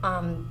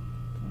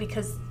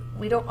because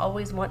we don't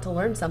always want to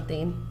learn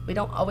something. We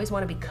don't always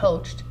want to be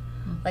coached.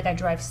 Like I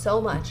drive so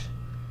much,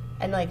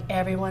 and like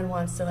everyone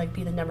wants to like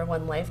be the number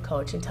one life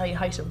coach and tell you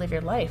how you should live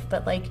your life.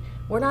 But like,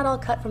 we're not all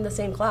cut from the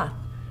same cloth.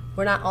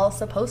 We're not all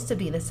supposed to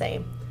be the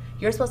same.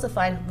 You're supposed to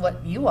find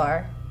what you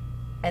are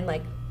and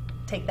like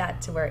take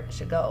that to where it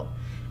should go.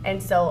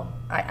 And so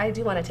I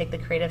do want to take the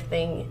creative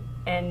thing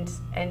and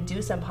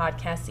do some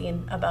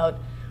podcasting about,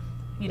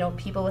 you know,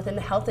 people within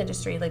the health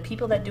industry, like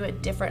people that do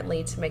it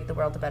differently to make the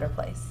world a better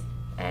place.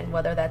 And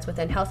whether that's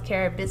within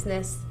healthcare,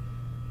 business,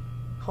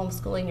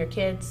 homeschooling your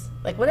kids,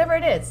 like whatever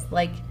it is,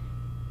 like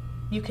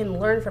you can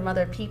learn from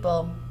other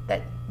people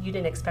that you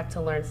didn't expect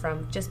to learn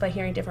from just by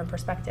hearing different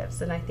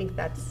perspectives. And I think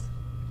that's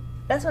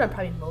what I'm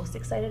probably most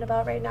excited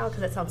about right now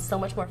because it sounds so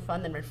much more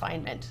fun than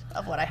refinement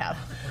of what I have.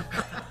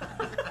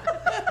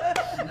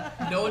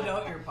 No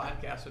doubt your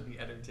podcast would be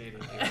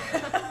entertaining.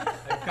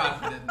 I'm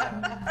confident in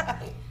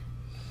that.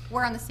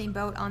 We're on the same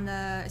boat on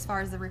as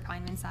far as the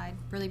refinement side,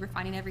 really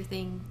refining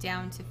everything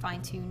down to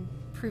fine-tune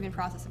proven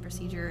process and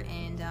procedure,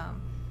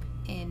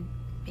 and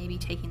maybe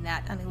taking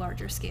that on a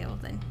larger scale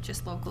than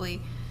just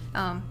locally.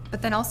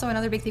 But then also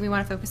another big thing we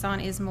want to focus on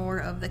is more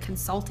of the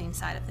consulting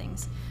side of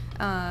things.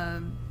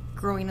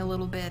 Growing a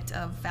little bit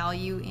of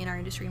value in our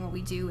industry and what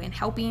we do, and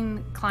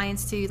helping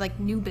clients to, like,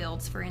 new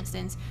builds, for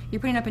instance.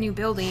 You're putting up a new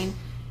building.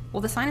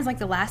 Well, the sign is like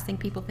the last thing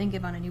people think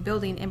of on a new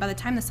building, and by the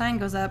time the sign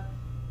goes up,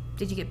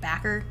 did you get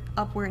backer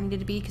up where it needed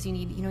to be? Because you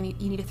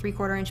need a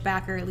 3/4 inch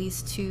backer at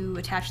least to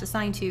attach the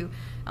sign to.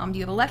 Do you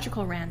have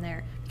electrical ran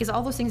there? Because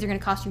all those things are going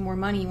to cost you more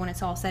money when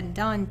it's all said and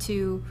done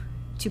to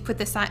put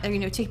the sign,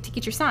 to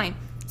get your sign.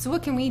 So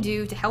what can we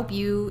do to help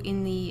you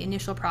in the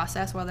initial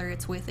process, whether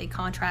it's with a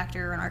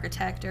contractor or an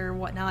architect or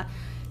whatnot,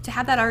 to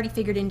have that already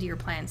figured into your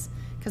plans?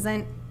 Because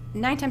then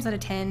 9 times out of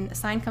 10, a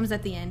sign comes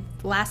at the end,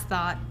 last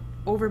thought,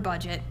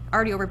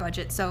 already over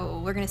budget,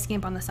 so we're going to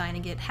skimp on the sign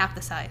and get half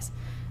the size.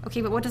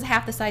 Okay, but what does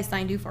half the size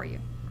sign do for you?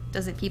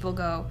 Does it people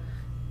go,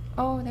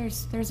 oh,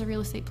 there's a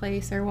real estate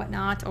place or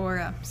whatnot,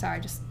 or sorry,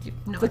 I just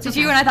looked at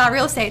you and I thought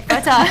real estate,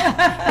 but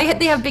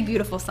they have big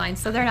beautiful signs,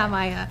 so they're not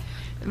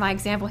my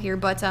example here,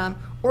 but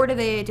or do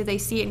they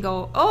see it and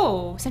go,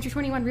 oh, Century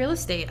 21 real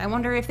estate, I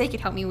wonder if they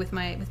could help me with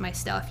my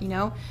stuff, you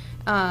know?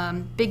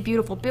 Big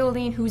beautiful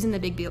building, who's in the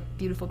big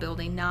beautiful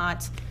building?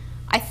 Not,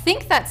 I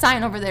think that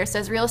sign over there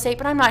says real estate,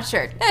 but I'm not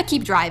sure.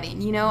 Keep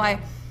driving, you know?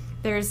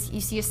 You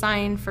see a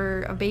sign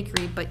for a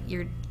bakery, but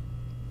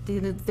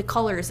the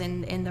colors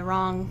and the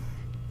wrong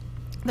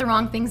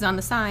things on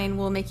the sign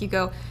will make you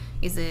go,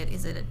 is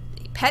it a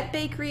pet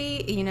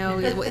bakery? You know,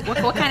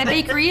 what kind of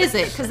bakery is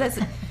it? Because that's,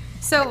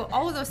 so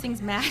all of those things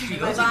matter.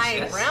 Am I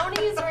buying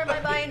brownies or am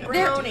I buying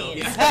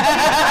brownies?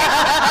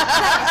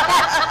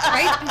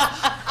 Right?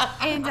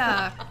 And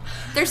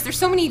there's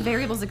so many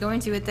variables that go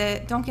into it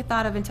that don't get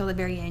thought of until the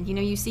very end. You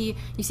know, you see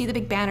the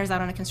big banners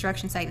out on a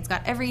construction site. It's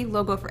got every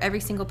logo for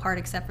every single part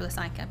except for the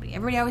sign company.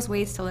 Everybody always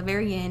waits till the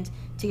very end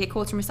to get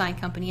quotes from a sign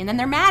company, and then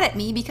they're mad at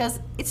me because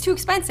it's too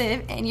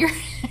expensive, and you're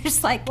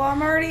just like, Well,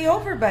 I'm already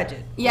over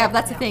budget. yeah, but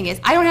that's the thing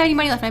is, I don't have any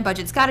money left in my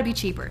budget. It's got to be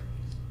cheaper.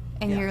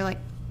 And you're like,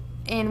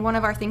 and one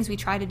of our things we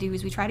try to do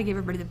is we try to give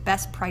everybody the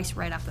best price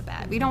right off the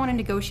bat. We don't want to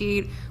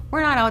negotiate.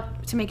 We're not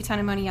out to make a ton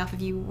of money off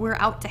of you. We're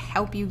out to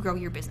help you grow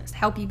your business,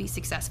 help you be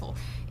successful.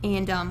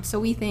 And so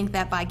we think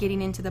that by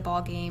getting into the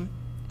ball game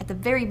at the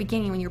very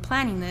beginning when you're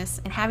planning this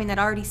and having that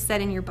already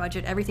set in your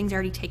budget, everything's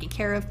already taken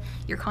care of.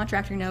 Your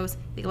contractor knows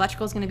the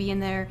electrical is going to be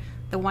in there,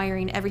 the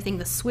wiring, everything,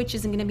 the switch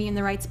isn't going to be in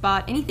the right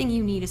spot. Anything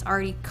you need is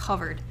already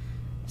covered.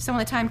 So when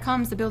the time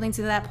comes, the building's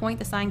to that point,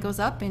 the sign goes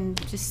up, and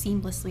just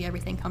seamlessly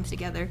everything comes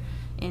together.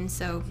 And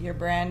so Your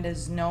brand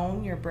is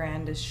known, your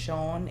brand is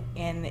shown,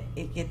 and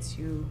it gets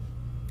you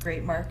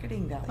great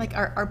marketing value. like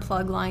our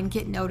plug line,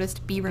 get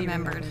noticed, be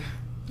remembered.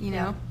 You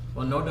know?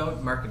 Well, no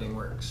doubt marketing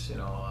works. You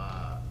know,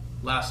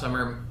 last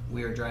summer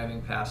we were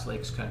driving past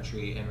Lakes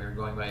Country and we were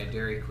going by a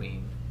Dairy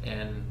Queen,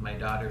 and my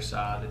daughter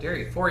saw the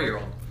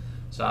 4-year-old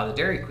saw the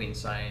Dairy Queen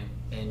sign,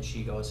 and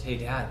she goes, "Hey,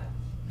 Dad,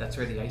 that's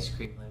where the ice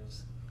cream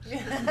lives." So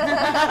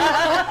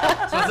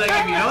it's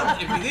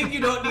like if you think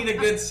you don't need a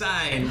good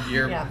sign,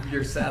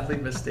 you're sadly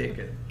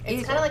mistaken.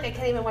 It's kind of like I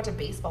can't even watch a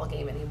baseball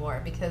game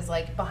anymore because,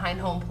 like, behind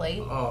home plate,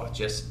 Oh,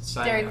 just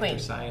sign Dairy after Queen,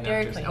 sign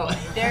Dairy after Queen,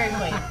 sign. Dairy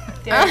Queen,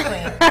 Dairy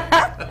Queen,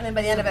 and then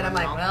by the end of it, I'm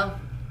like, well,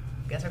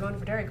 guess we're going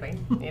for Dairy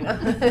Queen, you know.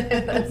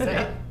 That's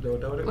it. No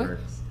doubt it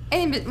works.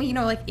 And you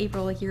know, like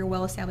April, like you're a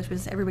well-established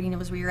business, everybody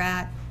knows where you're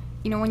at.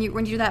 You know, when you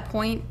do that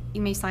point,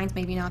 signs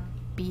maybe not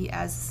be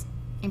as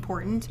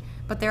important,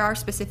 but there are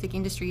specific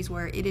industries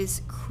where it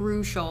is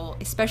crucial,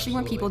 especially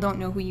when people don't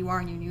know who you are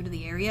and you're new to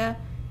the area.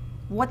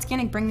 What's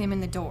going to bring them in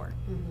the door?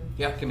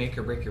 You have to make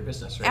or break your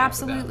business, right?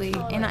 Absolutely,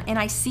 and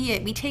I see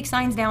it. We take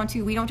signs down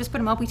too. We don't just put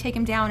them up; we take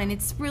them down, and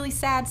it's really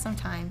sad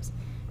sometimes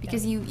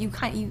because you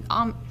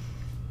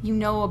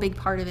know a big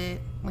part of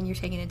it when you're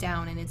taking it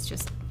down, and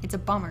it's a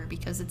bummer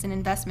because it's an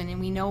investment,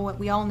 and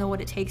we all know what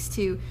it takes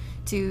to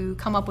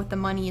come up with the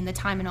money and the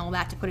time and all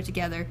that to put it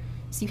together.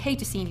 So you hate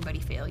to see anybody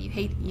fail. You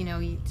hate, you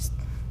just,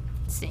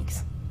 it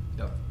stinks.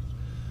 Yep.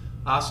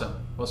 Awesome.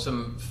 Well,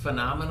 some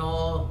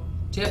phenomenal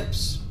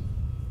tips,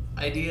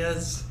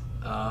 ideas,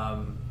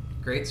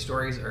 great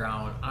stories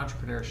around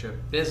entrepreneurship,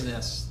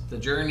 business, the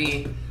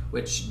journey,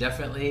 which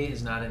definitely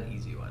is not an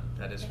easy one.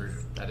 That is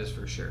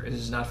for sure. It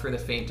is not for the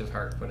faint of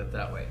heart, put it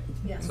that way.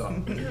 Yes. So,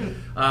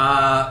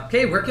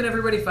 okay, where can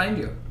everybody find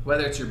you?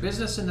 Whether it's your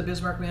business in the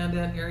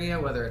Bismarck-Mandan area,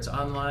 whether it's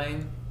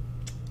online.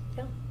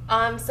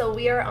 So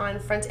we are on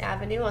Front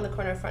Avenue on the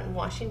corner of Front and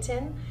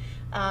Washington.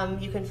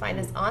 You can find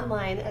us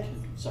online at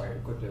Sorry,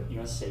 quick note. You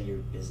want to say your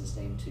business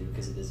name too,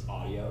 because it is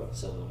audio,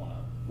 so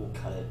we'll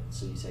cut it.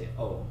 So you say,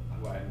 "Oh,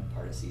 I'm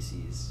part of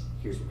CC's.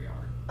 Here's where we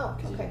are." Oh,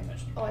 'Cause you okay. didn't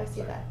mention your Oh, I brand.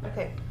 see Sorry. that.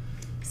 Okay.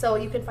 So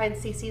you can find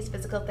CC's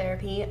Physical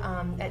Therapy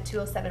at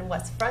 207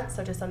 West Front,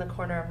 so just on the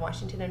corner of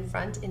Washington and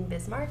Front in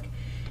Bismarck.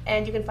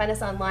 And you can find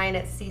us online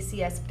at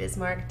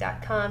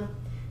ccsbismarck.com.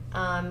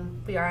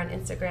 We are on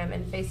Instagram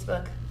and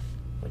Facebook,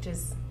 which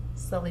is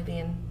slowly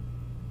being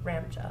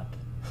ramped up.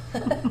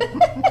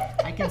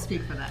 I can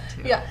speak for that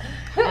too.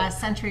 Yeah.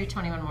 Century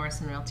 21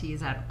 Morrison Realty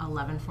is at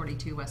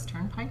 1142 West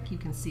Turnpike. You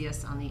can see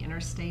us on the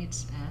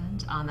interstate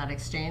and on that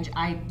exchange.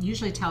 I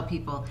usually tell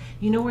people,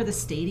 you know where the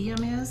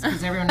stadium is?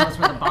 Because everyone knows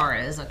where the bar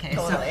is. Okay,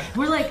 Totally. So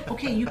we're like,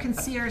 okay, you can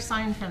see our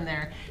sign from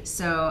there.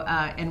 So,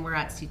 and we're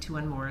at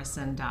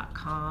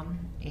c21morrison.com.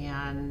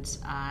 And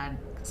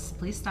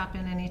please stop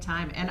in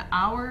anytime. And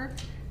our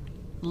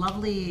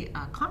lovely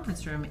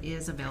conference room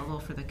is available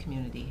for the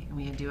community, and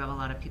we do have a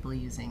lot of people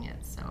using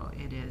it, so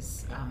it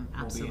is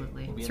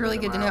absolutely. We'll be It's in really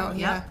there good to tomorrow. know.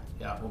 Yeah.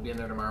 Yeah, we'll be in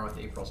there tomorrow with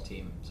April's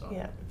team. So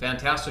Yeah.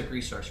 fantastic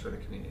resource for the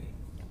community.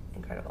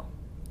 Incredible.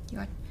 You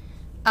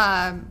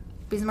want?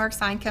 Bismarck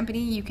Sign Company,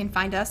 you can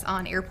find us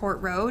on Airport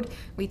Road.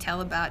 We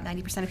tell about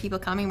 90% of people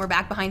coming. We're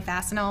back behind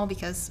Fastenal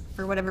because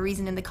for whatever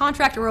reason in the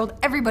contractor world,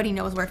 everybody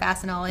knows where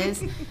Fastenal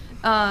is.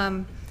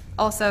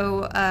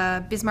 Also,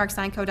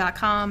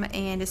 BismarckSignCo.com.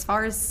 And as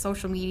far as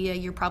social media,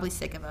 you're probably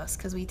sick of us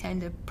because we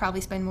tend to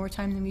probably spend more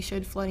time than we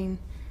should flooding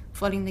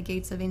the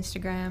gates of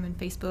Instagram and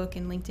Facebook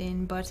and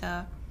LinkedIn. But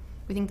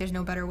we think there's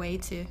no better way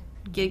to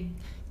get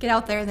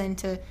out there than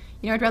to,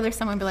 I'd rather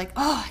someone be like,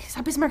 oh, I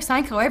saw Bismarck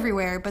Sign Co.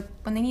 everywhere. But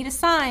when they need a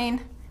sign,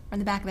 we're in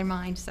the back of their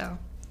mind. So,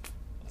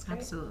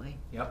 Absolutely.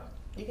 Yep.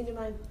 You can do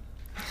mine.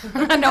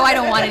 no, I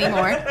don't want any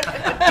more.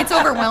 It's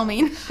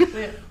overwhelming.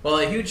 Well,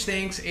 a huge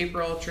thanks,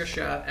 April,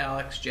 Tricia,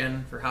 Alex,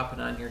 Jen, for hopping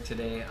on here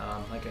today.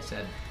 Like I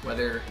said,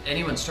 whether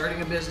anyone's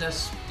starting a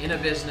business, in a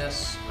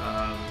business,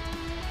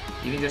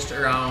 even just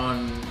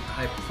around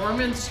high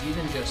performance,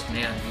 even just,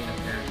 being a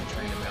parent and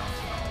trying to balance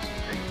it all. It's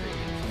great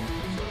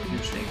info. So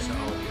huge thanks to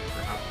all of you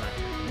for hopping on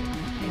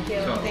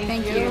here today.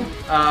 Thank you.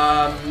 So,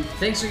 Thank you.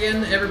 Thanks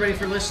again, everybody,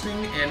 for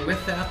listening. And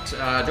with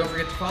that, don't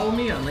forget to follow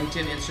me on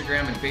LinkedIn,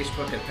 Instagram, and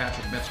Facebook at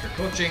Patrick Metzger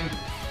Coaching.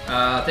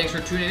 Thanks for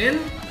tuning in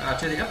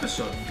to the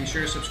episode. Be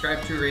sure to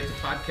subscribe to, rate the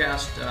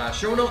podcast.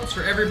 Show notes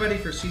for everybody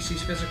for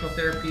CC's Physical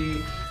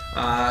Therapy,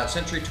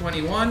 Century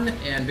 21,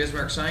 and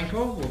Bismarck Sign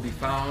Co. will be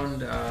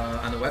found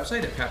on the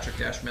website at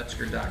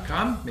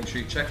patrick-metzger.com. Make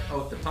sure you check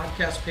out the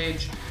podcast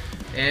page.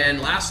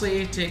 And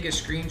lastly, take a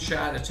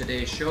screenshot of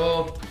today's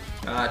show.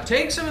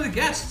 Tag some of the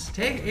guests.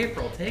 Tag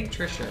April, tag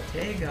Tricia,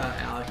 tag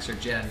Alex or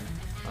Jen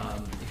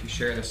if you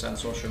share this on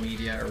social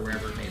media or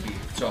wherever it may be.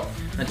 So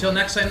until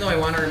next time, though, I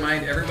want to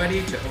remind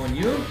everybody to own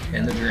you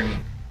and the journey.